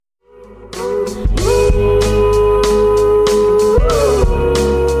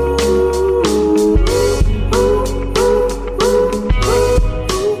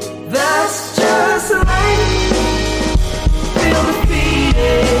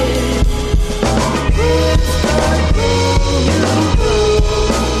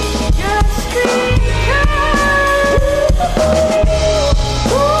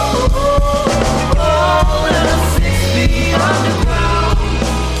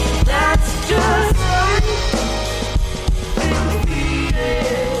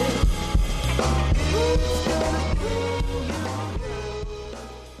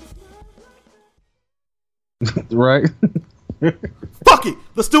right? Fuck it.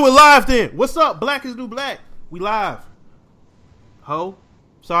 Let's do it live then. What's up? Black is New Black. We live. Ho.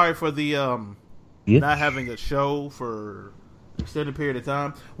 Sorry for the not having a show for extended period of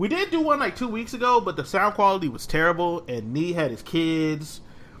time. We did do one like 2 weeks ago, but the sound quality was terrible, and Nee had his kids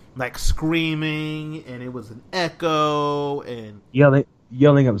like screaming, and it was an echo and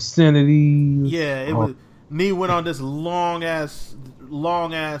yelling obscenities. Yeah, it was. Nee went on this long ass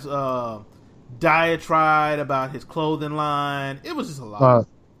diatribe about his clothing line. It was just a lot.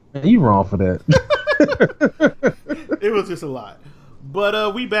 Man, you wrong for that. It was just a lot.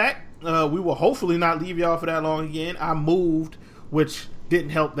 But we back. We will hopefully not leave y'all for that long again. I moved, which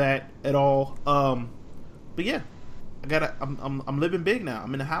didn't help that at all. But yeah, I'm living big now.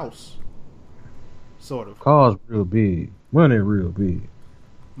 I'm in a house, sort of. Cars real big, money real big.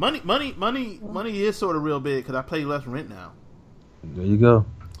 Money is sort of real big because I pay less rent now. There you go.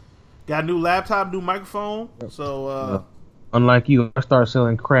 Got a new laptop, new microphone. So unlike you, I start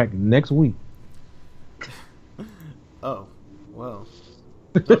selling crack next week. Oh, well.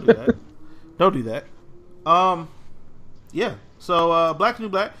 Don't do that. Don't do that. Yeah. So, Black to New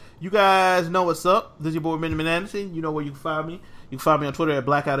Black. You guys know what's up. This is your boy, Benjamin Anderson. You know where you can find me. You can find me on Twitter at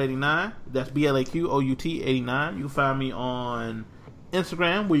Blackout89. That's BLAQOUT89. You can find me on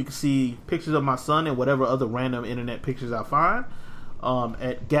Instagram, where you can see pictures of my son and whatever other random internet pictures I find.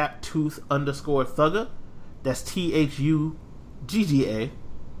 At gaptooth_thugger. That's THUGGA.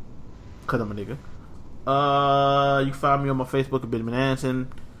 Because I'm a nigga. You can find me on my Facebook at Benjamin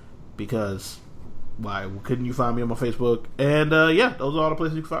Anderson, because why couldn't you find me on my Facebook? And yeah, those are all the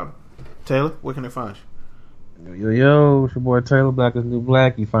places you can find me. Taylor, where can they find you? Yo, it's your boy Taylor, Black is New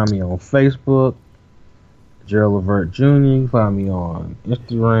Black. You find me on Facebook, Gerald Levert Jr. You find me on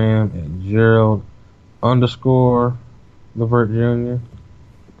Instagram at Gerald_Levert Jr.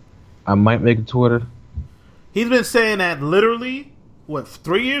 I might make a Twitter. He's been saying that literally,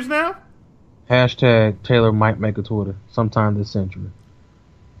 3 years now? Hashtag Taylor might make a Twitter sometime this century.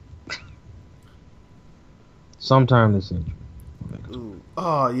 Sometime this century.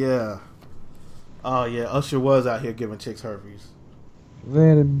 Oh yeah. Usher was out here giving chicks herpes.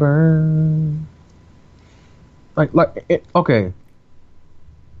 Let it burn. Okay.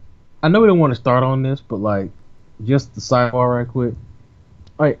 I know we don't want to start on this, but just the sidebar right quick.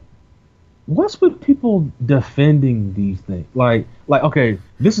 What's with people defending these things? Okay,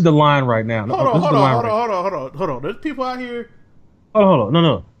 this is the line right now. Hold on. There's people out here. Hold on.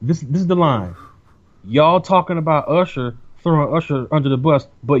 No. This is the line. Y'all talking about Usher, throwing Usher under the bus,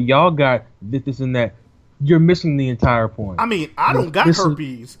 but y'all got this and that. You're missing the entire point. I mean, I don't got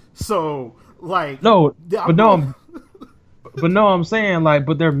herpes, so no, I'm saying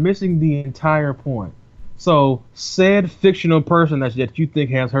but they're missing the entire point. So, said fictional person that you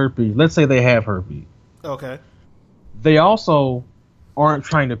think has herpes, let's say they have herpes. Okay. They also aren't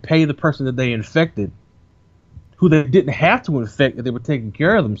trying to pay the person that they infected, who they didn't have to infect if they were taking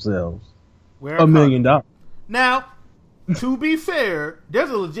care of themselves, $1 million. Now, to be fair, there's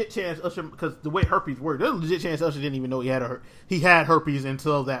a legit chance Usher, because the way herpes works, there's a legit chance Usher didn't even know he had herpes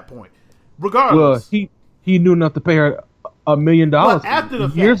until that point. Regardless. Well, he knew enough to pay her $1 million. After the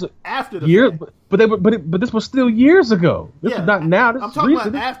fact. But this was still years ago. This is not now. This I'm is talking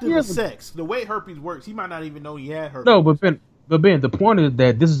recent. about after the sex. The way herpes works, he might not even know he had herpes. No, but Ben, the point is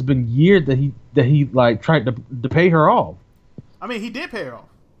that this has been years that he tried to pay her off. I mean, he did pay her off.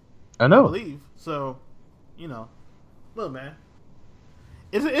 I know. I believe. So, look, man,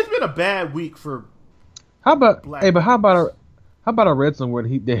 it's been a bad week for. How about Black how about I read somewhere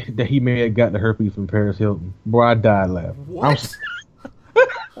that he may have got the herpes from Paris Hilton? Boy, I died laughing. What?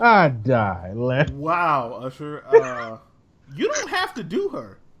 I died laughing. Wow, Usher. You don't have to do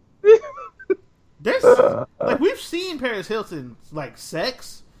her. There's we've seen Paris Hilton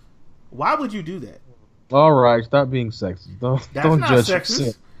sex. Why would you do that? All right, stop being sexist. Don't judge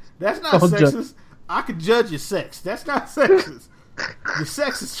sexist. That's not sexist. I could judge your sex. That's not sexist. Your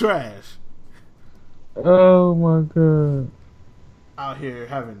sex is trash. Oh my god. Out here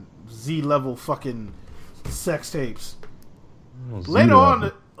having Z-level fucking sex tapes. Later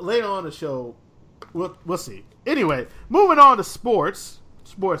on the show, we'll see. Anyway, moving on to sports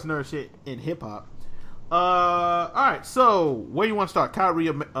nerd shit in hip hop. All right. So where you want to start? Kyrie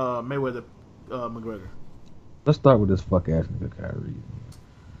or Mayweather, McGregor? Let's start with this fuck ass nigga Kyrie.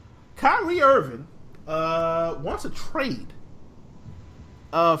 Kyrie Irving wants a trade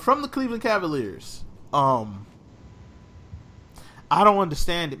from the Cleveland Cavaliers. I don't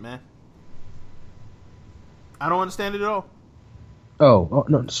understand it, man. I don't understand it at all. Oh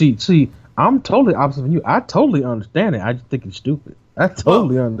no! See, I'm totally opposite from you. I totally understand it. I just think it's stupid. I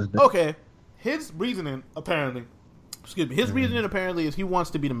totally understand. Okay, his reasoning apparently, his reasoning apparently is he wants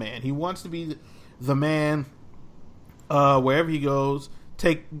to be the man. He wants to be the man wherever he goes.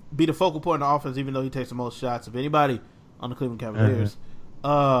 Be the focal point of the offense, even though he takes the most shots of anybody on the Cleveland Cavaliers.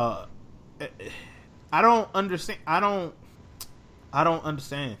 I don't understand. I don't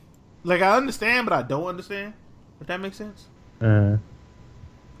understand. Like, I understand, but I don't understand. If that makes sense.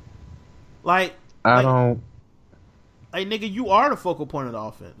 Like, don't. Like, nigga, you are the focal point of the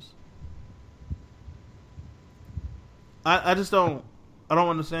offense. I just don't. I don't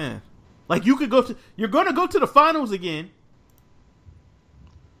understand. Like, you're gonna go to the finals again.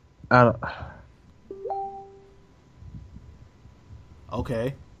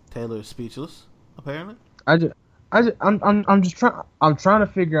 Okay, Taylor is speechless. Apparently, I'm trying to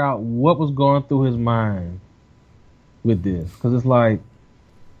figure out what was going through his mind with this, because it's like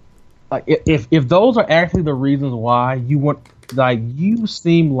if those are actually the reasons why you want, like, you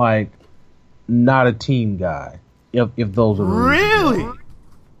seem like not a team guy. If those are the really,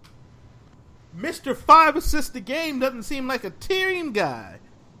 Mr. 5 assists a game doesn't seem like a team guy.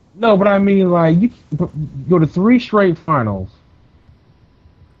 No, but I mean, like, you go to 3 straight finals,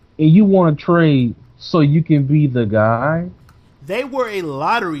 and you want to trade so you can be the guy. They were a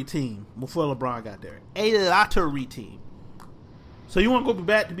lottery team before LeBron got there. A lottery team. So you want to go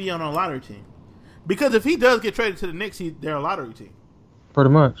back to be on a lottery team? Because if he does get traded to the Knicks, they're a lottery team. Pretty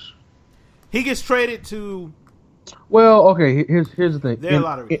much. He gets traded to. Well, okay. Here's the thing. They're a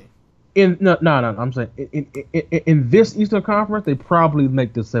lottery team. No. I'm saying in this Eastern Conference, they probably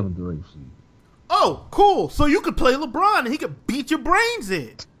make the 7th or 8th seed. Oh, cool! So you could play LeBron and he could beat your brains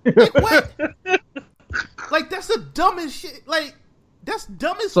in. Like, what? Like, that's the dumbest shit. Like, that's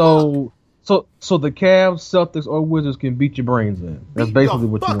dumb as fuck. So the Cavs, Celtics, or Wizards can beat your brains in. That's beat basically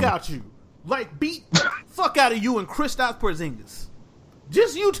what you fuck want. Out you. Like, beat fuck out of you and Kristaps Porzingis.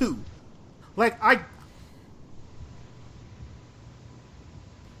 Just you two. Like, I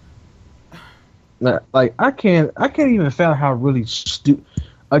can't even fathom how really stupid.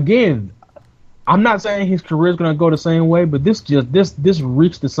 Again, I'm not saying his career is gonna go the same way, but this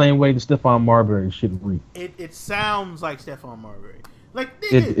reached the same way the Stephon Marbury should reach. It sounds like Stephon Marbury. Like,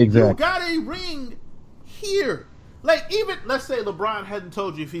 nigga, exactly. You got a ring here. Like, even let's say LeBron hadn't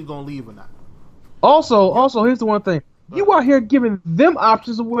told you if he's gonna leave or not. Also, here's the one thing. You out here giving them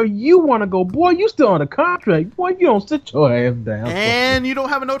options of where you want to go. Boy, you still on a contract. Boy, you don't sit your ass down. And you don't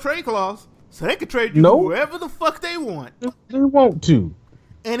have a no trade clause. So they can trade you whoever the fuck they want. They want to.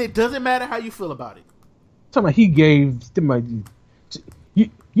 And it doesn't matter how you feel about it. He gave...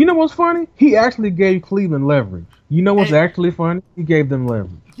 You know what's funny? He actually gave Cleveland leverage. You know what's actually funny? He gave them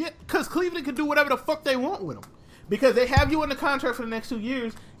leverage. Yeah, because Cleveland can do whatever the fuck they want with them. Because they have you in the contract for the next 2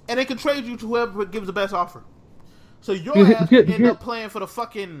 years, and they can trade you to whoever gives the best offer. So your ass can end up playing for the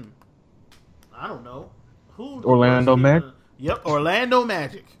fucking... I don't know. Orlando Magic? Yep, Orlando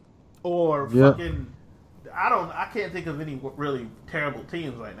Magic. Or fucking... I can't think of any really terrible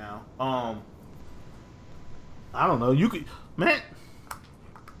teams right now. I don't know. You could... Man...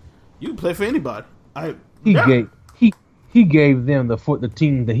 You can play for anybody. He gave them the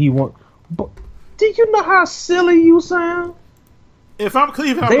team that he want. But did you know how silly you sound? If I'm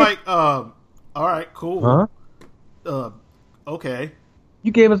Cleveland, I'm like, all right, cool. Huh? Okay.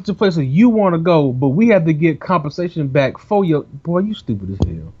 You gave us the place that you want to go, but we had to get compensation back for your boy. You stupid as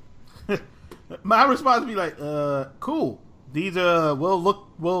hell. My response would be like, cool. These we'll look.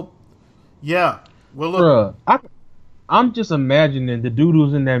 Bruh, I'm just imagining the dude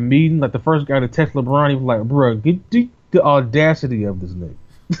who's in that meeting, like the first guy to text LeBron. He was like, "Bro, get the audacity of this nigga."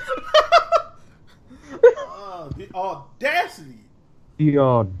 The audacity. The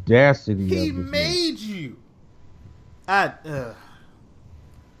audacity. He made you. I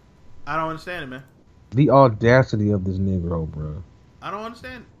don't understand it, man. The audacity of this Negro, bro. I don't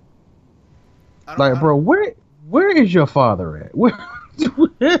understand it. Bro, where is your father at? Where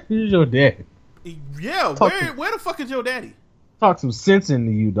is your dad? Yeah, where the fuck is your daddy? Talk some sense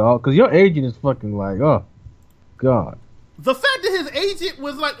into you, dog, because your agent is fucking like, oh, God. The fact that his agent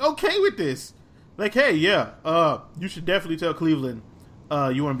was like okay with this, like, hey, yeah, you should definitely tell Cleveland,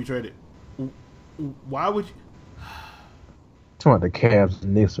 you want to be traded. Why would you? Talking about the Cavs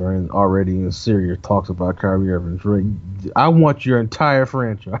and Knicks are already in serious talks about Kyrie Irving trade. I want your entire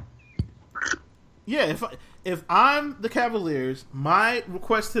franchise. Yeah, if I'm the Cavaliers, my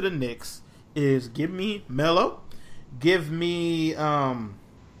request to the Knicks is give me Melo, give me Melo,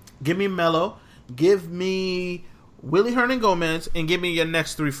 give me Willie Hernangomez, and give me your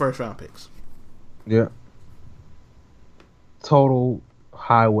next 3 first-round picks. Yeah. Total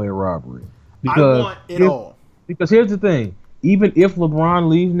highway robbery. I want it all. Because here's the thing. even if LeBron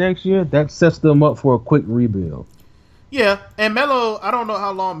leaves next year, that sets them up for a quick rebuild. Yeah, and Melo, I don't know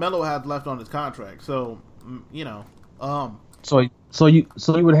how long Melo has left on his contract, so you know. So you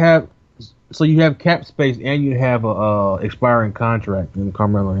have cap space and you have a expiring contract in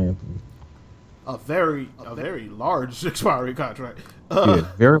Carmelo Anthony. A very large expiring contract. Yeah,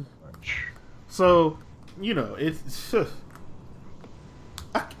 very much. So, you know, it's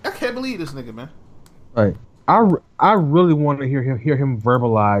I can't believe this nigga, man. Right. I really want to hear him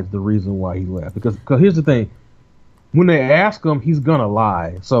verbalize the reason why he left because here's the thing. When they ask him, he's gonna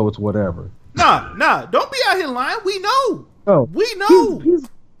lie, so it's whatever. Nah, don't be out here lying. We know. Oh, we know.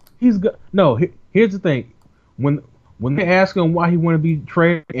 He's good. No, here's the thing. When they ask him why he want to be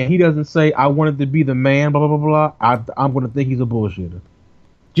traded, and he doesn't say I wanted to be the man, blah blah blah blah, I'm gonna think he's a bullshitter.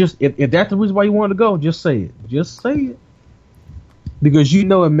 Just if that's the reason why you wanted to go, just say it. Just say it. Because you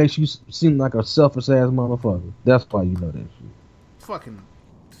know it makes you seem like a selfish ass motherfucker. That's why you know that shit. Fucking,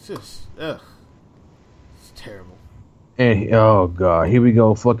 just ugh, it's terrible. And oh god, here we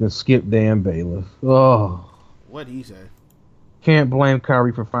go, fucking Skip Dan Bayless. Oh, what'd he say? Can't blame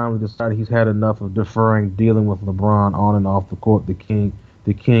Kyrie for finally deciding he's had enough of deferring, dealing with LeBron on and off the court. The king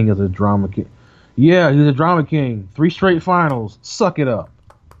is a drama king. Yeah, he's a drama king. 3 straight finals. Suck it up.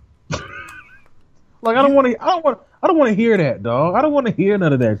 Like I don't want to hear that, dog. I don't want to hear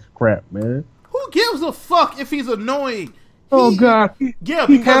none of that crap, man. Who gives a fuck if he's annoying? God.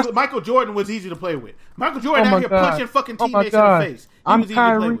 Because Michael Jordan was easy to play with. Michael Jordan out here punching fucking teammates in the face. I'm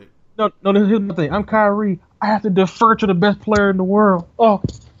Kyrie. No, here's my thing. I'm Kyrie. I have to defer to the best player in the world. Oh.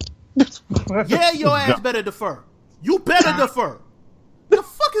 Yeah, your ass better defer. You better defer. The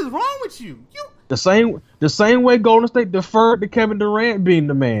fuck is wrong with you? The same way Golden State deferred to Kevin Durant being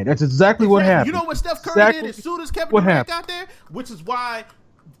the man. That's exactly what happened. You know what Steph Curry did as soon as Kevin Durant got there? Which is why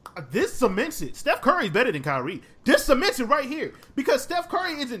this cements it. Steph Curry is better than Kyrie. This cements it right here. Because Steph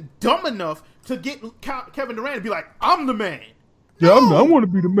Curry isn't dumb enough to get Kevin Durant to be like, I'm the man. No, yeah, I want to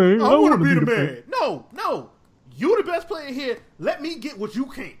be the man. I want to be the man. No. You the best player here. Let me get what you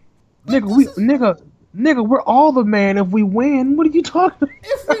can't. Nigga, we're all the man if we win. What are you talking about?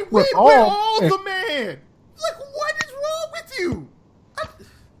 If we win, we're all the man. Like, what is wrong with you?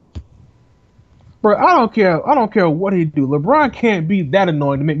 Bro, I don't care what he do. LeBron can't be that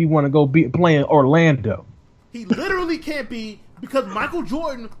annoying to make me want to go be playing Orlando. He literally can't be because Michael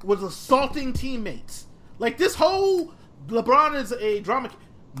Jordan was assaulting teammates. Like this whole LeBron is a drama.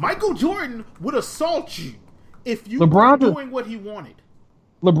 Michael Jordan would assault you if you were doing what he wanted.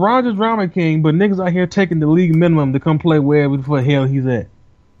 LeBron's a drama king, but niggas out here taking the league minimum to come play wherever the hell he's at.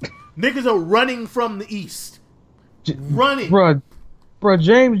 Niggas are running from the East. Running. Bro,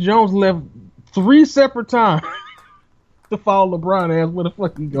 James Jones left 3 separate times to follow LeBron ass where the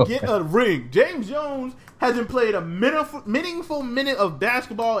fuck he go. Get a ring. James Jones hasn't played a meaningful minute of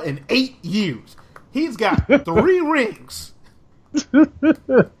basketball in 8 years. He's got 3 rings. Think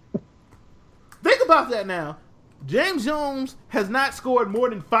about that now. James Jones has not scored more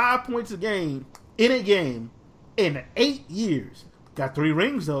than 5 points a game in 8 years. Got 3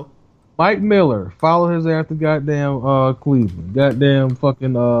 rings though. Mike Miller, follow his ass to goddamn Cleveland. Goddamn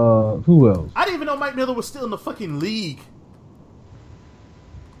fucking who else? I didn't even know Mike Miller was still in the fucking league.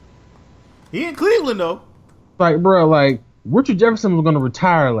 He in Cleveland though. Like, bro, Richard Jefferson was gonna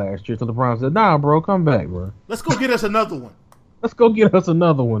retire last year, so the Browns said, "Nah, bro, come back, bro. Let's go get us another one. Let's go get us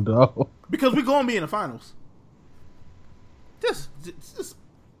another one, dog. Because we're gonna be in the finals."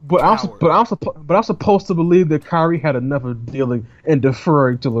 But I'm supposed to believe that Kyrie had enough of dealing and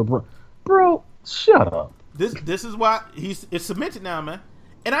deferring to LeBron. Bro, shut up. This is why it's cemented now, man.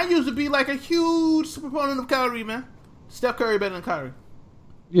 And I used to be like a huge proponent of Kyrie, man. Steph Curry better than Kyrie.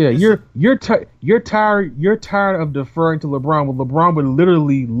 Yeah, you're tired of deferring to LeBron. When LeBron would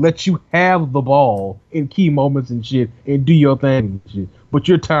literally let you have the ball in key moments and shit and do your thing and shit. But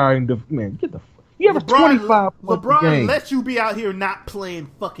you're tired of get the. You have LeBron, 25 LeBron lets you be out here not playing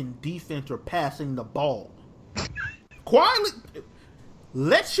fucking defense or passing the ball. Quietly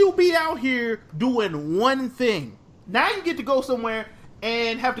lets you be out here doing one thing. Now you get to go somewhere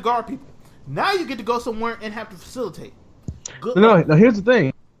and have to guard people. Now you get to go somewhere and have to facilitate. No, here's the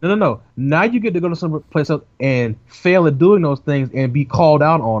thing. No. Now you get to go to some place else and fail at doing those things and be called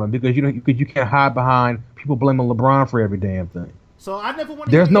out on them because you can't hide behind people blaming LeBron for every damn thing. So I never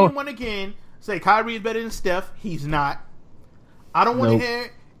want to hear anyone again say Kyrie is better than Steph. He's not. I don't want to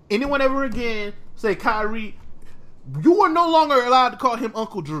hear anyone ever again say Kyrie. You are no longer allowed to call him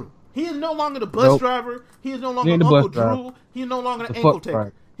Uncle Drew. He is no longer the bus driver. He is no longer Uncle Drew. He is no longer the ankle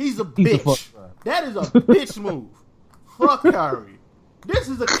taker. He's a bitch. That is a bitch move. Fuck Kyrie. This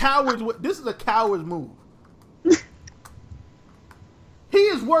is a coward's move. He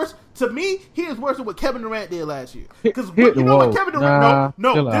is worse to me. He is worse than what Kevin Durant did last year. Because you know what Kevin Durant?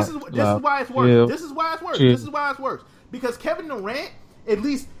 This is why it's worse. This is why it's worse. This is why it's worse. Because Kevin Durant, at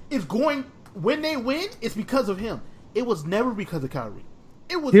least, is going when they win. It's because of him. It was never because of Kyrie.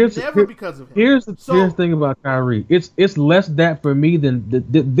 It was never because of him. Here's the thing about Kyrie. It's less that for me than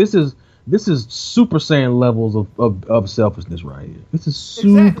this is Super Saiyan levels of selfishness right here. This is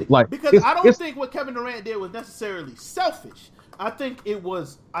super because I don't think what Kevin Durant did was necessarily selfish. I think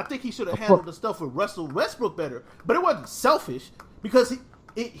he should have handled the stuff with Russell Westbrook better, but it wasn't selfish because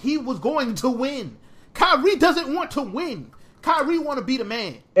he was going to win. Kyrie doesn't want to win. Kyrie want to be the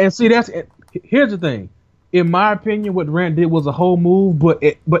man. And see, here's the thing. In my opinion, what Durant did was a whole move, but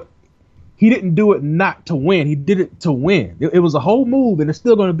he didn't do it not to win. He did it to win. It was a whole move, and it's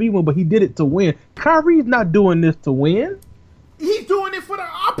still going to be one, but he did it to win. Kyrie's not doing this to win. He's doing it for the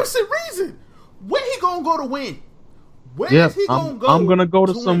opposite reason. Where he gonna go to win? Where is he gonna go? I'm gonna go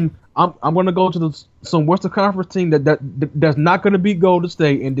to some. I'm gonna go to some Western Conference team that's not gonna be Golden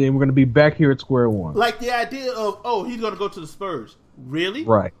State, and then we're gonna be back here at square one. Like the idea of he's gonna go to the Spurs. Really?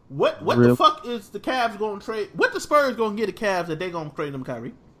 Right. What the fuck is the Cavs gonna trade? What the Spurs gonna get the Cavs that they gonna trade them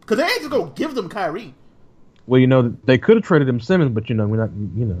Kyrie? Because they ain't just gonna give them Kyrie. Well, they could have traded him Simmons, but we're not.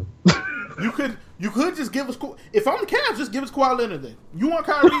 You could just give us. If I'm the Cavs, just give us Kawhi Leonard. Then you want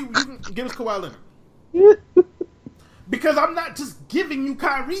Kyrie, you can give us Kawhi Leonard. Because I'm not just giving you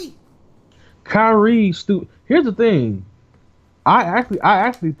Kyrie. Here's the thing. I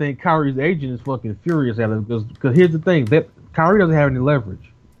actually think Kyrie's agent is fucking furious at it because here's the thing that Kyrie doesn't have any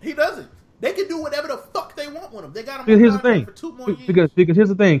leverage. He doesn't. They can do whatever the fuck they want with him. They got him here's the thing. For 2 more years. Because here's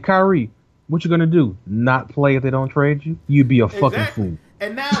the thing, Kyrie, what you gonna do? Not play if they don't trade you? You'd be a fucking fool.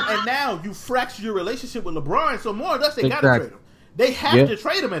 And now you fracture your relationship with LeBron. So more or less they gotta trade him. They have to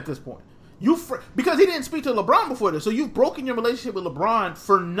trade him at this point. Because he didn't speak to LeBron before this, so you've broken your relationship with LeBron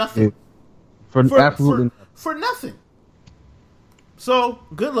for nothing. For absolutely for nothing. So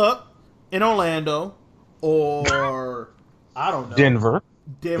good luck in Orlando or I don't know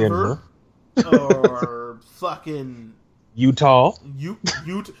Denver. Or fucking Utah.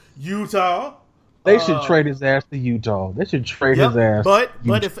 Utah. They should trade his ass to Utah. They should trade his ass. But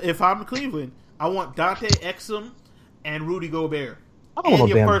if I'm Cleveland, I want Dante Exum and Rudy Gobert. I don't want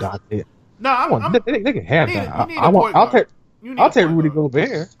no damn Dante. No, they can have that. I'll take Rudy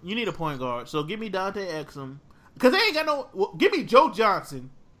Gobert. You need a point guard. So give me Dante Exum. Because they ain't got no... Well, give me Joe Johnson.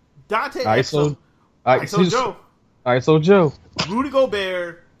 Dante Exum. ISO Joe. Rudy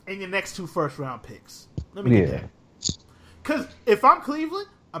Gobert and your next 2 first-round picks. Let me get that. Because if I'm Cleveland,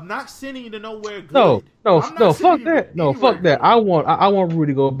 I'm not sending you to nowhere good. No, fuck that. No, fuck that. I want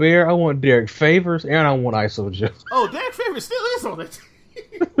Rudy Gobert. I want Derek Favors, and I want ISO Joe. Oh, Derek Favors still is on that team.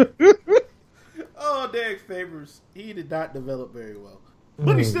 Oh, Derek Favors. He did not develop very well.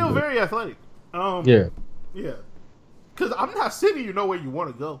 But he's still very athletic. Yeah. Because I'm not sending you nowhere you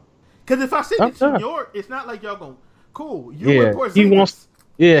want to go. Because if I send you to New York, it's not like y'all going, cool. He wants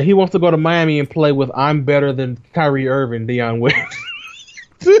to go to Miami and play with I'm better than Kyrie Irving, Dion Waiters.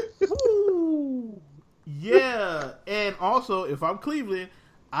 Yeah. And also, if I'm Cleveland,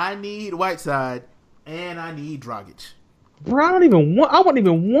 I need Whiteside and I need Dragic. Bro, I wouldn't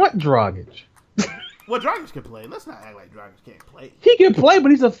even want Dragic. Well, Dragic can play. Let's not act like Dragic can't play. He can play,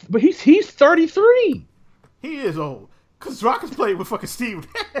 but he's 33. He is old. Because Dragic's played with fucking Steve.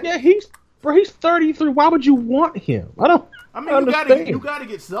 Yeah, he's 33. Why would you want him? I you gotta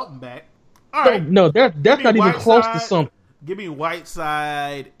get something back. All right. No, that's not even close to something. Give me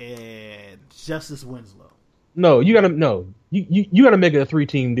Whiteside and Justice Winslow. No, you gotta make it a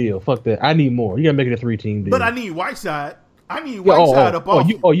 3-team deal. Fuck that. I need more. You gotta make it a 3-team deal. But I need Whiteside. I need Whiteside up off.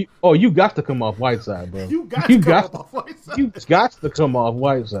 You got to come off Whiteside, bro. You got to come off Whiteside. You got to come off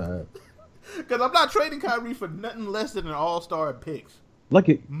Whiteside. Because I'm not trading Kyrie for nothing less than an all-star picks.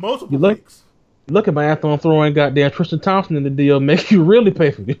 Multiple picks. Look at my Anthony throwing goddamn Tristan Thompson in the deal. Make you really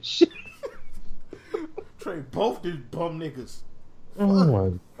pay for this shit. Trade both these bum niggas. Oh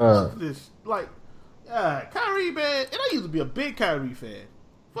my god. This Kyrie, man. And I used to be a big Kyrie fan.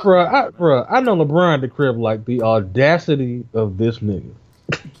 Bruh, I know LeBron the crib like the audacity of this nigga.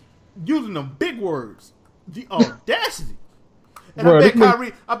 Using them big words. The audacity. And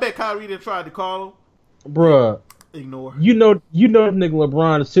bruh, I bet Kyrie done tried to call him. Bruh. Ignore. You know nigga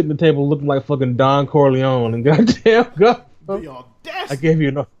LeBron is sitting at the table looking like fucking Don Corleone and goddamn God. The audacity. I gave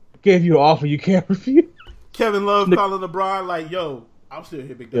you an offer you can't refuse. Kevin Love calling LeBron like, yo, I'm still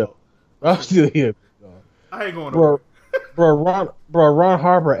here, big dog. Yeah, I'm still here, big dog. I ain't going nowhere. Ron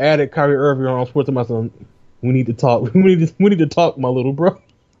Harper added Kyrie Irving on Sports to my son. We need to talk. We need to talk, my little bro.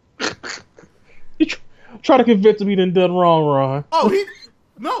 Try to convince him he done wrong, Ron. Oh,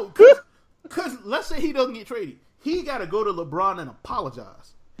 because let's say he doesn't get traded, he got to go to LeBron and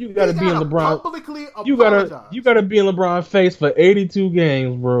apologize. You got to be in LeBron. Publicly you got to be in LeBron's face for 82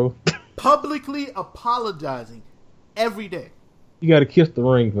 games, bro. Publicly apologizing every day. You got to kiss the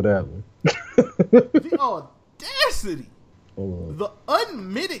ring for that one. The audacity, the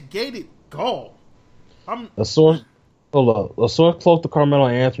unmitigated gall. A source close to Carmelo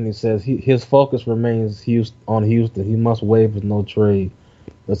Anthony says his focus remains on Houston. He must waive with no trade.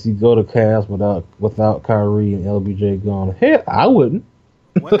 Does he go to Cavs without Kyrie and LBJ gone? Hell, I wouldn't.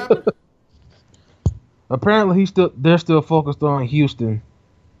 What happened? Apparently, they're still focused on Houston.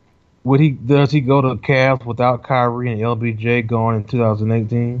 Does he go to Cavs without Kyrie and LBJ gone in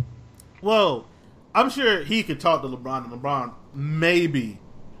 2018? Well, I'm sure he could talk to LeBron, and LeBron maybe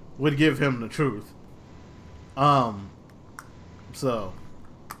would give him the truth. So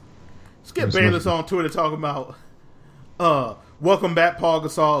Skip Bayless on Twitter talking about welcome back Paul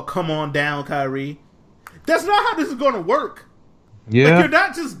Gasol, come on down Kyrie. That's not how this is going to work. Yeah, like, you're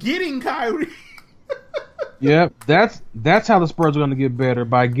not just getting Kyrie. Yeah, that's how the Spurs are going to get better,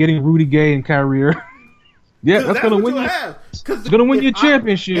 by getting Rudy Gay and Kyrie. Yeah, that's going to win you. It's going to win your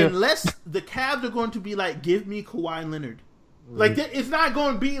championship. Unless the Cavs are going to be like, give me Kawhi Leonard. Like, it's not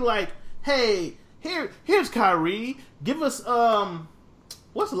going to be like, hey, here's Kyrie. Give us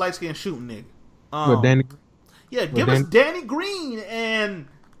what's the light skinned shooting nigga? Danny. Yeah, give us Danny Green and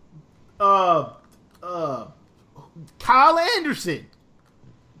Kyle Anderson.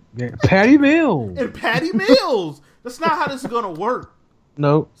 Yeah, Patty Mills. And Patty Mills. That's not how this is gonna work.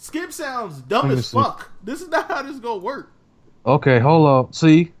 No. Skip sounds dumb as fuck. This is not how this is gonna work. Okay, hold up.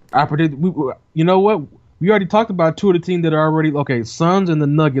 See, I predict. You know what? We already talked about two of the teams that are already okay. Suns and the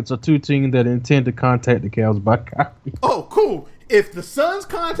Nuggets are two teams that intend to contact the Cavs by Kyrie. Oh, cool. If the Suns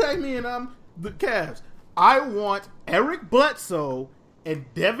contact me and I'm the Cavs, I want Eric Bledsoe and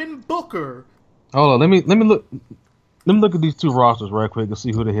Devin Booker. Hold on, let me look. Let me look at these two rosters right quick and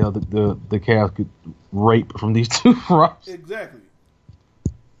see who the hell the Cavs could rape from these two rosters. Exactly.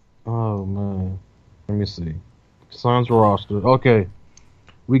 Oh man, let me see. Suns roster. Okay,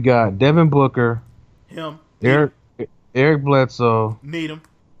 we got Devin Booker. Him. Eric Bledsoe. Need him.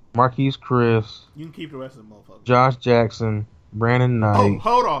 Marquise Chris. You can keep the rest of the motherfuckers. Josh Jackson. Brandon Knight. Oh,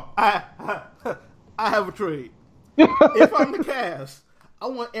 hold on. I have a trade. If I'm the Cavs, I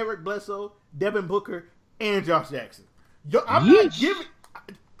want Eric Bledsoe, Devin Booker, and Josh Jackson. I'm not giving.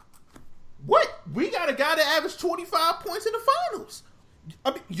 What? We got a guy that averaged 25 points in the finals.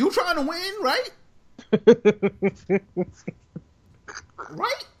 I mean, you trying to win, right?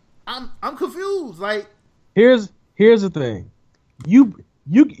 Right? I'm confused. Like, here's the thing. You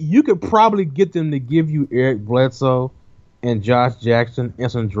could probably get them to give you Eric Bledsoe and Josh Jackson and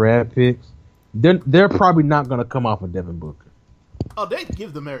some draft picks. They're probably not going to come off of Devin Booker. Oh, they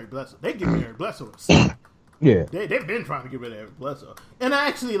give them Eric Bledsoe. They give Eric Bledsoe a second. Yeah. They've been trying to get rid of Eric Bledsoe. And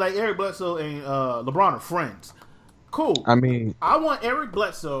actually, like, Eric Bledsoe and LeBron are friends. Cool. I mean, I want Eric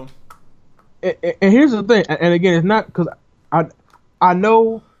Bledsoe. And here's the thing. And again, it's not because I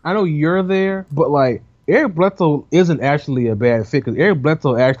know you're there, but like Eric Bledsoe isn't actually a bad fit because Eric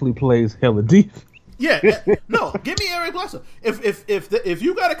Bledsoe actually plays hella defense. Yeah, no, give me Eric Bledsoe. If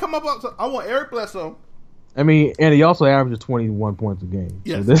you got to come up, I want Eric Bledsoe. I mean, and he also averages 21 points a game.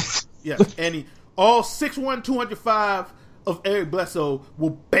 Yes, so yes, and all 6'1", 205 of Eric Bledsoe will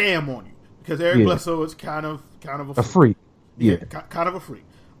bam on you because Eric Bledsoe is kind of a freak. Yeah, kind of a freak.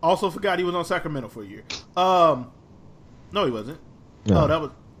 Also, forgot he was on Sacramento for a year. No, he wasn't. No,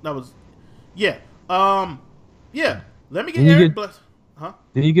 that was yeah. Yeah. Let me get Eric Bledsoe. Huh?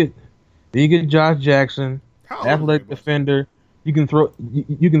 Then you get Josh Jackson, athletic defender. You can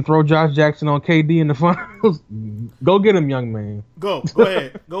throw Josh Jackson on KD in the finals. Go get him, young man. Go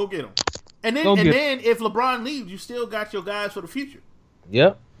ahead. Go get him. And then if LeBron leaves, you still got your guys for the future.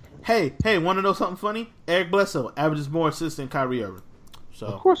 Yep. Hey, want to know something funny? Eric Bledsoe averages more assists than Kyrie Irving. So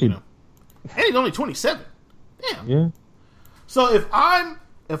of course he know. And he's only 27. Damn. Yeah. So if I'm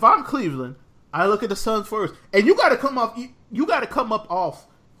Cleveland, I look at the Suns first, and you got to come up off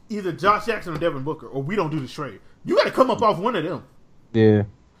either Josh Jackson or Devin Booker, or we don't do the trade. You got to come up off one of them. Yeah.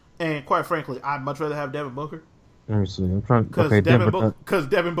 And quite frankly, I'd much rather have Devin Booker. Let me see. I'm trying because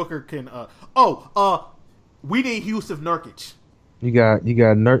Devin Booker can. We need Yusuf Nurkic. You got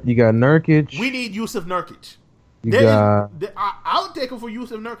Nurkic. We need Yusuf Nurkic. I would take him for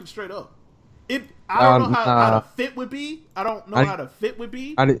Yusuf Nurkic straight up. I don't know how the fit would be. I don't know how the fit would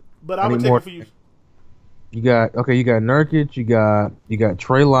be. But I would take it for you. You got Nurkic. You got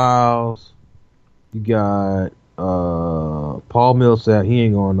Trey Lyles. You got Paul Millsap, he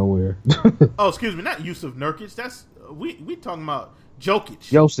ain't going nowhere. Oh, excuse me, not Yusuf Nurkic. That's we talking about Jokic.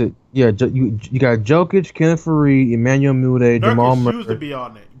 Jokic, yeah, you got Jokic, Kenneth Faried, Emmanuel Mudiay, Jamal Nurkic Murray. used to be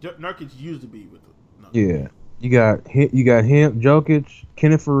on there. Nurkic used to be with them. No. Yeah, you got him, Jokic,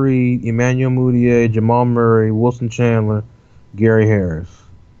 Kenneth Faried, Emmanuel Mudiay, Jamal Murray, Wilson Chandler, Gary Harris.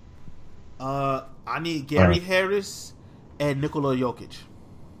 I need Gary Harris and Nikola Jokic,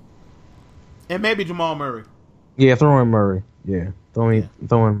 and maybe Jamal Murray. Yeah, throw in Murray. Yeah, throw in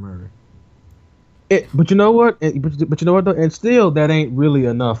Murray. But you know what? But you know what though? And still, that ain't really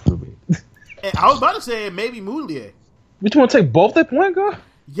enough for me. And I was about to say maybe Mudiay. But you want to take both that point guard?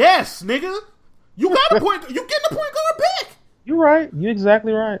 Yes, nigga. You got a point. You getting the point guard back? You're right. You're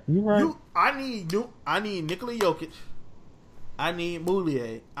exactly right. You're right. I need Nikola Jokic. I need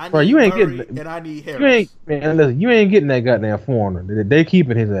Mudiay. I need Bro, you ain't Murray, getting. and I need Harris. You ain't, man. Listen, you ain't getting that goddamn foreigner. They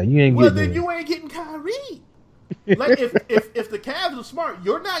keeping his ass. You ain't Well, getting. then him. you ain't getting Kyrie. Like if the Cavs are smart,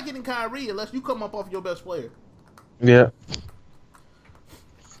 you're not getting Kyrie unless you come up off your best player. Yeah.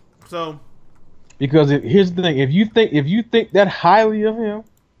 So, because here's the thing: if you think that highly of him,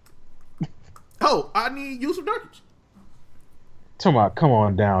 I need Yusuf Nurkic. come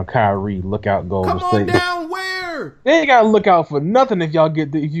on down, Kyrie. Look out, Golden Come State. on down, where? They ain't gotta look out for nothing if you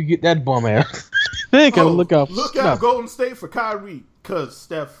get that bum ass. They ain't gotta look out. Look out, Golden State for Kyrie, cause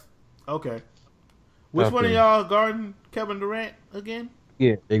Steph. Okay. Which one of y'all guarding Kevin Durant again?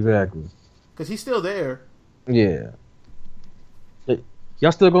 Yeah, exactly. Because he's still there. Yeah.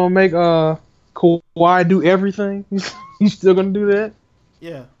 Y'all still gonna make Kawhi do everything? You still gonna do that?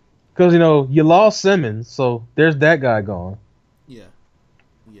 Yeah. Because you lost Simmons, so there's that guy gone. Yeah.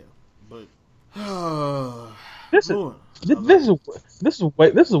 Yeah. But this is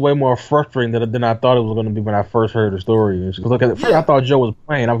way more frustrating than I thought it was going to be when I first heard the story. Because at first I thought Joe was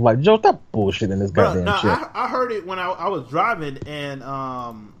playing. I was like, Joe, stop bullshitting this goddamn shit. I heard it when I was driving, and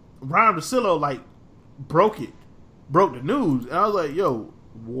Ryan Russillo broke the news, and I was like, yo,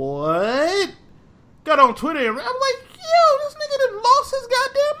 what? Got on Twitter, and I was like, yo, this nigga done lost his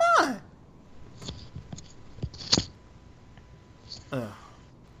goddamn mind.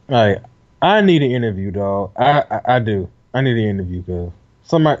 Like, I need an interview, dog. I do. I need an interview because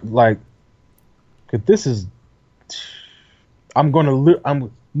somebody cause this is. I'm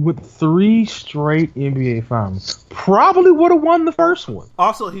with 3 straight NBA finals. Probably would have won the first one.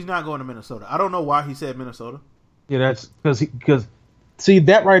 Also, he's not going to Minnesota. I don't know why he said Minnesota. Yeah, that's because see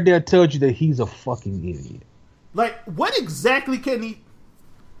that right there tells you that he's a fucking idiot. Like, what exactly can he?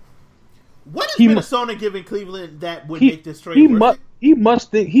 What is Minnesota giving Cleveland that would make this trade worth it? He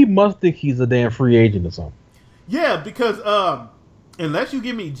must think he's a damn free agent or something. Yeah, because unless you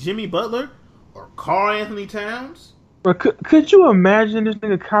give me Jimmy Butler or Karl Anthony Towns. But could you imagine this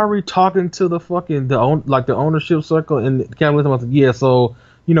nigga Kyrie talking to the ownership circle and Cavaliers about yeah, so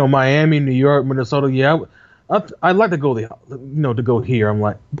Miami, New York, Minnesota, yeah, I'd like to go to go here. I'm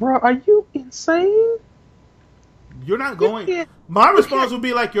like, bro, are you insane? You're not going. My response would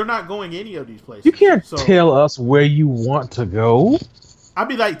be like, you're not going any of these places. You can't tell us where you want to go. I'd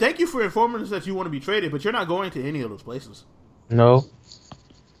be like, thank you for informing us that you want to be traded, but you're not going to any of those places. No.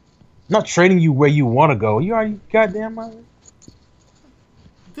 Not trading you where you want to go. You already goddamn right.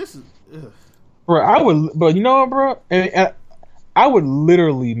 This is, bro. I would, but you know what, bro? And I would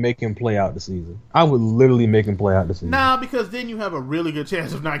literally make him play out the season. Nah, because then you have a really good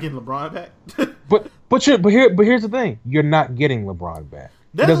chance of not getting LeBron back. but here's the thing: you're not getting LeBron back.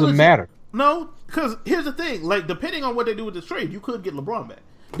 It doesn't matter. No, because here's the thing: depending on what they do with this trade, you could get LeBron back.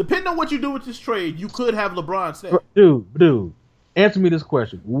 Depending on what you do with this trade, you could have LeBron stay. Dude, answer me this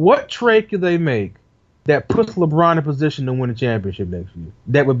question: what trade could they make that puts LeBron in position to win a championship next year?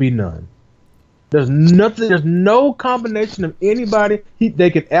 That would be none. There's nothing. There's no combination of anybody they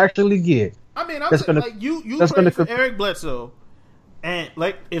can actually get. I mean, I'm saying, you trade for Eric Bledsoe, and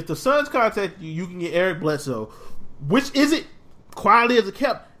if the Suns contact you, you can get Eric Bledsoe, which isn't quietly as a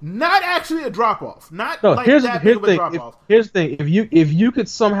kept, not actually a drop off. Here's the thing. Here's the thing. If you could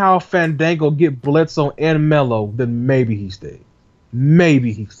somehow Fandango get Bledsoe and Melo, then maybe he stays.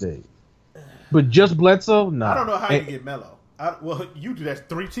 But just Bledsoe, nah. I don't know how you get Melo. Well, you do that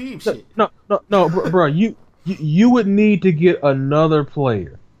 3-team shit. No, bro. You would need to get another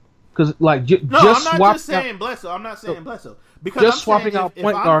player, because I'm not just saying Bledsoe. I'm not saying Bledsoe because just swapping out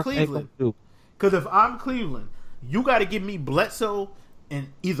point guard ain't gonna do. Because if I'm Cleveland, you got to give me Bledsoe and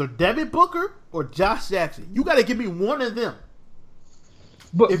either Devin Booker or Josh Jackson. You got to give me one of them.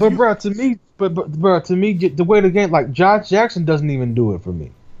 But bro, to me, the way the game, Josh Jackson doesn't even do it for me.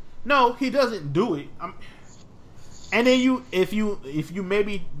 No, he doesn't do it. And then if you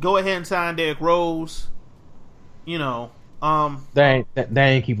maybe go ahead and sign Derrick Rose, you know, They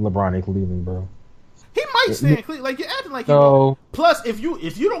ain't keep LeBron in Cleveland, bro. he might stay in Cleveland. Like you're acting like No. Plus, if you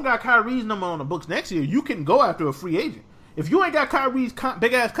don't got Kyrie's number on the books next year, you can go after a free agent. If you ain't got Kyrie's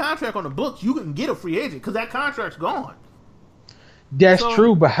big ass contract on the books, you can get a free agent because that contract's gone. That's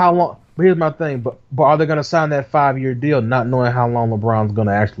true, but how long? But here's my thing. But are they going to sign that 5-year deal, not knowing how long LeBron's going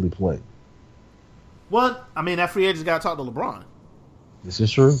to actually play? Well, I mean, that free agent's got to talk to LeBron. This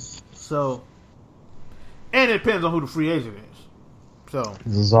is true. So, and it depends on who the free agent is. So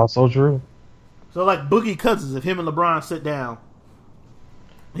this is also true. So like Boogie Cousins, if him and LeBron sit down,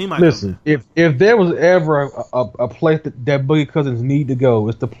 he might listen. If there was ever a place that Boogie Cousins need to go,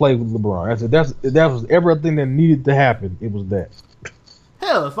 it's to play with LeBron. That was everything that needed to happen. It was that.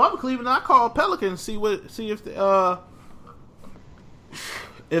 Hell, if I'm Cleveland, I call Pelicans see if they tie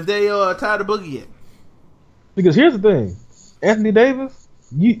the Boogie yet. Because here's the thing, Anthony Davis,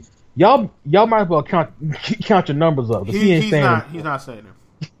 y'all might as well count your numbers up. He's not saying it.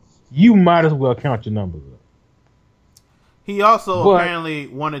 You might as well count your numbers up. He also apparently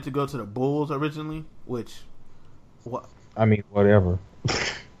wanted to go to the Bulls originally, which, what? I mean, whatever.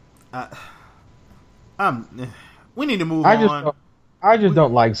 We need to move on. I just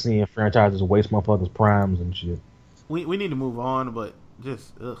don't like seeing franchises waste motherfuckers' primes and shit. We need to move on, but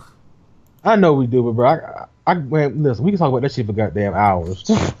just ugh. I know we do, but bro, man, listen, we can talk about that shit for goddamn hours.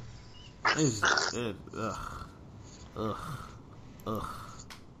 Ugh.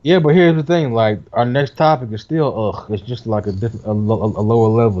 Yeah, but here's the thing: like, our next topic is still ugh. It's just like a lower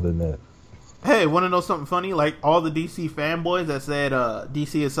level than that. Hey, want to know something funny? Like all the DC fanboys that said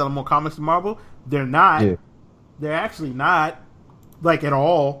DC is selling more comics than Marvel, they're not. Yeah. They're actually not, like at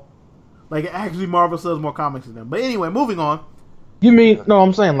all. Like actually, Marvel sells more comics than them. But anyway, moving on. You mean no?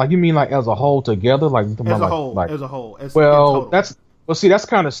 I'm saying like you mean like as a whole together, like as a whole. That's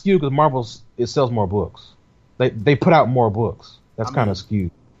kind of skewed because Marvel it sells more books. They put out more books. That's kind of skewed.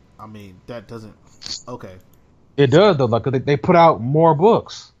 I mean that doesn't. Okay. It does though, like they put out more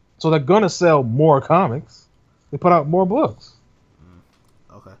books, so they're gonna sell more comics. They put out more books.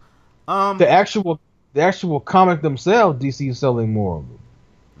 Okay. The actual comic themselves, DC is selling more of them.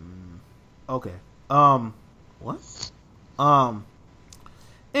 Okay. What?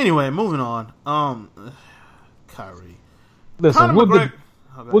 Anyway, moving on. Kyrie. Listen, we'll get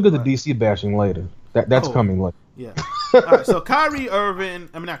the DC bashing later. That's coming later. Yeah. All right, so Conor McGregor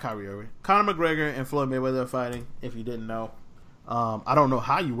and Floyd Mayweather are fighting. If you didn't know, I don't know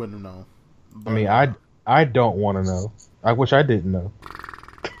how you wouldn't have known. But, I mean, I don't want to know. I wish I didn't know.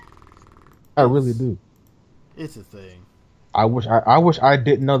 I really do. It's a thing. I wish I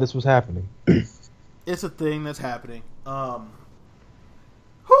didn't know this was happening. It's a thing that's happening. So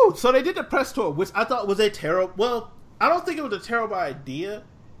they did the press tour, which I thought was a terrible. Well, I don't think it was a terrible idea.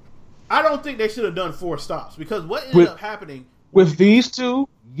 I don't think they should have done 4 stops because what ended up happening with these two,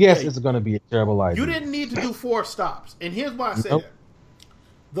 yes, it's going to be a terrible idea. You didn't need to do 4 stops, and here's why I say that.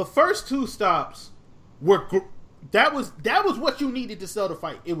 The first 2 stops were that was what you needed to sell the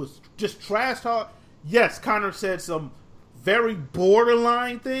fight. It was just trash talk. Yes, Conor said some very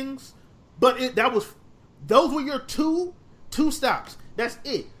borderline things, but those were your two stops. That's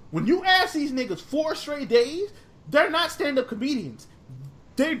it. When you ask these niggas 4 straight days, they're not stand-up comedians.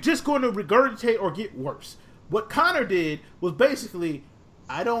 They're just going to regurgitate or get worse. What Conor did was basically,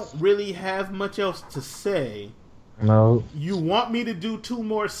 I don't really have much else to say. No. You want me to do 2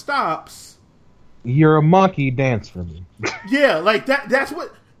 more stops? You're a monkey, dance for me. Yeah, like that's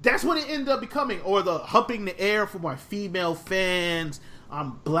what it ended up becoming. Or the humping the air for my female fans.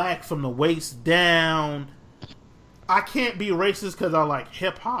 I'm black from the waist down. I can't be racist because I like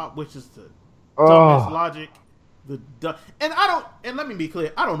hip hop, which is the dumbest logic. And let me be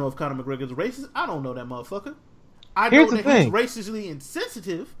clear, I don't know if Conor McGregor's racist. I don't know that motherfucker. I know that he's racially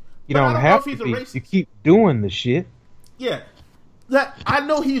insensitive. You don't have to be. You keep doing the shit. Yeah. I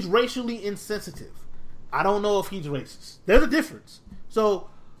know he's racially insensitive. I don't know if he's racist. There's a difference. So,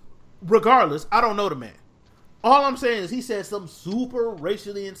 regardless, I don't know the man. All I'm saying is he said some super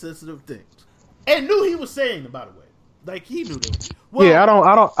racially insensitive things. And knew he was saying them, by the way. Like he knew them. Well, yeah,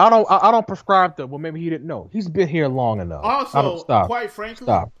 I don't prescribe to. Well, maybe he didn't know. He's been here long enough. Also, quite frankly,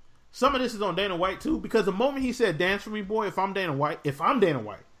 some of this is on Dana White too. Because the moment he said "dance for me, boy," if I'm Dana White,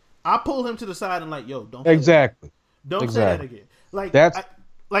 I pull him to the side and like, "Yo, don't say that. Don't say that again." Like that's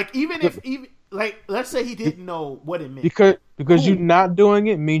let's say he didn't know what it meant because you not doing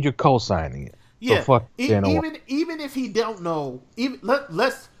it means you're co-signing it. Yeah, so fuck Dana White. Even if he don't know,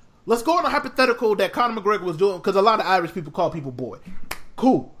 let's go on a hypothetical that Conor McGregor was doing, because a lot of Irish people call people boy.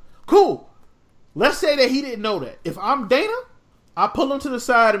 Cool. Let's say that he didn't know that. If I'm Dana, I pull him to the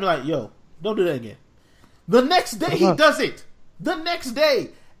side and be like, yo, don't do that again. The next day he does it. The next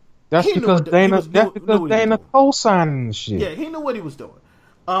day. That's because Dana co-signing the shit. Yeah, he knew what he was doing.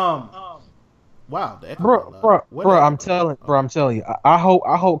 Wow, bro, I'm telling you, I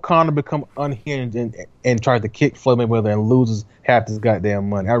hope Conor become unhinged and tries to kick Floyd Mayweather and loses half his goddamn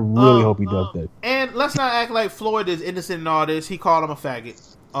money. I really hope he does that. And let's not act like Floyd is innocent in all this. He called him a faggot.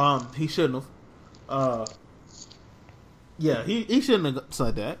 He shouldn't have. Yeah, he shouldn't have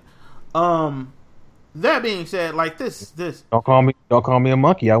said that. That being said, like this. Don't call me a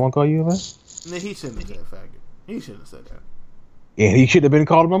monkey. I won't call you a He shouldn't have said faggot. He shouldn't have said that. Yeah, he should have been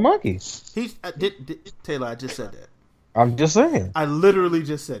called him a monkey. Taylor, I just said that. I'm just saying. I literally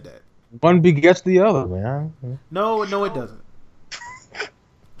just said that. One begets the other, man. No, it doesn't.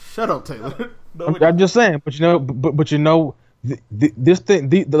 Shut up, Taylor. I'm just saying, but this thing,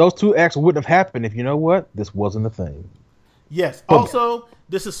 those two acts wouldn't have happened if you know what? This wasn't a thing. Yes. Also,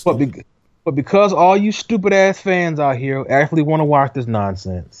 this is stupid. But because all you stupid ass fans out here actually want to watch this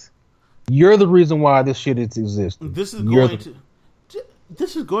nonsense, you're the reason why this shit is existing. This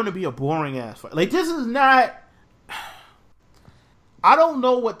is going to be a boring ass fight. Like, this is not. I don't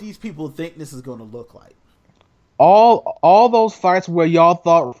know what these people think this is going to look like. All those fights where y'all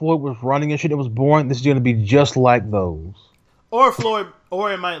thought Floyd was running and shit, it was boring. This is going to be just like those. Or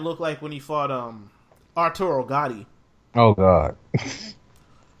it might look like when he fought Arturo Gatti. Oh God.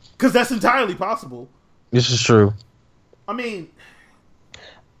 Because that's entirely possible. This is true. I mean,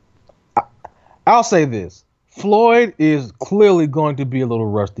 I'll say this. Floyd is clearly going to be a little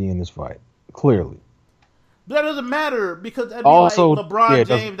rusty in this fight. Clearly. That doesn't matter because that'd be also, like LeBron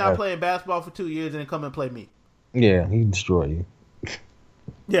James not playing basketball for 2 years and then come and play me. Yeah, he'd destroy you.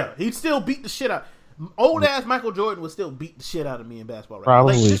 Yeah, he'd still beat the shit out. Old ass Michael Jordan would still beat the shit out of me in basketball. Right?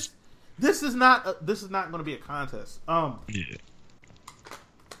 Probably. Like, this is not going to be a contest. Yeah.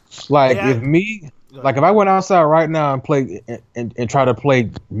 Like if I went outside right now and played and try to play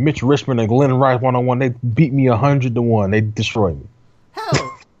Mitch Richmond and Glenn Rice 1-on-1, they beat me 100-1. They destroy me.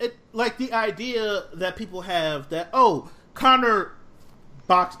 Hell, like the idea that people have that Conor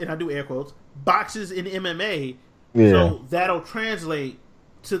and I do air quotes, boxes in MMA, so that'll translate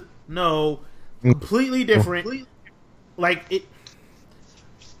to completely different. Like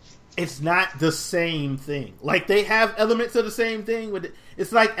it's not the same thing. Like they have elements of the same thing.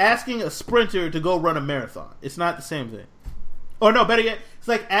 It's like asking a sprinter to go run a marathon. It's not the same thing. Or no, better yet, it's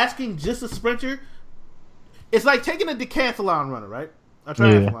like asking just a sprinter. It's like taking a decathlon runner, right? A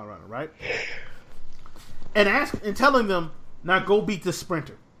triathlon runner, right? And telling them, now go beat the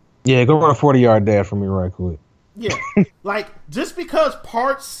sprinter. Yeah, go run a 40-yard dash for me right quick. Yeah. Like, just because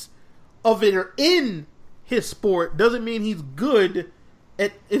parts of it are in his sport doesn't mean he's good.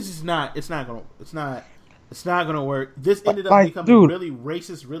 It's not gonna work. This ended up becoming really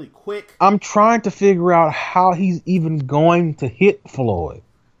racist really quick. I'm trying to figure out how he's even going to hit Floyd.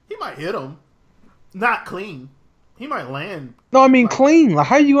 He might hit him. Not clean. He might land. No, I mean clean. Like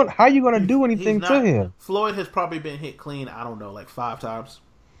how you gonna do anything to him? Floyd has probably been hit clean, I don't know, like 5 times.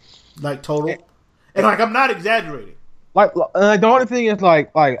 Like total. And like I'm not exaggerating. Like the only thing is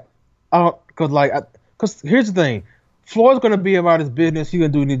because here's the thing. Floyd's gonna be about his business. He's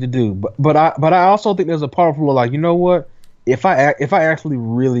gonna do what he need to do. But I also think there's a part of Floyd like, you know what? If I actually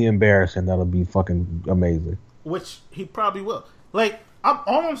really embarrass him, that'll be fucking amazing. Which he probably will. Like all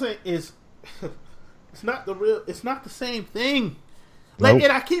I'm saying is, it's not the same thing. Like, nope.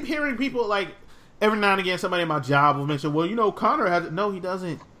 And I keep hearing people like every now and again somebody in my job will mention, well, Conor has it. No, he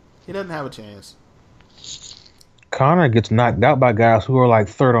doesn't. He doesn't have a chance. Conor gets knocked out by guys who are like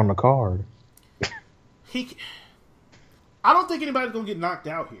third on the card. I don't think anybody's gonna get knocked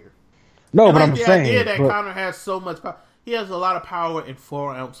out here. No, and but I'm saying the idea that Conor has so much power. He has a lot of power in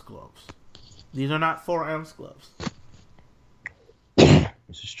 4-ounce gloves. These are not 4-ounce gloves. This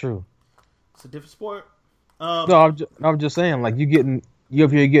is true. It's a different sport. No, I'm just saying, like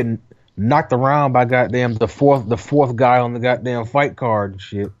you're getting knocked around by goddamn the fourth guy on the goddamn fight card and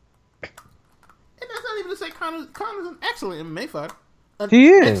shit. And that's not even to say Conor's an excellent MMA fighter. He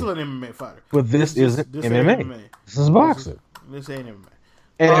is excellent MMA fighter. But this isn't MMA. This is boxing. This ain't MMA.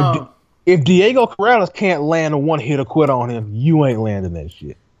 And if Diego Corrales can't land a one hit or quit on him, you ain't landing that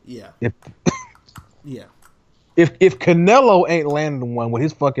shit. Yeah. If Canelo ain't landing one with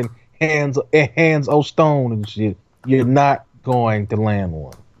his fucking hands o' stone and shit, you're not going to land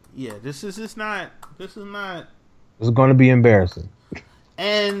one. Yeah, this is not. It's going to be embarrassing.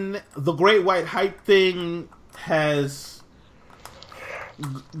 And the Great White Hype thing has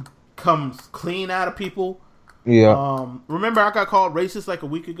comes clean out of people. Yeah. Remember, I got called racist like a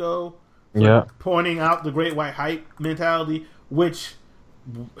week ago. Yeah. Pointing out the Great White Hype mentality, which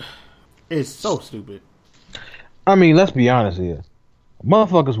is so stupid. I mean, let's be honest here.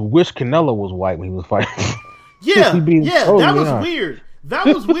 Motherfuckers wish Canelo was white when he was fighting. Yeah, that was honest. weird. That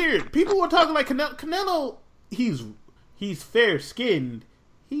was weird. People were talking like Canelo. He's fair skinned.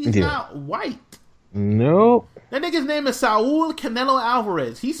 He's not white. Nope. That nigga's name is Saul Canelo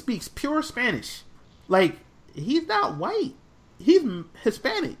Alvarez. He speaks pure Spanish. Like, he's not white. He's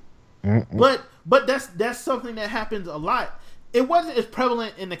Hispanic. Mm-mm. But that's something that happens a lot. It wasn't as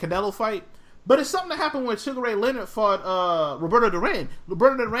prevalent in the Canelo fight, but it's something that happened when Sugar Ray Leonard fought Roberto Duran.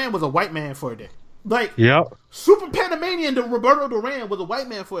 Roberto Duran was a white man for a day. Like, Super Panamanian Roberto Duran was a white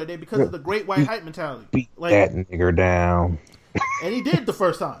man for a day because of the great white hype mentality. Beat that nigger down. And he did the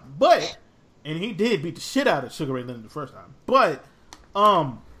first time. And he did beat the shit out of Sugar Ray Leonard the first time. But,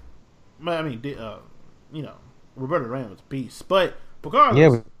 I mean, Roberto Duran was a beast. But,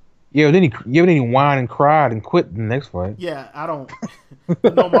 regardless. Then he whined and cried and quit the next fight. Yeah, I don't.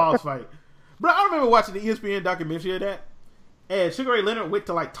 No Miles fight. But I remember watching the ESPN documentary of that. And Sugar Ray Leonard went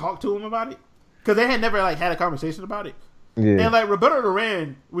to, like, talk to him about it. Because they had never, like, had a conversation about it. Yeah. And, like, Roberto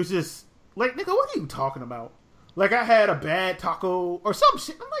Duran was just, like, nigga, what are you talking about? Like, I had a bad taco or some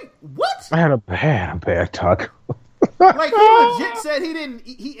shit. I'm like, what? I had a bad taco. Like, he legit said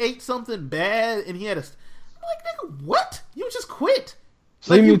he ate something bad and he had a... I'm like, nigga, what? You just quit.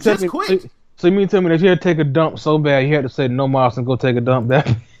 So you mean tell me that you had to take a dump so bad you had to say no Miles and go take a dump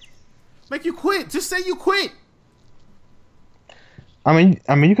that? Like, you quit. Just say you quit. I mean,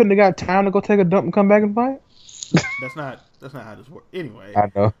 you couldn't have got time to go take a dump and come back and fight. That's not how this works. Anyway,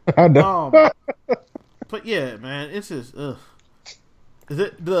 I know. But yeah, man, it's just ugh. Is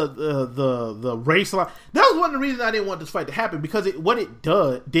it the race line? That was one of the reasons I didn't want this fight to happen because it breaks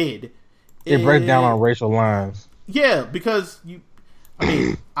down on racial lines. Yeah, because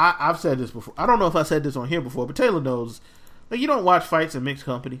I've said this before. I don't know if I said this on here before, but Taylor knows. Like, you don't watch fights in mixed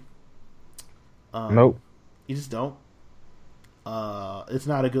company. Nope. You just don't. It's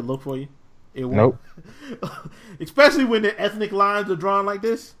not a good look for you. It won't. Nope. Especially when the ethnic lines are drawn like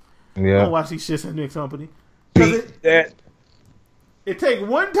this. Yeah. Don't watch these shits in mixed company. It take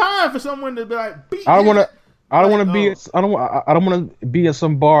one time for someone to be like, beat I don't want to be at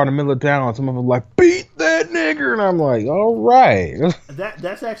some bar in the middle of town and someone was like, beat that nigger, and I'm like, all right.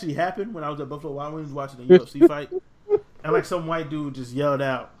 That's actually happened when I was at Buffalo Wild Wings watching a UFC fight, and like some white dude just yelled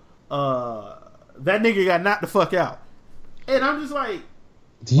out, that nigga got knocked the fuck out. And I'm just like,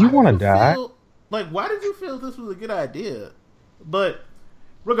 do you want to die? Why did you feel this was a good idea? But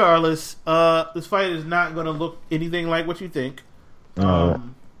regardless, this fight is not going to look anything like what you think.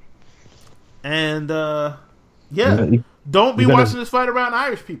 Don't be watching this fight around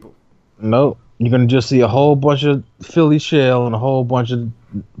Irish people. Nope. You're going to just see a whole bunch of Philly shell and a whole bunch of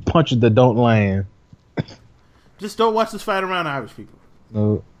punches that don't land. Just don't watch this fight around Irish people.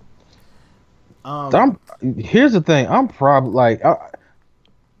 Nope. Here's the thing. I'm probably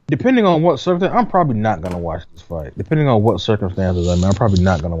depending on what circumstance, I'm probably not gonna watch this fight. Depending on what circumstances, I'm probably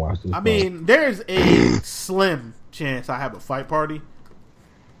not gonna watch this. I mean, there's a slim chance I have a fight party,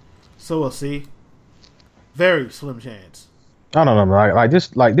 so we'll see. Very slim chance. I don't know,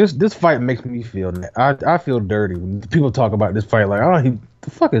 this fight makes me feel. I feel dirty when people talk about this fight. Like, oh,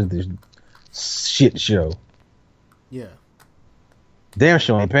 the fuck is this shit show? Yeah. Damn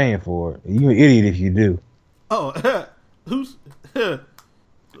sure ain't paying for it. You an idiot if you do. Oh, who's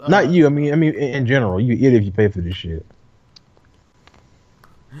not you? I mean, in general, you idiot if you pay for this shit.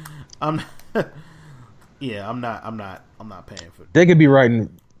 I'm not paying for it. They could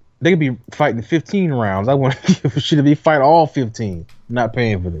be fighting 15 rounds. I want to give a shit if they fight all 15. Not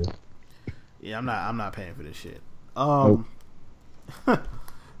paying for this. Yeah, I'm not paying for this shit. Nope.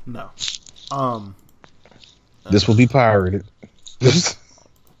 No. This will be pirated.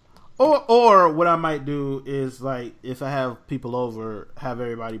 Or what I might do is, like, if I have people over, have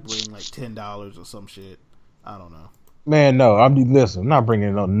everybody bring like $10 or some shit. I don't know. Man, no. I'm not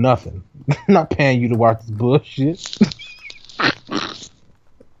bringing nothing. I'm not paying you to watch this bullshit.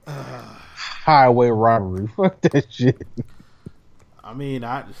 Highway robbery. Fuck that shit. I mean,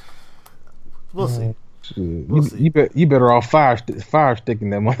 we'll see. We'll see. You better off fire sticking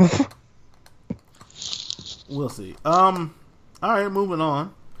that motherfucker. We'll see. All right, moving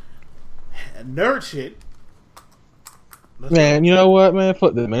on. Nerd shit. Man, you know what, man?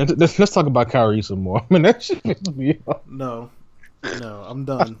 Fuck that, man. Let's talk about Kyrie some more. I mean, that shit pisses me off. No, I'm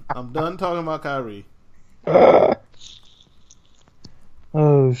done. I'm done talking about Kyrie.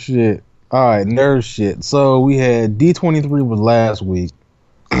 Oh shit! All right, nerd shit. So we had D23 was last week.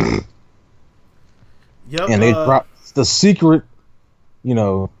 Yep. And they dropped the secret,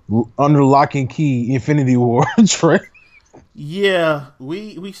 under lock and key Infinity War trailer. Yeah,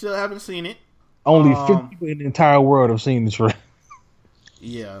 we still haven't seen it. Only 50 people in the entire world have seen the trailer.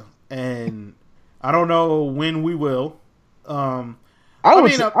 Yeah, and I don't know when we will. According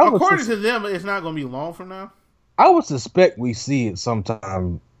to them, it's not going to be long from now. I would suspect we see it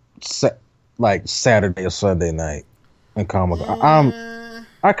sometime, like Saturday or Sunday night in Comic-Con.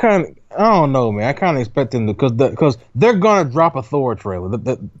 I don't know, man. I kind of expect them to, because they're gonna drop a Thor trailer.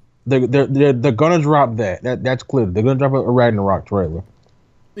 They're gonna drop that's clear. They're gonna drop a Ragnarok trailer.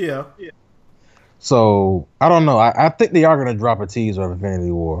 Yeah. So I don't know. I think they are gonna drop a teaser of Infinity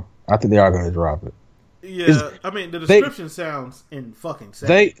War. I think they are gonna drop it. Yeah, I mean the description sounds fucking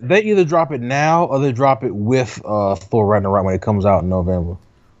sad. They either drop it now or they drop it with Thor Ragnarok when it comes out in November.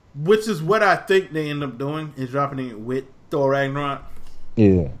 Which is what I think they end up doing, is dropping it with Thor Ragnarok.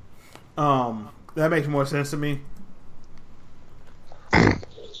 Yeah. That makes more sense to me.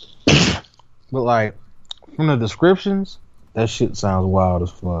 But like from the descriptions, that shit sounds wild as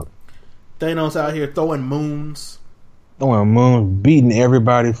fuck. Thanos out here throwing moons. Beating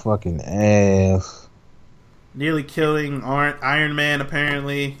everybody fucking ass. Nearly killing Iron Man,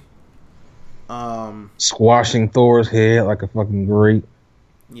 apparently. Squashing Thor's head like a fucking grape.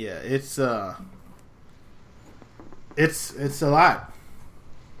 Yeah, it's a lot.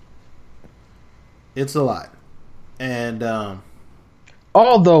 It's a lot. And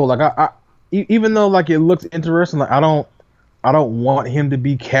although like I even though like it looks interesting, like I don't want him to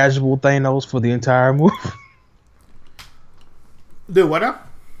be casual Thanos for the entire movie. Dude, what up?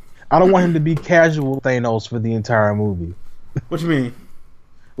 I don't want him to be casual Thanos for the entire movie. What you mean?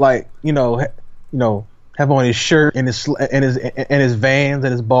 Like, have on his shirt and his Vans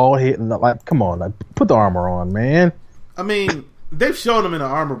and his bald head, and like, come on, like, put the armor on, man. I mean, they've shown him in the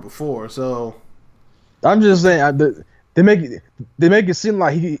armor before, so I'm just saying they make it seem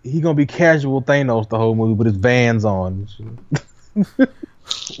like he gonna be casual Thanos the whole movie with his Vans on.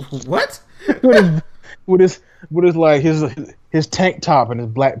 What? with his like his tank top and his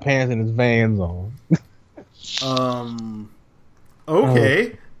black pants and his Vans on.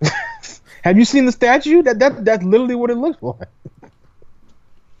 Okay. Have you seen the statue? That's literally what it looks like.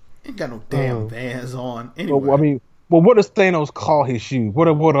 Ain't got no damn Vans on. Anyway. Well, what does Thanos call his shoes? What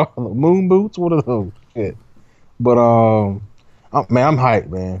are moon boots? What are those? Shit. But man, I'm hyped,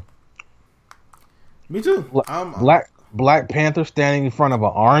 man. Me too. Black Panther standing in front of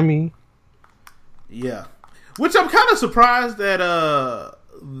an army. Yeah, which I'm kind of surprised that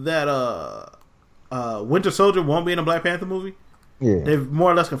Winter Soldier won't be in a Black Panther movie. Yeah, they've more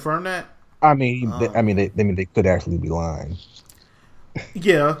or less confirmed that. They could actually be lying.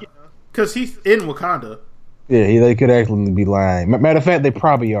 Yeah, because he's in Wakanda. Yeah, they could actually be lying. Matter of fact, they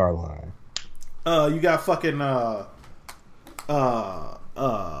probably are lying. You got fucking yeah,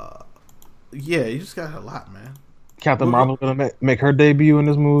 you just got a lot, man. Captain Marvel's gonna make her debut in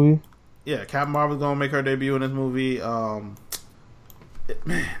this movie. Yeah, Captain Marvel's gonna make her debut in this movie. Man,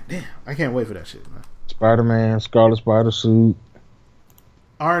 damn, I can't wait for that shit, man. Spider-Man, Scarlet Spider suit,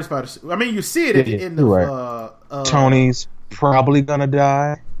 Orange Spider suit. I mean, you see it at the end of right. Tony's probably gonna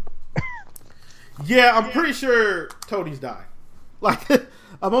die. Yeah, I'm pretty sure Tony's dying. Like,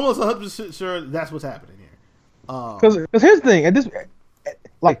 I'm almost 100% sure that's what's happening here. Because here's the thing, at this,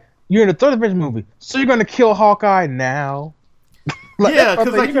 like, you're in the third Avengers movie, so you're gonna kill Hawkeye now. Like, yeah,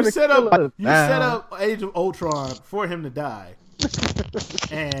 because like you set up Age of Ultron for him to die,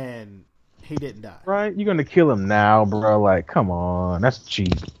 and he didn't die. Right? You're gonna kill him now, bro. Like, come on, that's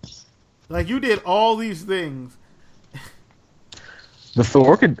cheap. Like, you did all these things. The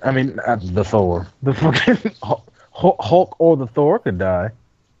Thor could, the fucking Hulk or the Thor could die.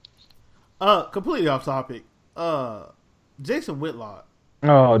 Completely off topic. Jason Whitlock.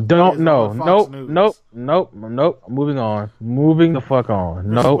 Oh, nope. Moving on. Moving the fuck on.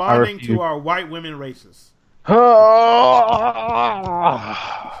 No, responding to our white women racists. I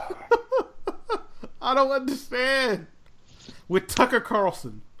don't understand. With Tucker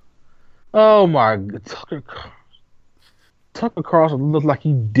Carlson. Oh my God, Tucker Carlson looks like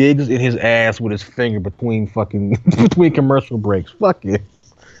he digs in his ass with his finger between commercial breaks. Fuck it.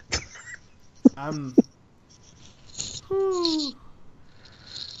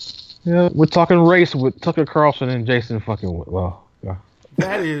 Yeah, we're talking race with Tucker Carlson and Jason fucking. Well, yeah.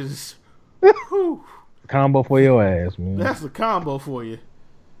 That is combo for your ass, man. That's a combo for you.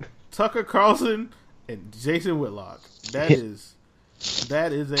 Tucker Carlson and Jason Whitlock. That is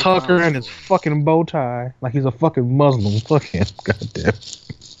a Tucker combo. And his fucking bow tie, like he's a fucking Muslim. Fuck him, goddamn.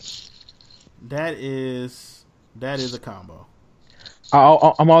 That is a combo.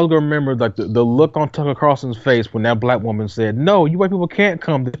 I'm always gonna remember like the look on Tucker Carlson's face when that black woman said, "No, you white people can't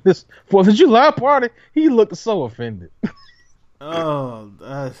come to this 4th of July party." He looked so offended. Oh,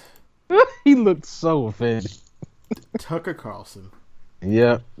 He looked so offended. Tucker Carlson.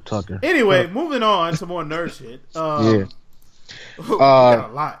 Yeah, Tucker. Anyway, moving on to more nerd shit. Yeah. We got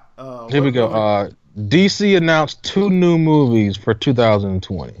a lot. Here we go. DC announced 2 new movies for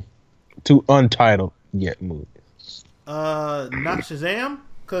 2020. 2 untitled yet movies. Not Shazam,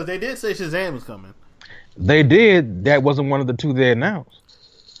 because they did say Shazam was coming. They did. That wasn't one of the 2 they announced.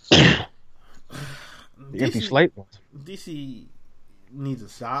 The empty slate ones. DC needs to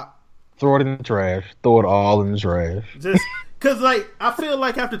stop. Throw it in the trash. Throw it all in the trash. Just because, like, I feel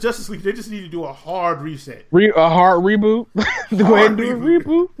like after Justice League, they just need to do a hard reset. A hard reboot. Go ahead and do a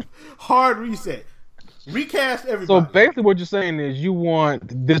reboot. Hard reset. Recast everybody. So basically, what you're saying is you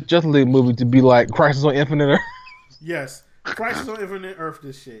want this Justice League movie to be like Crisis on Infinite Earth. Yes, Crisis on Infinite Earth.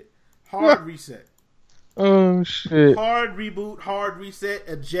 This shit. Hard reset. Oh shit. Hard reboot. Hard reset.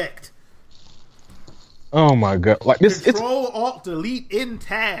 Eject. Oh my god! Like this, Control Alt Delete in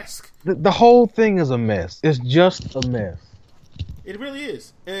task. The whole thing is a mess. It's just a mess. It really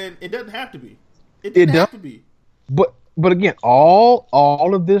is, and it doesn't have to be. It doesn't have to be. But again,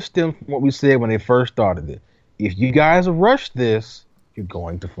 all of this stems from what we said when they first started it. If you guys rush this, you're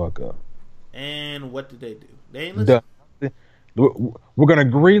going to fuck up. And what did they do? They ain't listen. We're gonna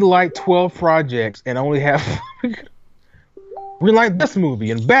greenlight 12 projects and only have greenlight this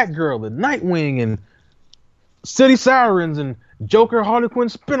movie and Batgirl and Nightwing and City Sirens and Joker, Harley Quinn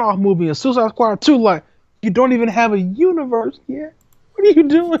spinoff movie and Suicide Squad 2. Like, you don't even have a universe yet. What are you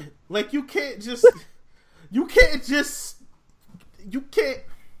doing? Like, you can't just. You can't.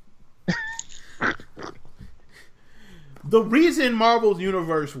 The reason Marvel's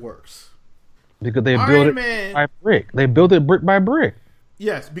universe works. Because they build it by brick. They build it brick by brick.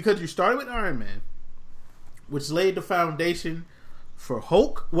 Yes, because you started with Iron Man, which laid the foundation for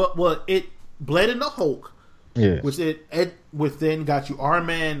Hulk. Well, it bled into Hulk. Yeah. Which then got you Iron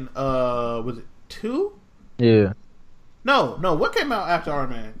Man. Was it 2? Yeah. No. What came out after Iron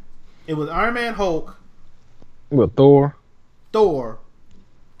Man? It was Iron Man, Hulk. What, Thor,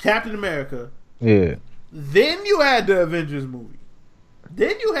 Captain America. Yeah. Then you had the Avengers movie.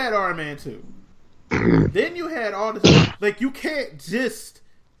 Then you had Iron Man 2. Then you had all this. Like, you can't just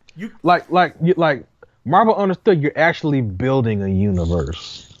like Marvel understood you're actually building a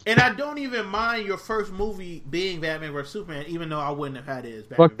universe. And I don't even mind your first movie being Batman vs Superman, even though I wouldn't have had it as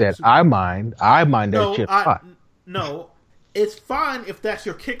Batman. Fuck that. I mind that shit. No, it's fine if that's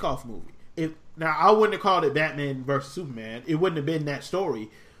your kickoff movie. Now, I wouldn't have called it Batman vs Superman. It wouldn't have been that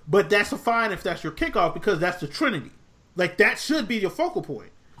story. But that's fine if that's your kickoff, because that's the Trinity. Like, that should be your focal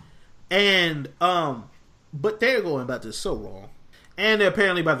point. And, but they're going about this so wrong. And they're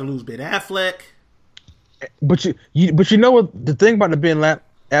apparently about to lose Ben Affleck. But you know what the thing about the Ben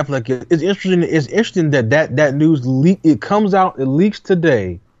Affleck is interesting. It's interesting that news leak. It comes out. It leaks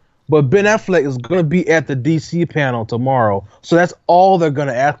today. But Ben Affleck is going to be at the DC panel tomorrow. So that's all they're going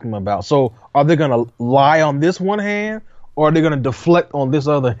to ask him about. So are they going to lie on this one hand, or are they going to deflect on this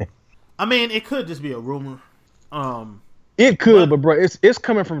other hand? I mean, it could just be a rumor. It could, but bro, it's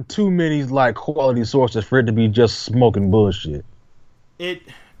coming from too many like quality sources for it to be just smoking bullshit. It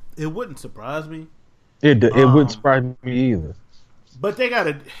wouldn't surprise me. It wouldn't surprise me either. But they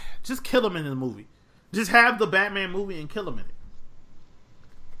gotta just kill him in the movie. Just have the Batman movie and kill him in it.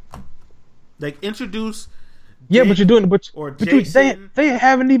 Like, introduce. Yeah, but you're doing it. Or Jason. They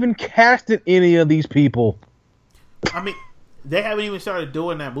haven't even casted any of these people. I mean, they haven't even started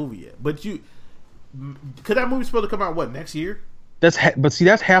doing that movie yet. But because that movie's supposed to come out next year? That's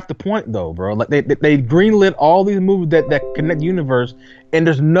half the point though, bro. Like they greenlit all these movies that connect the universe, and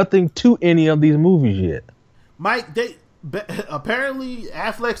there's nothing to any of these movies yet. Mike, apparently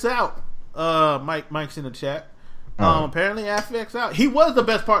Affleck's out. Mike's in the chat. Apparently Affleck's out. He was the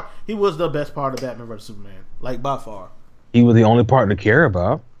best part. He was the best part of Batman vs Superman, like by far. He was the only part to care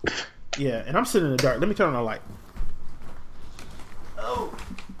about. Yeah, and I'm sitting in the dark. Let me turn on the light. Oh.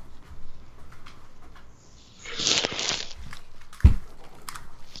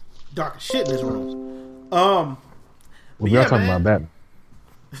 Dark as shit in this room. We're not talking about Batman.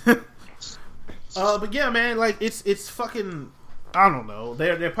 But yeah, man, like it's fucking. I don't know.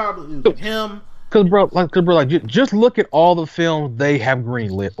 They're probably losing him. Cause bro, just look at all the films they have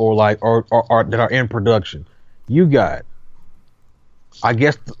greenlit or that are in production. You got, I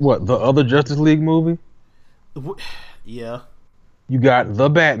guess, the other Justice League movie? Yeah. You got The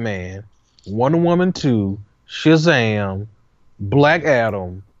Batman, Wonder Woman 2, Shazam, Black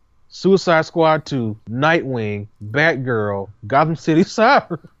Adam, Suicide Squad 2, Nightwing, Batgirl, Gotham City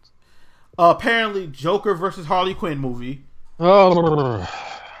Sirens. Apparently, Joker versus Harley Quinn movie. Oh,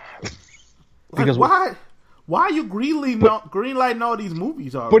 because why Why are you greenlighting all these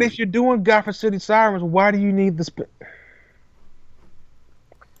movies already? But if you're doing Gotham City Sirens, why do you need the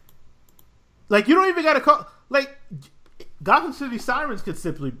like, you don't even gotta call, like, Gotham City Sirens could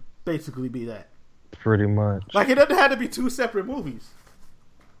simply basically be that. Pretty much. Like, it doesn't have to be two separate movies.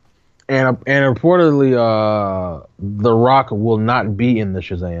 And reportedly, The Rock will not be in the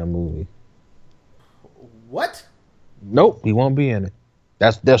Shazam movie. What? Nope, he won't be in it.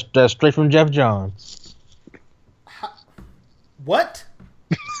 That's straight from Jeff Johns. What?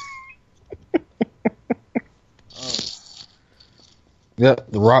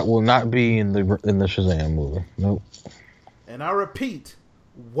 Yep, The Rock will not be in the Shazam movie. Nope. And I repeat,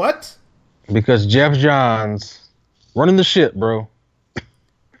 what? Because Jeff Johns running the shit, bro.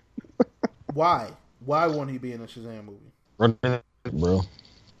 Why? Why won't he be in a Shazam movie? Running the shit, bro.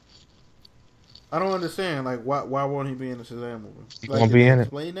 I don't understand. Like, why won't he be in a Shazam movie? He Like, won't be in it.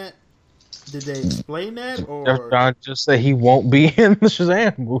 Explain that? Did they explain that? Or Jeff Johns just said he won't be in the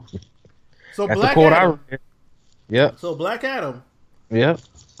Shazam movie. So That's Black the quote Adam. I read. Yep. So Black Adam. Yep.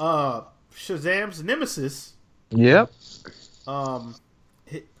 Shazam's nemesis. Yep. I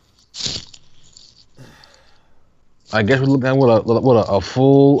guess we're looking at what a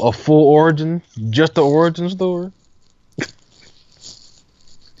full origin, just the origin story.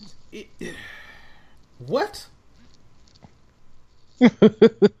 What?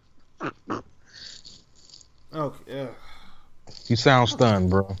 Okay. You sound stunned,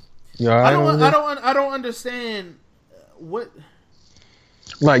 bro. You all right I don't understand what.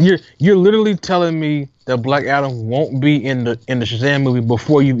 Like you're literally telling me that Black Adam won't be in the Shazam movie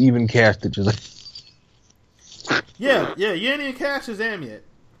before you've even casted Shazam. Yeah, you ain't even cast Shazam yet.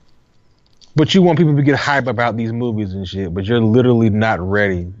 But you want people to get hype about these movies and shit, but you're literally not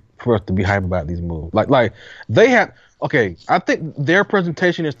ready for us to be hype about these movies. Like they have. Okay, I think their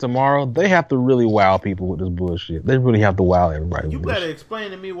presentation is tomorrow. They have to really wow people with this bullshit. They really have to wow everybody. You gotta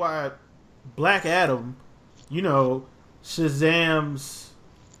explain to me why Black Adam, Shazam's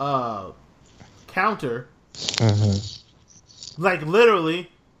counter, like literally,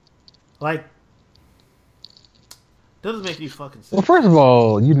 like doesn't make any fucking sense. Well, first of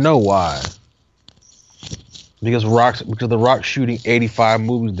all, you know why? Because The Rock's shooting 85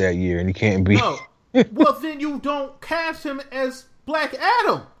 movies that year, and he can't be. No. Well, then you don't cast him as Black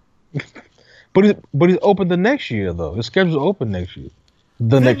Adam. But he's open the next year though. His schedule's open next year.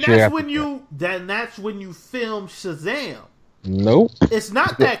 That's when you film Shazam. Nope. It's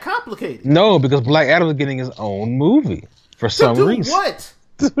not that complicated. No, because Black Adam is getting his own movie for some reason. What?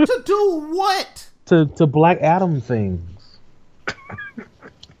 To do what? To Black Adam things.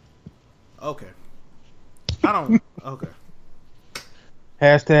 Okay. I don't. Okay.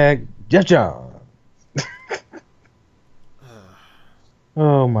 Hashtag Jeff John.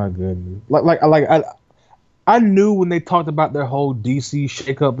 Oh my goodness! I knew when they talked about their whole DC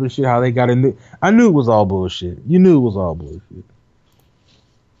shakeup and shit, how they got in. I knew it was all bullshit. You knew it was all bullshit.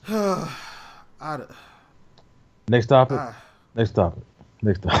 Next topic. Next topic.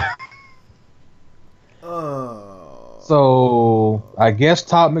 So I guess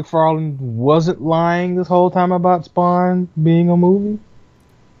Todd McFarlane wasn't lying this whole time about Spawn being a movie.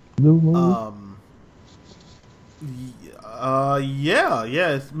 New movie. Yeah,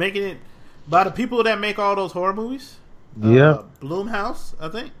 it's making it by the people that make all those horror movies. Yeah, Blumhouse, I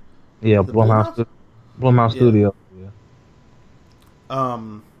think. Yeah, Blumhouse Studio. Yeah.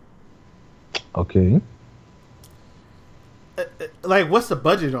 Okay. Like, what's the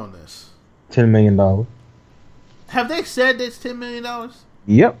budget on this? $10 million. Have they said it's $10 million?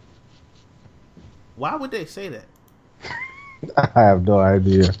 Yep. Why would they say that? I have no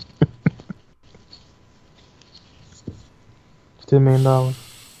idea. $10 million.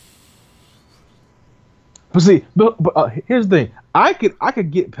 But see, but here's the thing. I could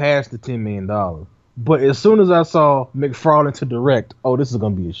get past the $10 million, but as soon as I saw McFarlane to direct, oh, this is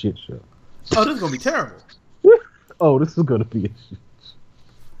gonna be a shit show. Oh, this is gonna be terrible. Oh, this is gonna be a shit.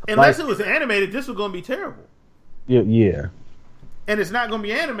 Unless it was animated, this was gonna be terrible. Yeah. And it's not gonna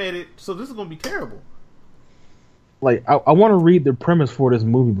be animated, so this is gonna be terrible. Like, I want to read the premise for this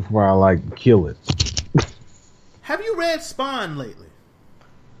movie before I kill it. Have you read Spawn lately?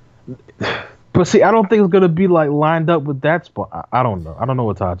 But see, I don't think it's gonna be lined up with that Spawn. I don't know. I don't know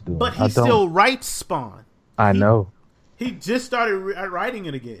what Todd's doing. But he still writes Spawn. I know. He just started writing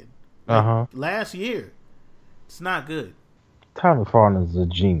it again. Last year. It's not good. Todd McFarlane is a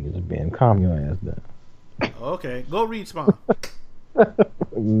genius, Ben. Calm your ass down. Okay, go read Spawn.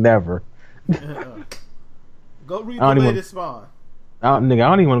 Never. Go read the latest Spawn. Nigga, I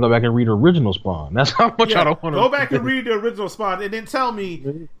don't even want to go back and read original Spawn. That's how much I don't want to go back and read the original Spawn, and then tell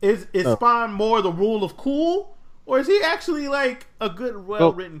me is Spawn more the rule of cool, or is he actually like a good,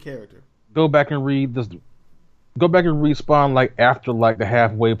 well written character? Go back and read this. Go back and read Spawn like after like the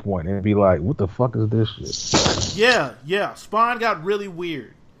halfway point, and be like, "What the fuck is this shit?" Yeah. Spawn got really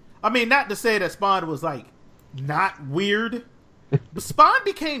weird. I mean, not to say that Spawn was like not weird, but Spawn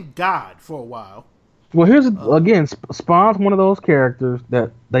became God for a while. Well, here's again, Spawn's one of those characters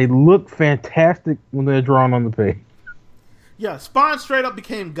that they look fantastic when they're drawn on the page. Yeah, Spawn straight up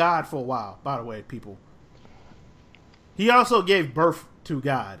became God for a while. By the way, people, he also gave birth to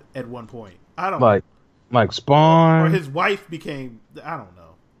God at one point. I don't like Spawn, or his wife became. I don't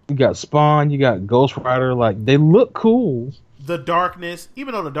know. You got Spawn, you got Ghost Rider. Like they look cool. The Darkness,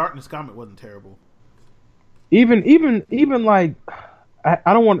 even though the Darkness comic wasn't terrible. Even like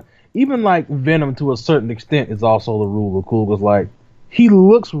I don't want. Even like Venom to a certain extent is also the rule of cool, because like he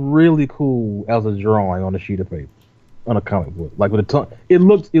looks really cool as a drawing on a sheet of paper, on a comic book. Like with a tongue, it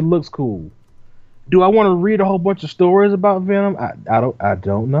looks cool. Do I want to read a whole bunch of stories about Venom? I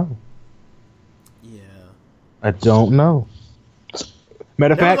don't know. Yeah, I don't know.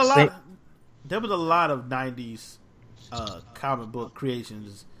 Matter of fact, there was a lot of '90s comic book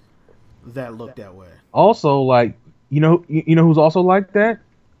creations that looked that way. Also, like you know who's also like that?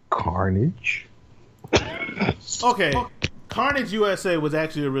 Carnage. Okay, Carnage USA was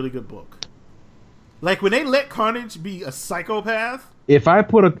actually a really good book. Like when they let Carnage be a psychopath. If I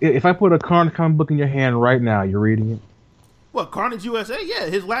put a Carnage comic book in your hand right now, you're reading it. What, Carnage USA? Yeah,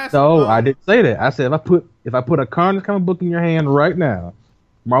 his last. No, I didn't say that. I said if I put a Carnage comic book in your hand right now,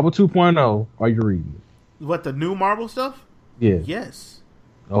 Marvel 2.0, are you reading it? What, the new Marvel stuff? Yeah. Yes.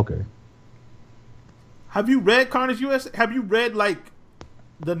 Okay. Have you read Carnage USA? Have you read like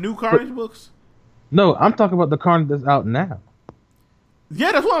the new Carnage books? No, I'm talking about the Carnage that's out now.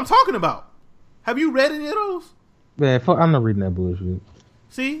 Yeah, that's what I'm talking about. Have you read any of those? Man, fuck, I'm not reading that bullshit.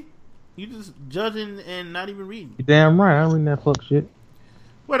 See? You just judging and not even reading. You're damn right, I'm reading that fuck shit.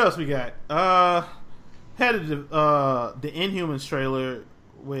 What else we got? Had the Inhumans trailer,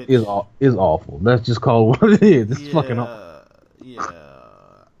 which is awful. Let's just call it what it is. It's fucking awful. Yeah.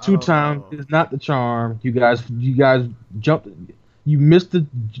 2 times is not the charm. You guys jumped. You missed the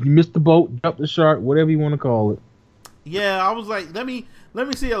boat, jumped the shark, whatever you want to call it. Yeah, I was like, let me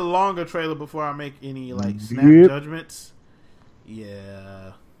see a longer trailer before I make any like snap judgments.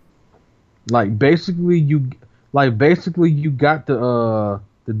 Yeah. Like basically you got the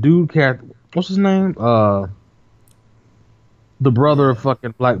dude cat. What's his name? The brother of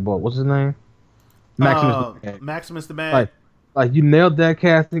fucking Black Bolt. What's his name? Maximus the Bad. Like you nailed that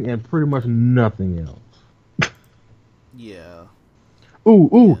casting and pretty much nothing else. Yeah.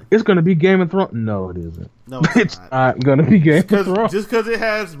 Ooh, it's gonna be Game of Thrones. No, it isn't. No, it's not gonna be Game of Thrones. Just because it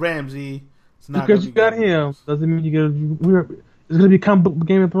has Ramsey, it's not because you got him doesn't mean you get. It's gonna become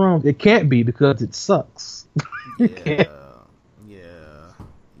Game of Thrones. It can't be because it sucks. Yeah.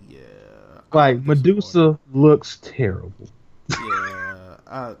 Like Medusa looks terrible.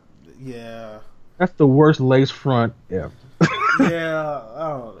 Yeah. That's the worst lace front ever. Yeah.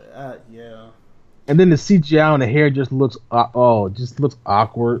 And then the CGI on the hair just looks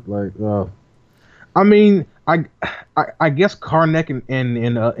awkward. Like, I mean, I guess Karnak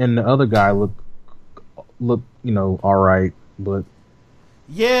and the other guy look all right, but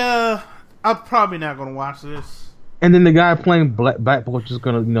yeah, I'm probably not gonna watch this. And then the guy playing Black Bolt just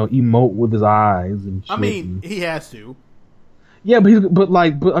gonna emote with his eyes and shit. I mean, he has to. Yeah,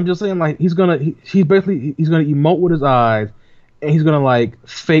 but I'm just saying, like, he's gonna emote with his eyes. And he's gonna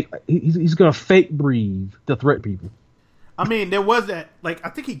he's gonna fake breathe to threat people. I mean, there was that, like, I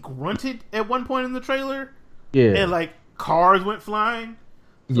think he grunted at one point in the trailer. Yeah. And like cars went flying.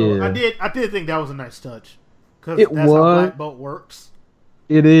 So yeah. I did think that was a nice touch. Because that's how Black Bolt works.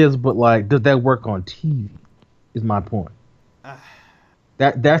 It is, but like, does that work on TV? Is my point.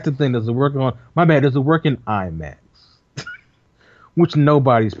 That's the thing. Does it work on? My bad. Does it work in IMAX? Which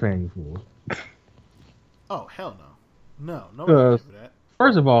nobody's paying for. Oh hell no. No, nobody's paying for that.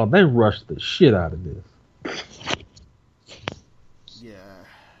 First of all, they rushed the shit out of this.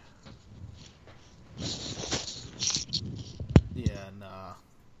 Yeah, nah.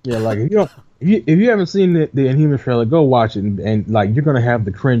 Yeah, like if you haven't seen the Inhuman trailer, go watch it, and like you're gonna have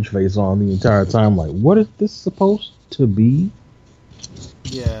the cringe face on the entire time. Like, what is this supposed to be?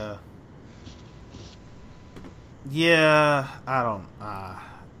 Yeah. I don't.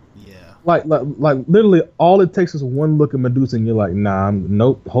 Yeah. Like literally, all it takes is one look at Medusa, and you're like, nah,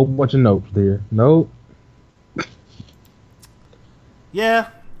 nope. Whole bunch of notes there. Nope. Yeah,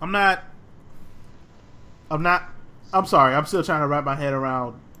 I'm not I'm sorry. I'm still trying to wrap my head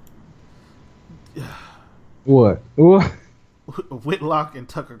around What? Whitlock and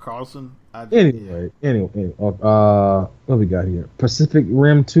Tucker Carlson. Anyway. What we got here? Pacific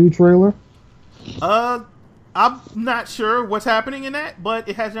Rim 2 trailer. I'm not sure what's happening in that, but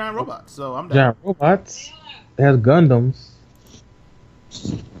it has giant robots, so I'm down. Giant robots. It has Gundams.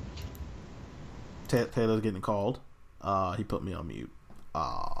 Taylor's getting called. He put me on mute.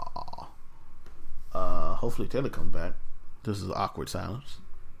 Hopefully Taylor comes back. This is awkward silence.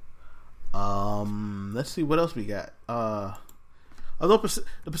 Let's see what else we got. Although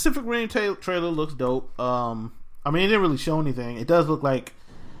the Pacific Rim trailer looks dope. I mean, it didn't really show anything. It does look like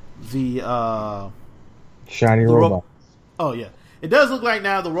the shiny robot. Oh yeah, it does look like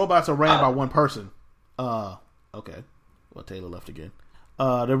now the robots are ran by one person. Okay. Well, Taylor left again.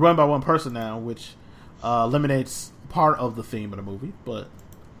 They're run by one person now, which eliminates part of the theme of the movie, but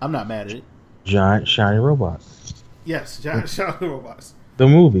I'm not mad at it. Giant shiny robots. Yes, giant shiny robots. The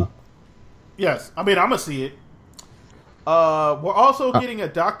movie. Yes, I mean I'm gonna see it. We're also getting a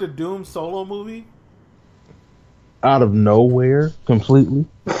Doctor Doom solo movie. Out of nowhere, completely.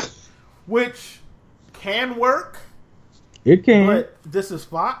 Which can work. It can. But this is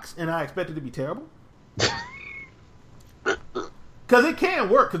Fox, and I expect it to be terrible. Because it can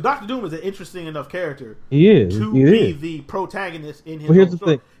work. Because Doctor Doom is an interesting enough character. He is. To be the protagonist in his own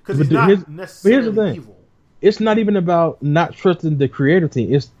story. Because he's not necessarily evil. It's not even about not trusting the creator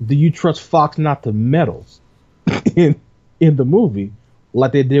team. It's, do you trust Fox not to meddle in the movie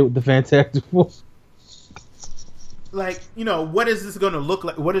like they did with the Fantastic Four? Like, you know, what is this going to look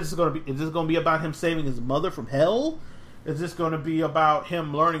like? What is this going to be? Is this going to be about him saving his mother from hell? Is this going to be about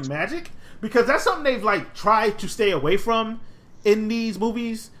him learning magic? Because that's something they've, like, tried to stay away from in these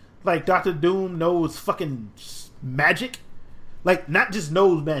movies. Like, Doctor Doom knows fucking magic. Like, not just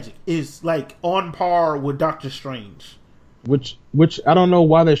knows magic. Is, like, on par with Doctor Strange. Which I don't know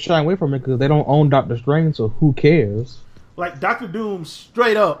why they're shying away from it, because they don't own Doctor Strange, so who cares? Like, Doctor Doom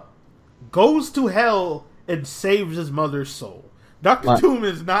straight up goes to hell and saves his mother's soul. Doctor Doom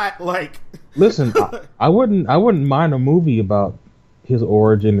is not like. Listen, I wouldn't mind a movie about his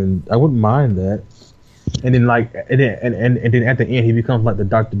origin, and I wouldn't mind that. And then and then at the end he becomes like the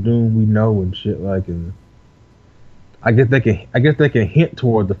Doctor Doom we know and shit like. And I guess they can hint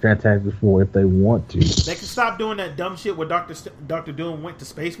toward the Fantastic Four if they want to. They can stop doing that dumb shit where Doctor Doom went to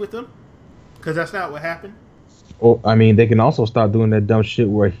space with them, because that's not what happened. Or, I mean, they can also stop doing that dumb shit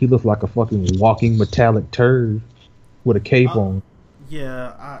where he looks like a fucking walking metallic turd with a cape on.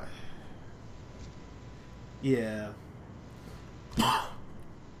 Yeah,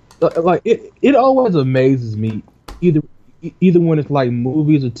 Like it always amazes me, either when it's like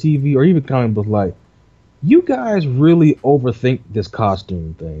movies or TV or even comic books. Like, you guys really overthink this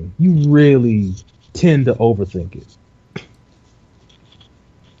costume thing. You really tend to overthink it.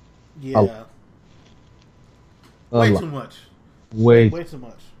 Yeah. Way too much. Way too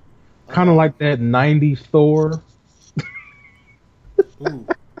much. Kind of like that 90s Thor. Ooh.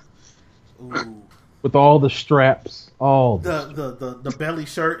 With all the straps. All the belly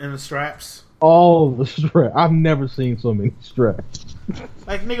shirt and the straps. All the straps. I've never seen so many straps.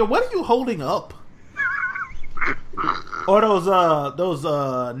 Like, nigga, what are you holding up? Or those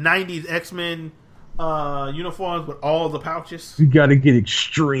 90s X-Men uniforms with all the pouches. You gotta get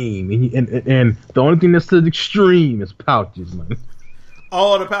extreme, and the only thing that says extreme is pouches, man.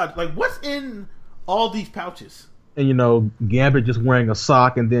 All the pouches. Like, what's in all these pouches? And you know, Gambit just wearing a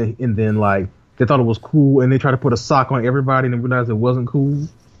sock, and then like they thought it was cool, and they tried to put a sock on everybody, and realized it wasn't cool.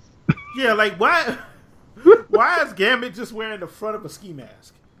 Yeah, like why is Gambit just wearing the front of a ski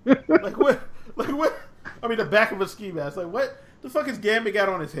mask? Like what? I mean, the back of a ski mask. Like, what the fuck is Gambit got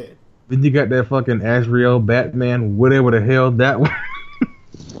on his head? Then you got that fucking Azrael Batman, whatever the hell that was.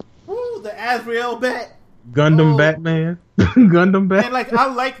 Ooh, the Azrael Bat. Gundam Batman. Gundam Batman. And, like, I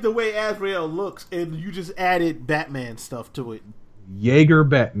like the way Azrael looks, and you just added Batman stuff to it. Jaeger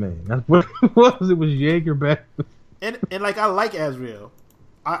Batman. That's what it was. It was Jaeger Batman. And like, I like Azrael.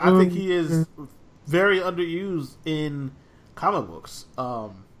 I think he is very underused in comic books. I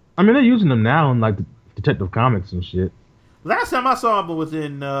mean, they're using him now in, like, Detective Comics and shit. Last time I saw him was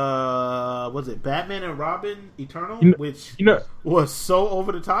in was it Batman and Robin Eternal, which was so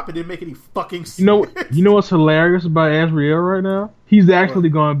over the top it didn't make any fucking sense. You know what's hilarious about Azrael right now? He's actually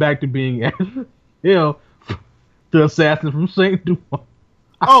going back to being Azrael, the assassin from Saint Dumas.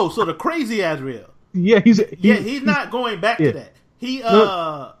 Oh, so the crazy Azrael. Yeah, he's not going back to that.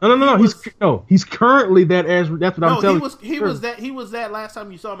 No. He's currently that Azrael. That's what I'm telling you. He was that last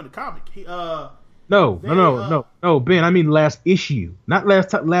time you saw him in the comic. No, Ben. I mean last issue, not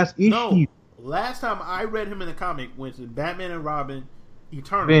last issue. last time I read him in the comic was in Batman and Robin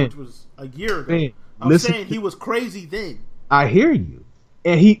Eternal, Ben, which was a year ago. Ben, I'm saying he was crazy then. I hear you.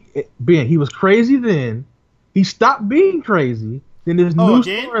 And he was crazy then. He stopped being crazy. Then this new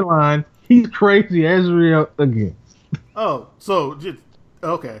storyline, he's crazy Azrael again. Oh, so just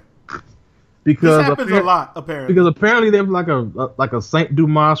okay. Because this happens a lot, apparently. Because apparently there was like a Saint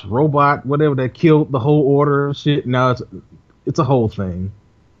Dumas robot, whatever, that killed the whole order and shit. Now it's a whole thing.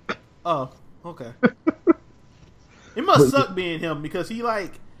 Oh, okay. It must suck being him because he'll be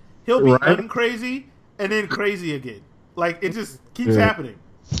uncrazy and then crazy again. Like it just keeps happening.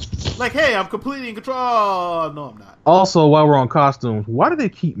 Like, hey, I'm completely in control. Oh, no, I'm not. Also, while we're on costumes, why do they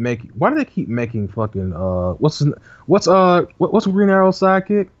keep making fucking what's Green Arrow's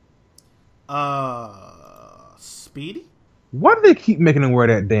sidekick? Speedy? Why do they keep making him wear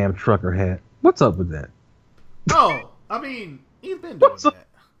that damn trucker hat? What's up with that? Oh, I mean, he's been doing that.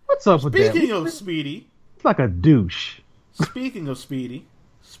 What's up with that? Speaking of Speedy, it's like a douche. Speaking of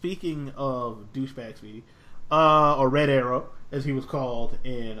douchebag Speedy, or Red Arrow, as he was called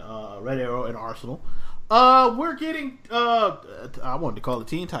in Red Arrow and Arsenal. We're getting I wanted to call it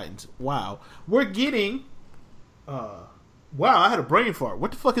Teen Titans. Wow. We're getting wow, I had a brain fart.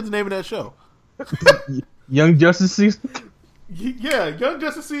 What the fuck is the name of that show? Young Justice Season? Yeah, Young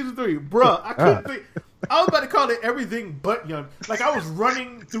Justice Season 3. Bruh, I couldn't think. I was about to call it everything but Young. Like, I was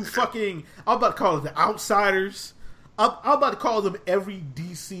running through fucking... I was about to call it The Outsiders. I was about to call them every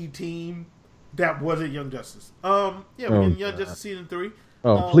DC team that wasn't Young Justice. We're getting Young Justice Season 3.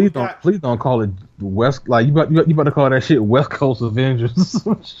 Oh, please don't call it West... Like, you about to call that shit West Coast Avengers.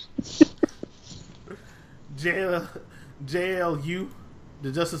 JLU,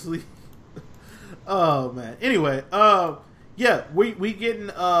 the Justice League. Oh man. Anyway, yeah, we're getting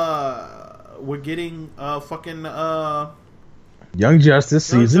fucking Young Justice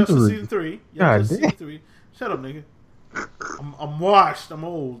Season 3. Season 3. Young Justice Season 3. Shut up, nigga. I'm washed. I'm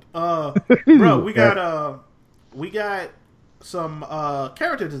old. Bro, we got some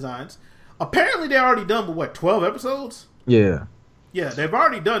character designs. Apparently, they're already done with what 12 episodes. Yeah. Yeah, they've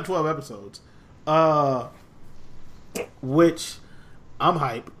already done 12 episodes. Which I'm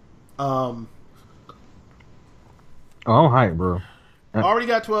hype. I'm hype, bro. Already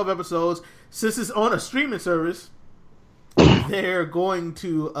got 12 episodes. Since it's on a streaming service, they're going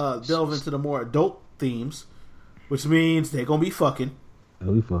to delve into the more adult themes, which means they're gonna be fucking.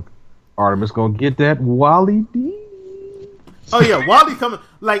 They'll be fucking. Artemis gonna get that Wally D. Oh yeah, Wally's coming.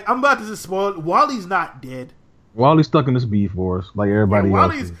 Like, I'm about to just spoil it. Wally's not dead. Wally's stuck in this Speed Force like everybody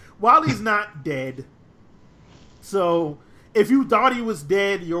else. Wally's not dead. So if you thought he was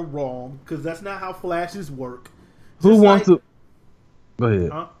dead, you're wrong, because that's not how Flashes work. Who wants to? Go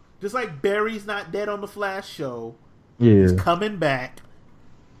ahead. Just like Barry's not dead on the Flash show. Yeah. He's coming back.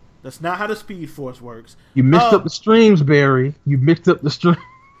 That's not how the Speed Force works. You mixed up the streams, Barry. You mixed up the stream.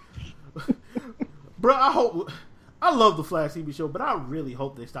 Bro, I love the Flash TV show, but I really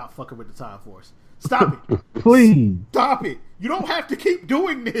hope they stop fucking with the Time Force. Stop it. Please. Stop it. You don't have to keep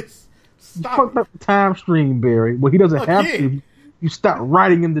doing this. Stop you fucked up the time stream, Barry. Well, he doesn't have to. You stop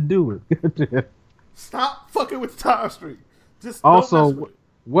writing him to do it. Stop fucking with the time stream. Just also,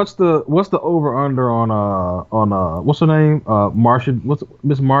 what's the over under on what's her name? Martian. What's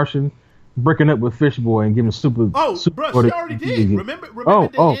Miss Martian breaking up with Fishboy and giving super? Oh, bro, she already did. Remember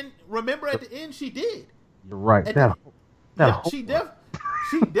at the end she did. You're right. She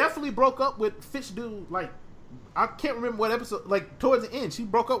definitely broke up with Fish dude. Like, I can't remember what episode. Like, towards the end, she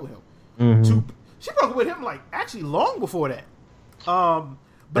broke up with him. Mm-hmm. She broke up with him like actually long before that.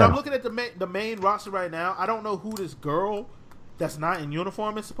 But I'm looking at the main roster right now. I don't know who this girl that's not in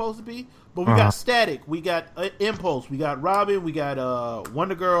uniform is supposed to be, but we got Static, we got Impulse, we got Robin, we got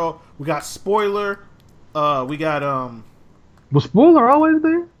Wonder Girl, we got Spoiler, we got Was Spoiler always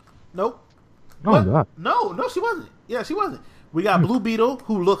there? Nope. Oh God. No, she wasn't. Yeah, she wasn't. We got Blue Beetle,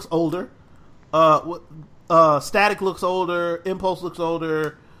 who looks older. Static looks older. Impulse looks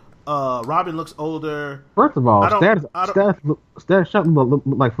older. Robin looks older. First of all, Static Shock look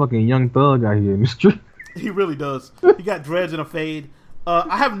like fucking Young Thug out here in the street. He really does. He got dreads and a fade.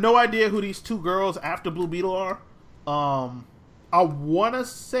 I have no idea who these two girls after Blue Beetle are. I want to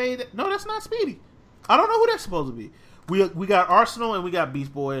say that no, that's not Speedy. I don't know who they're supposed to be. We got Arsenal and we got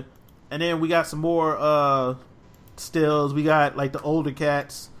Beast Boy, and then we got some more stills. We got like the older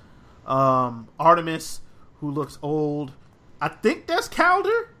cats. Artemis, who looks old. I think that's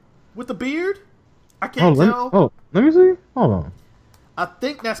Calder with the beard. I can't tell. Let me see. Hold on. I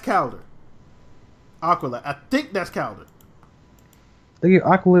think that's Calder. Aqualad. I think that's Calder. They get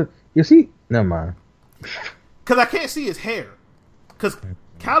Aqualad. Is he? Never mind. Because I can't see his hair. Because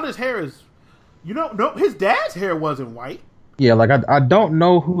Calder's hair is... You know, no, his dad's hair wasn't white. Yeah, like I don't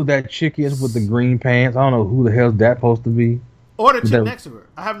know who that chick is with the green pants. I don't know who the hell's that supposed to be. Or the chick next to her.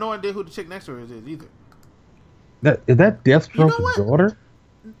 I have no idea who the chick next to her is either. That Deathstroke's daughter?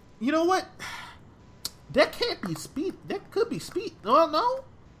 You know what? That can't be Speed. That could be Speed. No.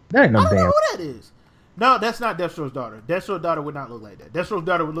 That ain't no I don't damn. know who that is. No, that's not Deathstroke's daughter. Deathstroke's daughter would not look like that. Deathstroke's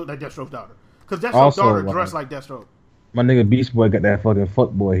daughter would look like Deathstroke's daughter. Because Deathstroke's Also, daughter dressed like Deathstroke. My nigga Beast Boy got that fucking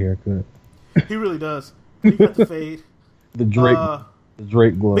fuckboy haircut. He really does. He got the fade. The Drake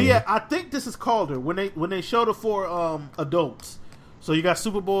glow. But yeah, I think this is Calder when they showed it for adults. So you got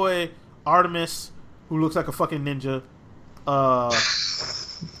Superboy, Artemis, who looks like a fucking ninja.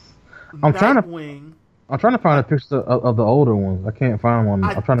 I'm trying to find a picture of the older ones. I can't find one.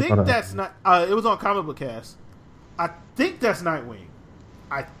 I'm trying to find that's not. It was on Comic Book Cast. I think that's Nightwing.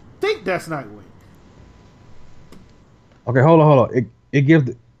 Okay, hold on. It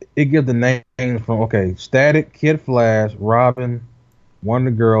gives the names from Static, Kid Flash, Robin,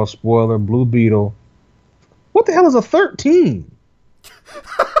 Wonder Girl, Spoiler, Blue Beetle. What the hell is a 13?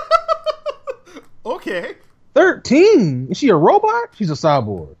 Okay. 13? Is she a robot? She's a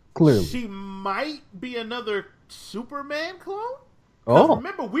cyborg. Clearly, she might be another Superman clone. Oh,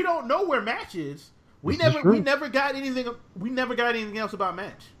 remember, we don't know where Match is. We never got anything. We never got anything else about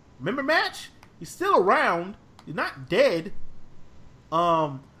Match. Remember Match? He's still around. He's not dead.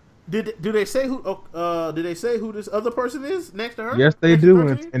 Do they say who? Did they say who this other person is next to her? Yes, they do,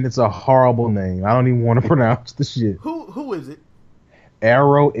 and it's a horrible name. I don't even want to pronounce the shit. Who is it?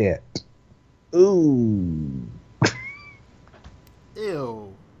 Arrowette. Ooh.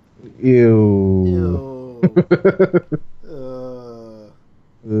 Ew.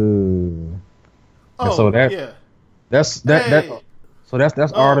 Oh, so that's Oh.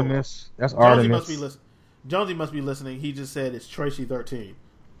 Artemis. That's Artemis. Jonesy must be listening. He just said it's Tracy 13.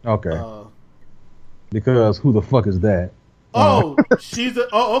 Okay. Because who the fuck is that?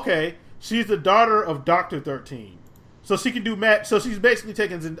 Okay. She's the daughter of Dr. 13. So she can do Matt. So she's basically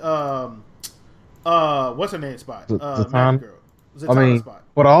taking what's her name spot? Zatanna girl. Zatanna spot.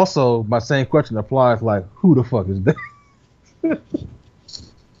 But also my same question applies. Like, who the fuck is that?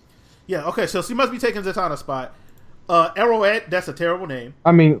 Yeah. Okay. So she must be taking Zatanna's spot. Arrowette. That's a terrible name.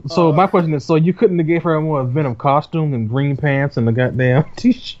 I mean, so my question is, so you couldn't have gave her a more Venom costume and green pants and the goddamn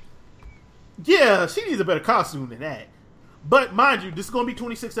t-shirt? Yeah, she needs a better costume than that. But mind you, this is going to be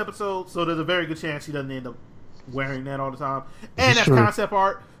 26 episodes, so there's a very good chance she doesn't end up wearing that all the time. And that's concept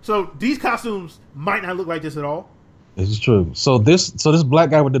art. So these costumes might not look like this at all. This is true. So this black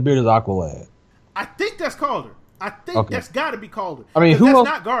guy with the beard is Aqualad. I think that's Calder. I think that's got to be Calder. I mean, that's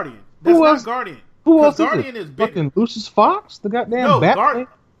not Guardian. That's not Guardian. Who else Guardian is bigger. Fucking Lucius Fox? The goddamn Batman?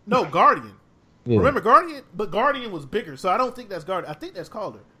 Guardian. Yeah. Remember Guardian? But Guardian was bigger, so I don't think that's Guardian. I think that's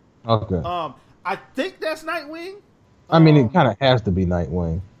Calder. Okay. I think that's Nightwing. I mean, it kind of has to be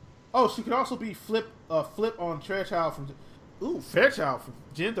Nightwing. Oh, she could also be Flip on Fairchild from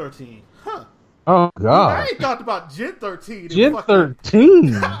Gen 13. Huh. Oh God! I ain't thought about Gen 13. Gen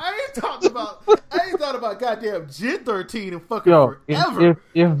 13. I ain't thought about goddamn Gen 13 and fucking forever.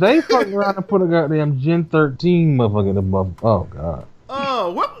 If they fucking around and put a goddamn Gen 13 motherfucker above, oh God.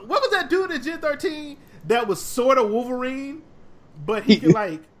 Oh, what was that dude in Gen 13 that was sort of Wolverine, but he could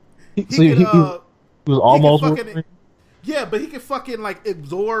like he was almost Wolverine? Yeah, but he could fucking like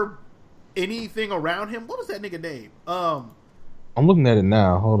absorb anything around him. What was that nigga name? I'm looking at it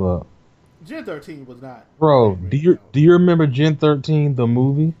now. Hold up. Gen 13 was not. Bro, do you remember Gen 13 the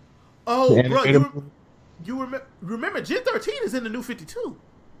movie? Oh, bro, you remember Gen 13 is in the New 52.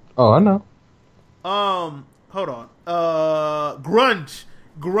 Oh, I know. Hold on.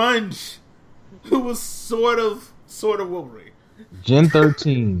 Grunge, who was sort of Wolverine. Gen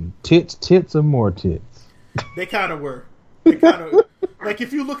 13, tits and more tits. They kind of were. Like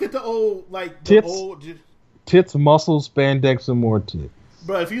if you look at the old tits, muscles, spandex, and more tits.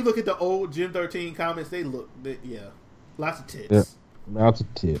 But if you look at the old Gen 13 comics, lots of tits. Yeah, lots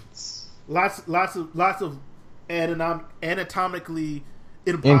of tits. Lots of anatomically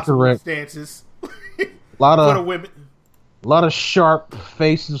impossible incorrect stances. lot for of the women. A lot of sharp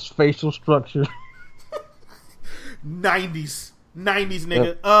faces, facial structure. 90s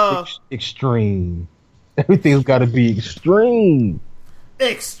nigga. Extreme. Everything's got to be extreme.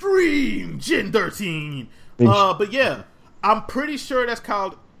 Extreme Gen 13. But yeah, I'm pretty sure that's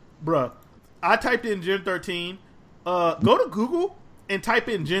called, bruh. I typed in Gen 13. Go to Google and type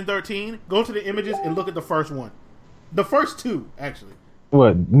in Gen 13. Go to the images and look at the first one. The first two, actually.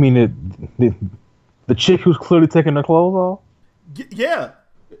 What? You mean the chick who's clearly taking her clothes off? Yeah.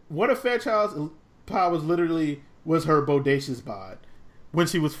 What if Fairchild's powers literally was her bodacious bod? when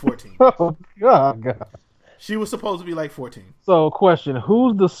she was 14. Oh God. She was supposed to be like 14. So, question: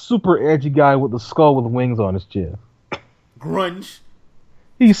 who's the super edgy guy with the skull with wings on his chest? Grunge.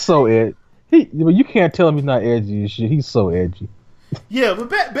 He's so edgy. You can't tell him he's not edgy as shit. He's so edgy. Yeah, but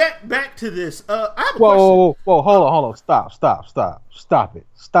back to this. I have a Whoa, question. hold on. Stop it.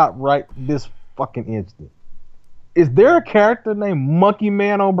 Stop right this fucking instant. Is there a character named Monkey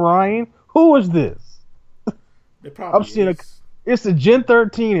Man O'Brien? Who is this? It probably I'm seeing is. it's a Gen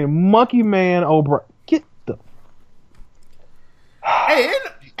 13 and Monkey Man O'Brien. Get the. Hey,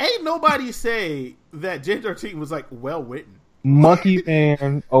 ain't nobody say that Gen 13 was like well written. Monkey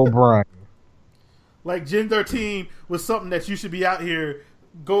Man O'Brien. Like Gen 13 was something that you should be out here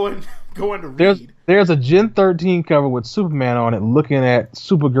going to read. There's a Gen 13 cover with Superman on it, looking at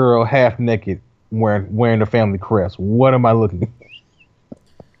Supergirl half naked, wearing the family crest. What am I looking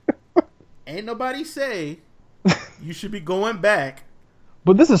at? Ain't nobody say you should be going back.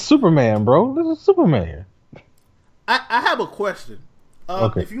 But this is Superman, bro. This is Superman. I have a question.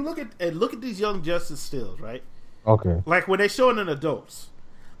 Okay. If you look at these Young Justice stills, right? Okay. Like when they showing in adults,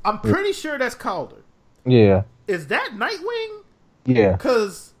 I'm pretty sure that's Calder. Yeah. Is that Nightwing? Yeah.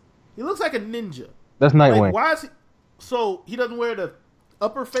 Because he looks like a ninja. That's Nightwing. Like, why is he? So he doesn't wear the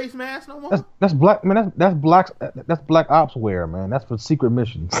upper face mask no more. That's black man. That's Black Ops wear, man. That's for secret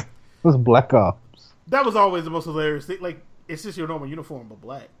missions. That's Black Ops. That was always the most hilarious thing. Like it's just your normal uniform, but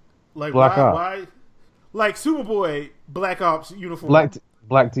black. Like Black Ops. why? Like Superboy, Black Ops uniform,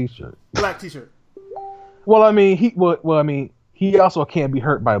 black t-shirt. black t-shirt. Well, I mean, he also can't be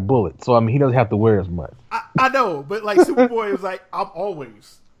hurt by a bullet, so I mean, he doesn't have to wear as much. I know, but like Superboy was like, I'm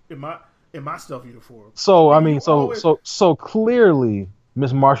always in my stealth uniform. So I mean, so clearly,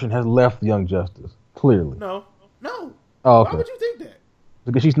 Miss Martian has left Young Justice. Clearly, No. Oh, okay. Why would you think that?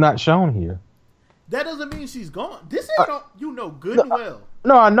 Because she's not shown here. That doesn't mean she's gone. This ain't you know good and well.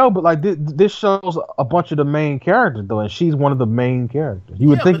 No, I know, but like this shows a bunch of the main characters though, and she's one of the main characters. You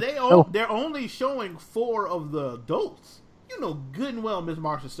would think, but they're only showing 4 of the adults. You know good and well Miss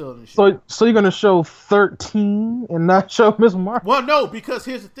Martian's still in the show. So you're gonna show 13 and not show Miss Martian? Well, no, because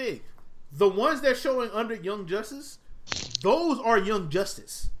here's the thing: the ones they're showing under Young Justice, those are Young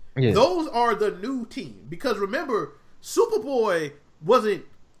Justice. Yeah. Those are the new team. Because remember, Superboy wasn't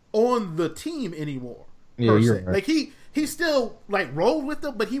on the team anymore. Yeah, you're right. Like he still like rolled with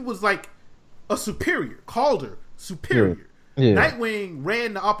them, but he was like a superior, Calder superior. Yeah. Nightwing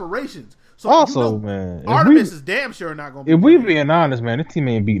ran the operations. So Also, man, Artemis is damn sure not going to be. If we being honest, man, this team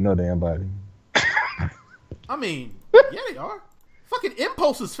ain't beating no damn body. I mean, yeah, they are. Fucking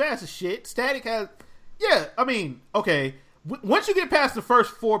Impulse is fast as shit. Static has, yeah. I mean, okay. Once you get past the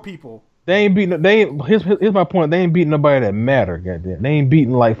first 4 people, they ain't beating. Here's my point. They ain't beating nobody that matter. Goddamn, they ain't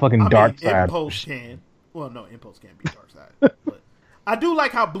beating like fucking Darkseid. Impulse can. Well, no, Impulse can't beat Darkseid. But I do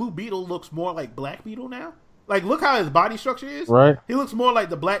like how Blue Beetle looks more like Black Beetle now. Like, look how his body structure is. Right. He looks more like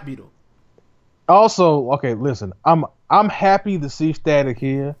the Black Beetle. Also, okay, listen. I'm happy to see Static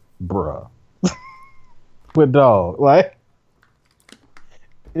here, bruh. But dog, like,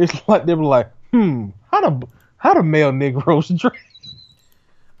 it's like they were like, how do male Negroes dress?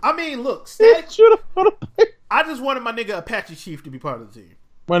 I mean, look, Static. I just wanted my nigga Apache Chief to be part of the team.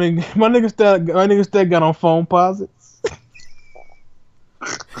 My nigga still got on phone posits.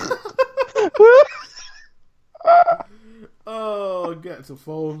 Oh, got some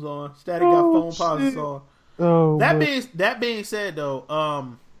phones on. Static got phone posits on. Oh, that being said, though,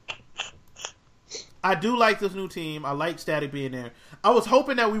 I do like this new team. I like Static being there. I was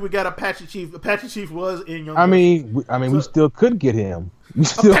hoping that we would get Apache Chief. Apache Chief was in Young. We still could get him.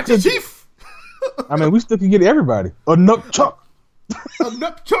 Apache Chief. I mean, we still could get everybody. A Nupchuck.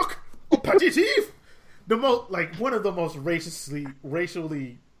 Apache Chief. The most, like, one of the most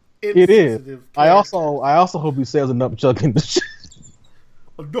racially it is. characters. I also hope he says a Nupchuck in the shit.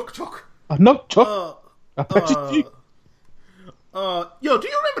 A Nupchuck. A Nupchuck. Apache Chief. Yo, do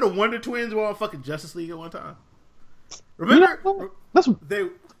you remember the Wonder Twins were on fucking Justice League at one time? Remember? Let's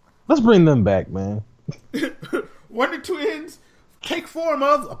bring them back, man. Wonder Twins take form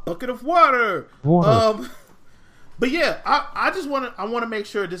of a bucket of water. But yeah, I want to make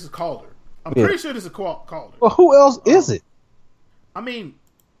sure this is Calder. I'm pretty sure this is Calder. Well, who else is it? I mean,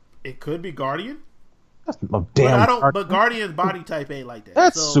 it could be Guardian. That's no damn. But Guardian's body type ain't like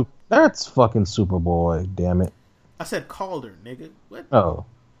that. That's fucking Superboy. Damn it. I said Calder, nigga. What? Oh,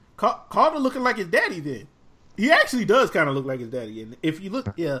 Calder looking like his daddy. Then he actually does kind of look like his daddy. And if you look,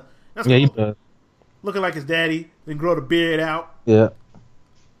 that's yeah, cool. he does. Looking like his daddy, then grow the beard out. Yeah.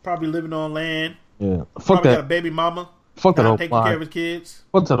 Probably living on land. Yeah. Fuck Probably that. got a baby mama. Fuck that not old taking care of blonde. his kids.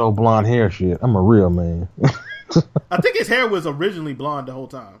 Fuck that old blonde hair shit. I'm a real man. I think his hair was originally blonde the whole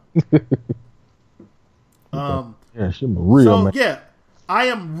time. Yeah, shit, I'm a real So man. yeah, I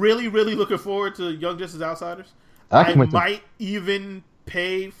am really, really looking forward to Young Justice Outsiders. I I can wait to- might even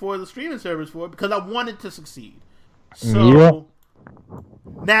pay for the streaming service for it because I want it to succeed. So Yeah.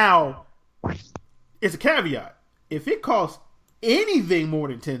 now, it's a caveat. If it costs anything more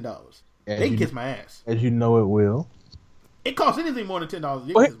than $10, they can kiss my ass. As you know, it will. It costs anything more than $10,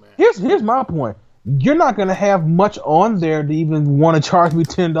 they can But kiss my ass. here's my point. You're not gonna have much on there to even want to charge me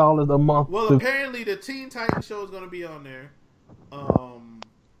 $10 a month. Well, to- apparently the Teen Titans show is going to be on there.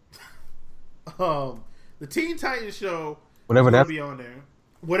 The Teen Titans show Whatever is going that's- to be on there.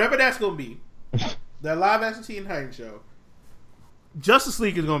 Whatever that's going to be. That live action Teen Titans show. Justice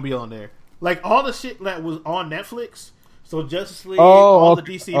League is going to be on there. Like all the shit that was on Netflix. So Justice League, all the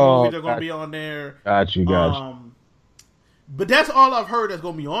DC movies are going to be on there. Got you. But that's all I've heard that's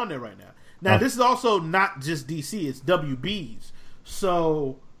going to be on there right now. Now, this is also not just DC, it's WB's.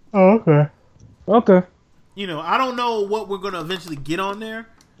 So, Okay. you know, I don't know what we're going to eventually get on there.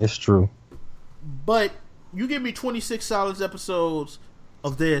 It's true. But you give me 26 solid episodes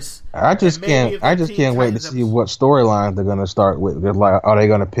of this. I just and maybe can't. if I that just Teen can't wait to Titans see what storylines they're gonna start with. Because, like, are they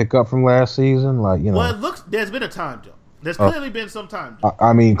gonna pick up from last season? Like, you know. Well, it looks, there's been a time jump. There's clearly been some time jump.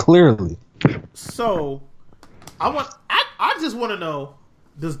 I mean, clearly. So, I just want to know,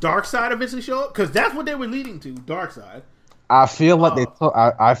 does Darkseid eventually show up? Because that's what they were leading to, Darkseid. I feel like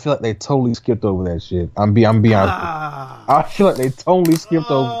I feel like they totally skipped over that shit. I'm be honest. I feel like they totally skipped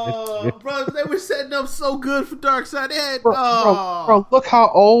over that shit. Bro, they were setting up so good for Darkseid. Bro, look how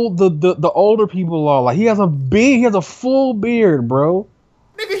old the older people are. Like, he has a full beard, bro.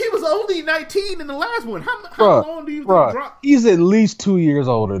 Nigga, he was only 19 in the last one. How long do you think drop? He's at least 2 years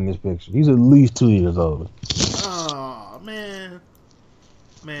older in this picture. He's at least 2 years older. Oh, man.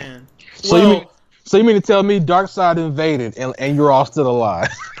 So you mean to tell me Darkseid invaded and you're all still alive?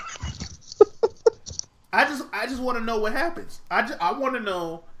 I just want to know what happens. I want to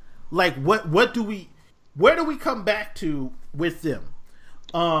know, like, where do we come back to with them?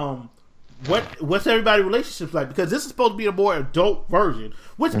 What's everybody's relationships like? Because this is supposed to be a more adult version,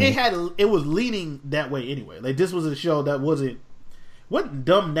 which it was leaning that way anyway. Like, this was a show that wasn't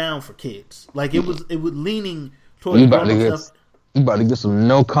dumbed down for kids. Like, it was leaning towards grown-up stuff. You about to get some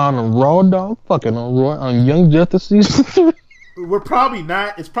no condom raw dog fucking on Young Justice season 3? We're probably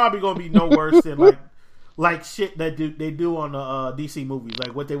not. It's probably gonna be no worse than like shit that they do on the DC movies,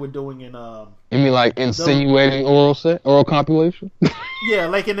 like what they were doing in You mean like insinuating oral copulation? Yeah,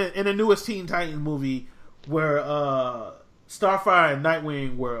 like in the newest Teen Titans movie where Starfire and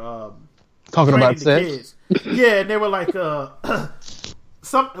Nightwing were talking about sex. Kids. Yeah, and they were like one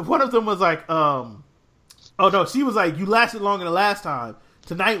of them was like oh no, she was like, you lasted longer than last time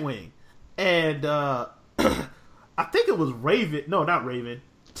to Nightwing. And I think it was Raven. No, not Raven.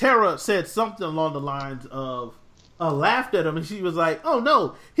 Tara said something along the lines of laughed at him, and she was like, oh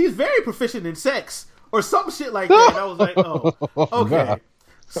no, he's very proficient in sex. Or some shit like that. And I was like, oh, okay.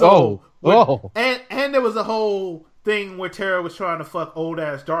 So and there was a whole thing where Tara was trying to fuck old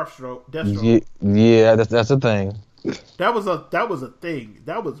ass Deathstroke. Yeah, that's a thing. That was a thing.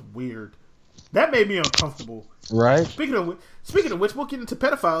 That was weird. That made me uncomfortable. Right. Speaking of which, we'll get into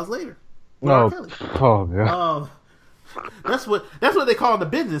pedophiles later. No. Oh god. That's what they call in the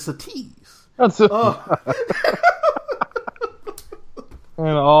business a tease. And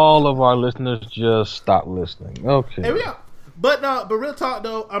all of our listeners just stop listening. Okay. There we go. But real talk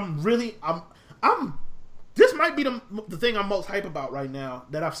though, I'm this might be the thing I'm most hype about right now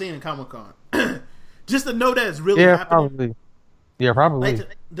that I've seen in Comic-Con. Just to know that it's really happening. Probably. Like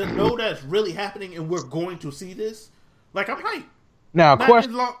to know that it's really happening and we're going to see this. Like, I'm hyped. Now, Go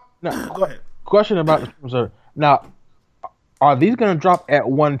ahead. Question about the now, are these going to drop at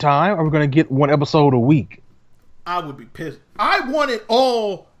one time, or are we going to get one episode a week? I would be pissed. I want it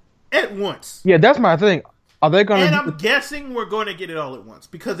all at once. Yeah, that's my thing. Are they going to? And I'm guessing we're going to get it all at once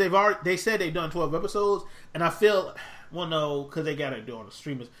because they said they've done 12 episodes, and I feel, well, no, because they got to do it on the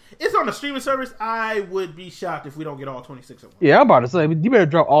streamers. It's on the streaming service. I would be shocked if we don't get all 26 at once. Yeah, I'm about to say, you better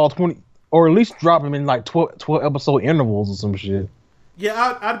drop all 20, or at least drop them in like 12 episode intervals or some shit.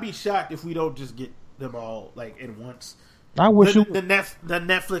 Yeah, I'd be shocked if we don't just get them all like at once. I wish the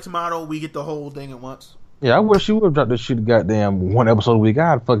Netflix model, we get the whole thing at once. Yeah, I wish you would have dropped this shit goddamn one episode a week.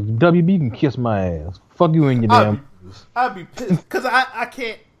 I'd fuck WB can kiss my ass. Fuck you in your damn. I'd be pissed because I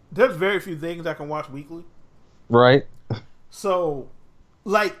can't. There's very few things I can watch weekly. Right. So,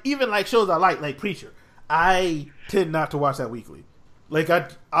 like even like shows I like Preacher, I tend not to watch that weekly. Like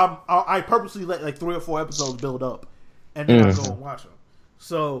I purposely let like 3 or 4 episodes build up, and then I go and watch them.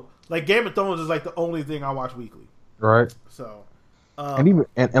 So, like, Game of Thrones is like the only thing I watch weekly. Right. So, and even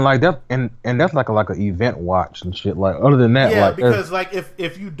and like that and that's like an event watch and shit. Like other than that, yeah, like, because like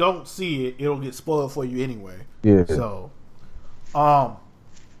if you don't see it, it'll get spoiled for you anyway. Yeah. So,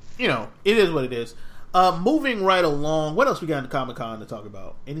 you know, it is what it is. Moving right along, what else we got in the Comic-Con to talk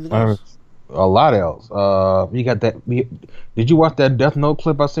about? Anything else? A lot else. You got that. Did you watch that Death Note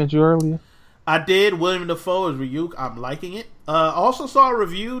clip I sent you earlier? I did. William Dafoe as Ryuk. I'm liking it. Also saw a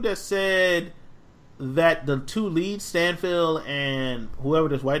review that said that the two leads, Stanfield and whoever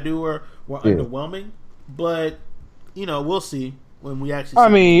this white dude were underwhelming. But, you know, we'll see when we actually see I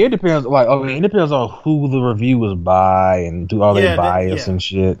mean, it depends. Like, it depends on who the review was by and do all their bias and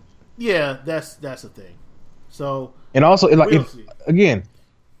shit. Yeah, that's the thing. So, and also, again,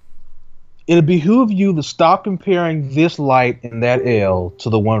 it'll behoove you to stop comparing this light and that L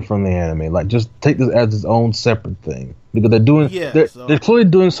to the one from the anime. Like, just take this as its own separate thing because they're clearly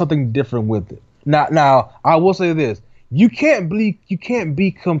doing something different with it. Now, I will say this: you can't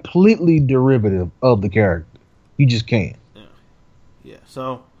be completely derivative of the character. You just can't. Yeah.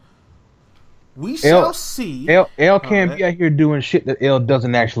 So we shall see. L can't be out here doing shit that L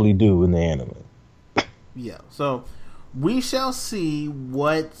doesn't actually do in the anime. Yeah. So we shall see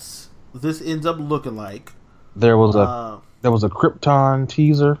what this ends up looking like. There was a Krypton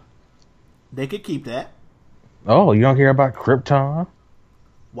teaser. They could keep that. Oh, you don't care about Krypton?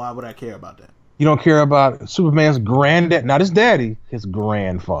 Why would I care about that? You don't care about Superman's granddad, not his daddy, his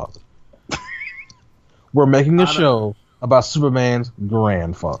grandfather. We're making a show about Superman's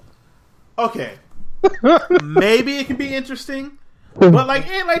grandfather. Okay. Maybe it can be interesting. But like,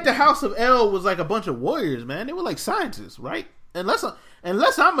 ain't like the House of L was like a bunch of warriors, man. They were like scientists, right? Unless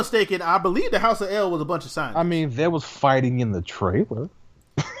I'm mistaken, I believe the House of L was a bunch of scientists. I mean, there was fighting in the trailer.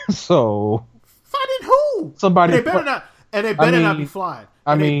 So fighting who? Somebody. They better not. And they better not be flying.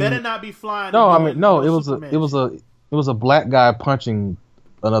 They better not be flying. No, it was a black guy punching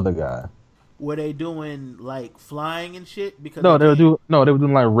another guy. Were they doing like flying and shit? Because they were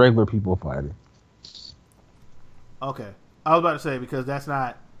doing like regular people fighting. Okay, I was about to say because that's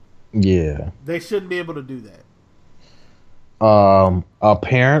not. Yeah. They shouldn't be able to do that.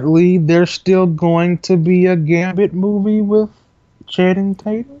 Apparently, there's still going to be a Gambit movie with Channing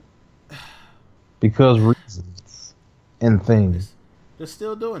Tatum because reasons and things. They're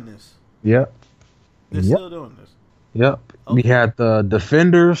still doing this. Yep. They're still doing this. Yep. Okay. We had the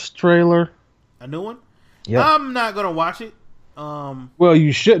Defenders trailer. A new one? Yep. I'm not going to watch it. Well,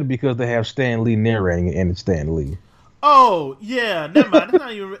 you shouldn't because they have Stan Lee narrating it and it's Stan Lee. Oh, yeah. Never mind. That's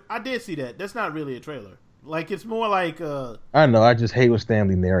not even, I did see that. That's not really a trailer. Like, it's more like... I know. I just hate when Stan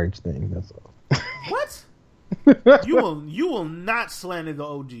Lee narrates things. That's all. What? You will not slander the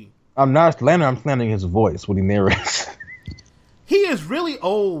OG. I'm not slandering. I'm slandering his voice when he narrates. He is really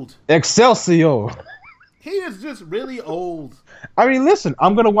old. Excelsior. He is just really old. I mean, listen,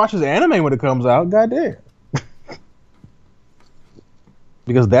 I'm going to watch his anime when it comes out. Goddamn.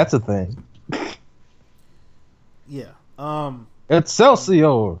 Because that's a thing. Yeah.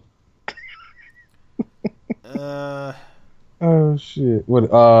 Excelsior. Oh, shit.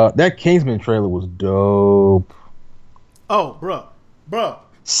 What? That Kingsman trailer was dope. Oh, bro.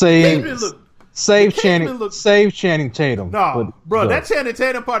 Save Channing Tatum. Nah, bro, that Channing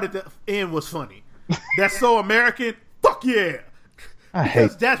Tatum part at the end was funny. That's so American. Fuck yeah.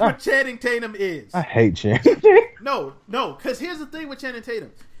 That's what Channing Tatum is. I hate Channing. No, because here's the thing with Channing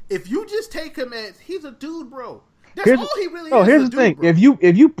Tatum. If you just take him as he's a dude, bro. That's all he really is. Oh, here's the thing. Bro.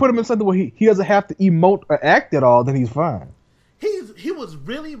 If you put him in something where he doesn't have to emote or act at all, then he's fine. He was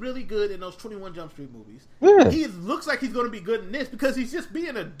really, really good in those 21 Jump Street movies. Yeah. He looks like he's going to be good in this because he's just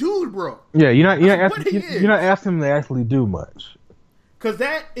being a dude, bro. Yeah, you're not asking him to actually do much. Because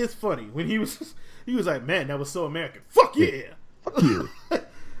that is funny. When he was like, man, that was so American. Fuck yeah. Fuck you.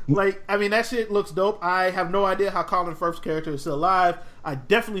 Like, I mean, that shit looks dope. I have no idea how Colin Firth's character is still alive. I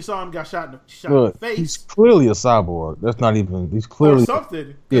definitely saw him got shot in the face. He's clearly a cyborg. That's not even... He's clearly... Or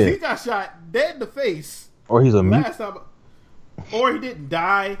something. Because he got shot dead in the face. Or he's a last time. Or he didn't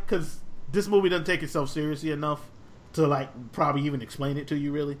die, because this movie doesn't take itself seriously enough to, like, probably even explain it to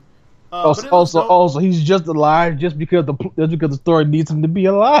you, really. Also, he's just alive just because the story needs him to be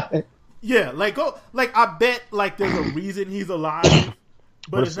alive. Yeah, I bet, like, there's a reason he's alive,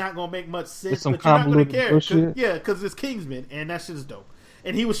 but it's not gonna make much sense. But you're not gonna care, because it's Kingsman, and that shit is dope.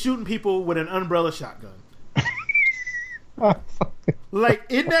 And he was shooting people with an umbrella shotgun. Like,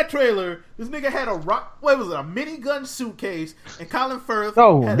 in that trailer, this nigga had a minigun suitcase, and Colin Firth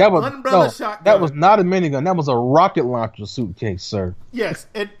had an umbrella shotgun. That was not a minigun. That was a rocket launcher suitcase, sir. Yes,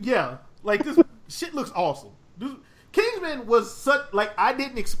 and yeah, like, this shit looks awesome. Kingsman was such like I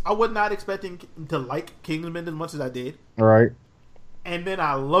was not expecting to like Kingsman as much as I did. Right. And then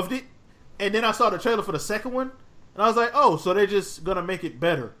I loved it. And then I saw the trailer for the second one, and I was like, oh, so they're just gonna make it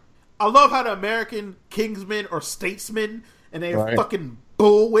better. I love how the American Kingsmen are statesmen and they have fucking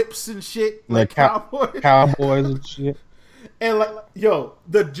bullwhips and shit like cowboys and shit. And like, yo,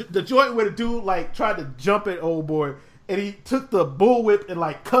 the joint where the dude like tried to jump at old boy, and he took the bullwhip and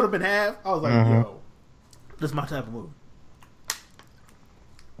like cut him in half. I was like, yo, this is my type of movie.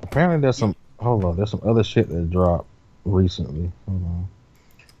 Apparently, there's some other shit that dropped recently. Hold on.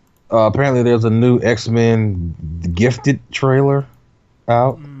 Apparently, there's a new X-Men Gifted trailer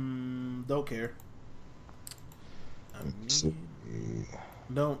out. Don't care.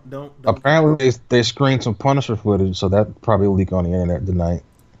 Don't. Apparently, they screened some Punisher footage, so that probably will leak on the internet tonight.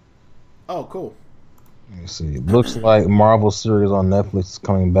 Oh, cool. Let me see. It looks like Marvel series on Netflix is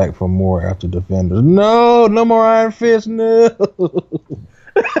coming back for more after Defenders. No more Iron Fist. No.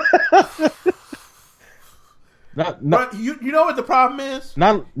 But you know what the problem is?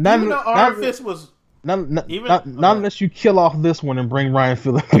 Not Iron Fist was not unless you kill off this one and bring Ryan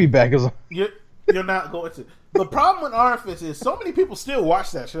Phillippe back as you're not going to. The problem with Iron Fist is so many people still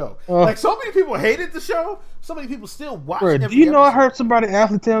watch that show. Like so many people hated the show. So many people still watch it. Do you know I heard somebody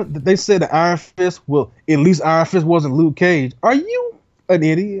actually tell that they said that Iron Fist wasn't Luke Cage. Are you an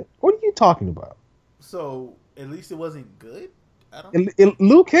idiot? What are you talking about? So at least it wasn't good?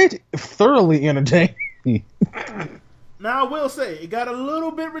 Luke Cage thoroughly entertained. Now I will say it got a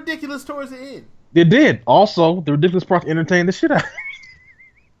little bit ridiculous towards the end. It did. Also, the ridiculous part entertained the shit out.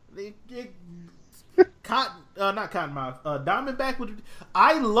 Not Cottonmouth. Diamondback.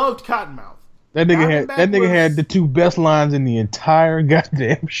 I loved Cottonmouth. That nigga had the two best lines in the entire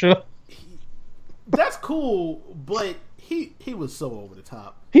goddamn show. That's cool, but he was so over the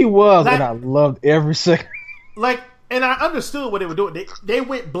top. He was, and I loved every second. And I understood what they were doing. They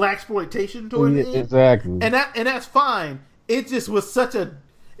went blaxploitation toward the end. Exactly. And that's fine. It just was such a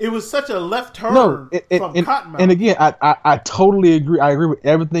left turn from Cottonmouth. And again, I totally agree. I agree with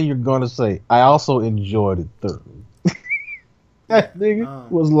everything you're going to say. I also enjoyed it thoroughly. That nigga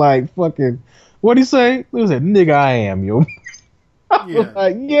was like fucking. What'd he say? It was that nigga I am, yo. I was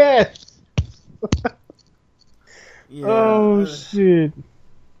like, yes. Shit.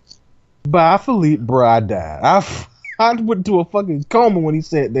 Bye, Philippe, bro. I died. I went to a fucking coma when he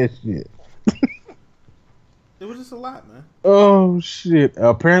said that shit. It was just a lot, man. Oh shit!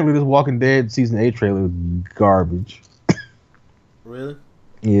 Apparently, this Walking Dead season 8 trailer was garbage. Really?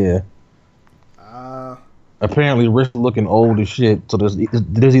 Yeah. Apparently, Rick's looking old as shit. So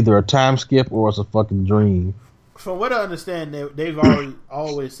there's either a time skip or it's a fucking dream. From what I understand, they've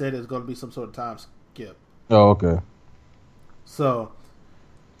always said there's going to be some sort of time skip. Oh, okay. So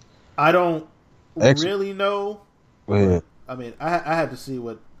I don't really know. Yeah. I mean, I had to see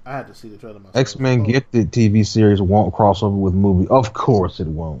the trailer myself. X-Men Gifted TV series won't cross over with movie. Of course it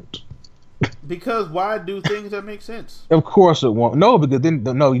won't. Because why do things that make sense? Of course it won't. No, because then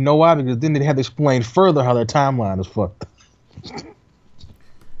you know why? Because then they have to explain further how their timeline is fucked.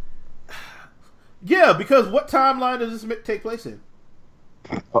 Yeah, because what timeline does this take place in?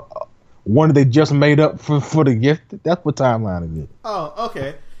 One that they just made up for the Gifted. That's what timeline it is. Oh,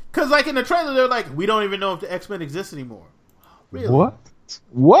 okay. Because like in the trailer, they're like, we don't even know if the X-Men exist anymore. Really?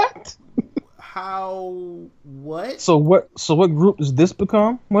 What? How? What? So what group does this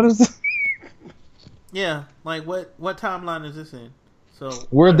become? What is this? Yeah, like what timeline is this in? So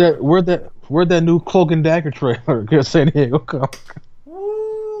where'd that new Cloak and Dagger trailer San Diego come?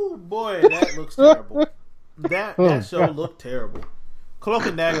 Ooh, boy, that looks terrible. That show looked terrible. Cloak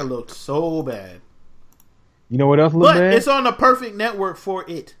and Dagger looked so bad. You know what else looked bad? But it's on the perfect network for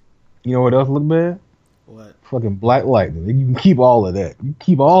it. You know what else looked bad? What? Fucking Black Lightning. You can keep all of that. You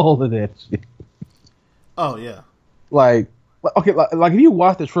keep all of that shit. Oh yeah. Like if you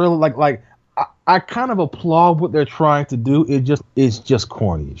watch the trailer, like I kind of applaud what they're trying to do. It's just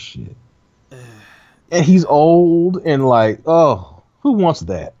corny as shit. And he's old and like, oh, who wants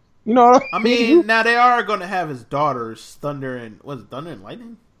that? You know what I mean? Now they are going to have his daughters, Thunder and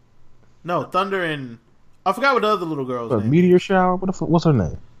Lightning? No, Thunder and I forgot what the other little girl's name. Meteor Shower. What's her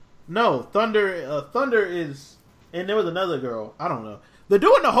name? No, Thunder. Thunder is, and there was another girl. I don't know. They're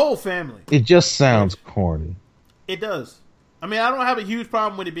doing the whole family. It just sounds corny. It does. I mean, I don't have a huge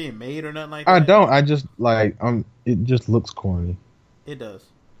problem with it being made or nothing like that. I don't. I just it just looks corny. It does.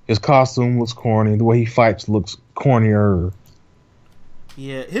 His costume looks corny. The way he fights looks cornier.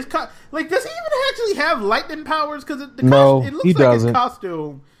 Yeah, does he even actually have lightning powers? Because it looks he like doesn't. His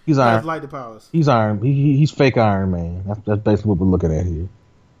costume has lightning powers. He's Iron. He's fake Iron Man. That's basically what we're looking at here.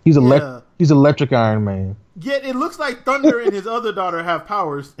 He's He's Electric Iron Man. Yet it looks like Thunder and his other daughter have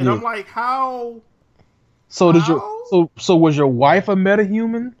powers, and I'm like, how? So did so was your wife a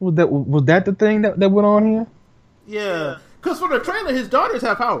metahuman? Was that the thing that went on here? Yeah, because from the trailer, his daughters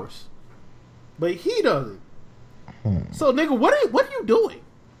have powers, but he doesn't. So nigga, what are you doing?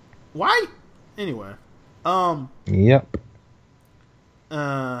 Why? Anyway, Yep.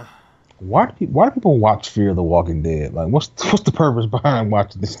 Why do people watch Fear the Walking Dead? Like, what's the purpose behind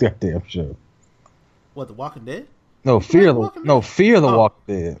watching this goddamn show? What, The Walking Dead? No, Fear the Walking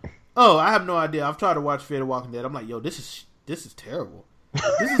Dead. Oh, I have no idea. I've tried to watch Fear the Walking Dead. I'm like, yo, this is terrible.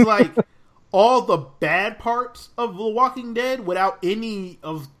 This is like all the bad parts of The Walking Dead without any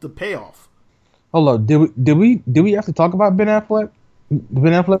of the payoff. Hold on, did we have to talk about Ben Affleck? The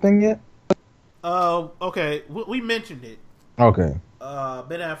Ben Affleck thing yet? Okay, we mentioned it. Okay.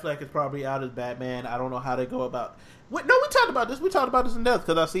 Ben Affleck is probably out as Batman. I don't know how they go about. We talked about this. We talked about this in depth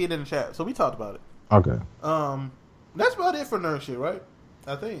because I see it in the chat. So we talked about it. Okay. That's about it for nerd shit, right?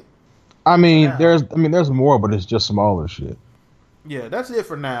 I think. I mean, there's more, but it's just smaller shit. Yeah, that's it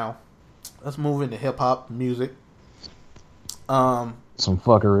for now. Let's move into hip hop music. Some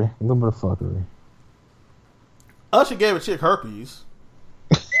fuckery, a little bit of fuckery. Usher gave a chick herpes.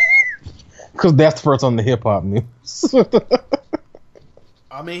 Because that's the first on the hip hop news.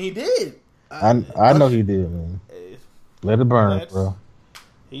 I mean, he did. I know he did, man. Let it burn, bro.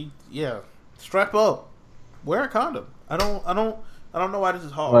 Strap up, wear a condom. I don't know why this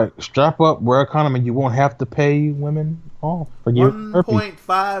is hard. Like, strap up, wear a condom, and you won't have to pay women off for your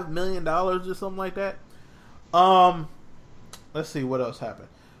 $1.5 million or something like that. Let's see what else happened.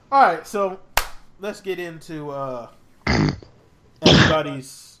 All right, so let's get into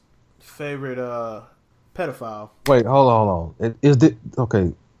everybody's favorite pedophile. Wait, hold on.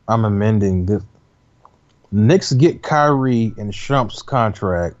 Okay? I'm amending this. Knicks get Kyrie and Shump's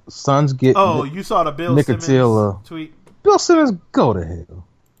contract. Suns get. You saw the Bill Simmons tweet. Bill Simmons, go to hell.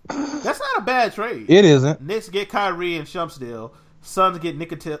 That's not a bad trade. It isn't. Knicks get Kyrie and Shump's deal. Suns get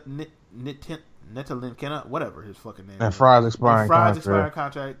Netalin Kenna, whatever his fucking name. And Fry's expiring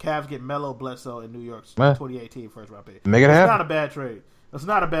contract. Cavs get Melo, Bledsoe in New York's 2018 first round pick. Make it happen. It's not a bad trade. That's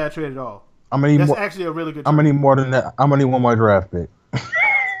not a bad trade at all. That's actually a really good trade. I'm gonna need more than that. I'm gonna need one more draft pick.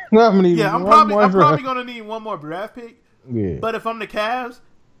 I'm probably gonna need one more draft pick. Yeah. But if I'm the Cavs,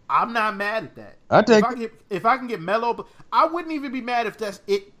 I'm not mad at that. If I can get Melo, I wouldn't even be mad if that's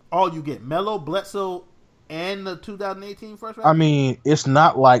it. All you get, Melo, Bledsoe, and the 2018 first round. I mean, it's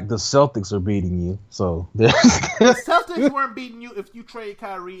not like the Celtics are beating you. So the Celtics weren't beating you if you trade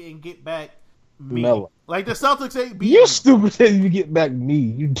Kyrie and get back me. Melo. Like the Celtics ain't beating you. Stupid that you get back me.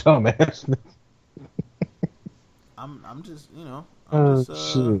 You dumbass. I'm just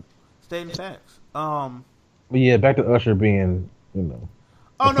stating facts. But yeah, back to Usher being,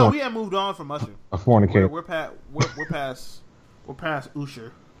 Oh no, we have moved on from Usher. A fornicator. We're past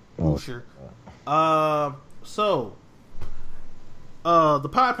Usher. Oh. Usher. So the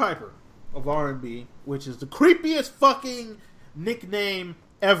Pied Piper of R&B, which is the creepiest fucking nickname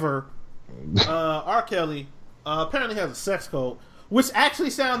ever. R. Kelly apparently has a sex cult, which actually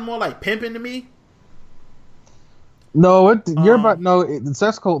sounds more like pimping to me. No, the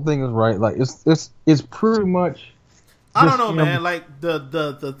sex cult thing is right. Like it's pretty much. I don't know, man. Like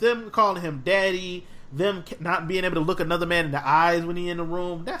the them calling him daddy, them not being able to look another man in the eyes when he in the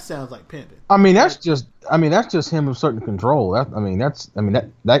room. That sounds like pimping. That's just him asserting control. That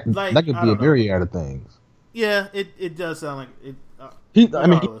could be a myriad of things. Yeah, it does sound like it.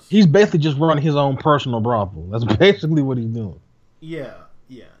 He's basically just running his own personal brothel. That's basically what he's doing. Yeah.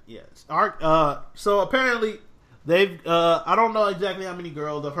 So apparently they've. I don't know exactly how many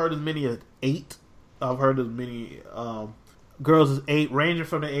girls. I've heard as many as 8. I've heard as many girls as 8, ranging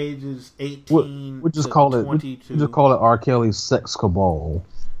from the ages 18 to 22. We just call it R. Kelly's sex cabal.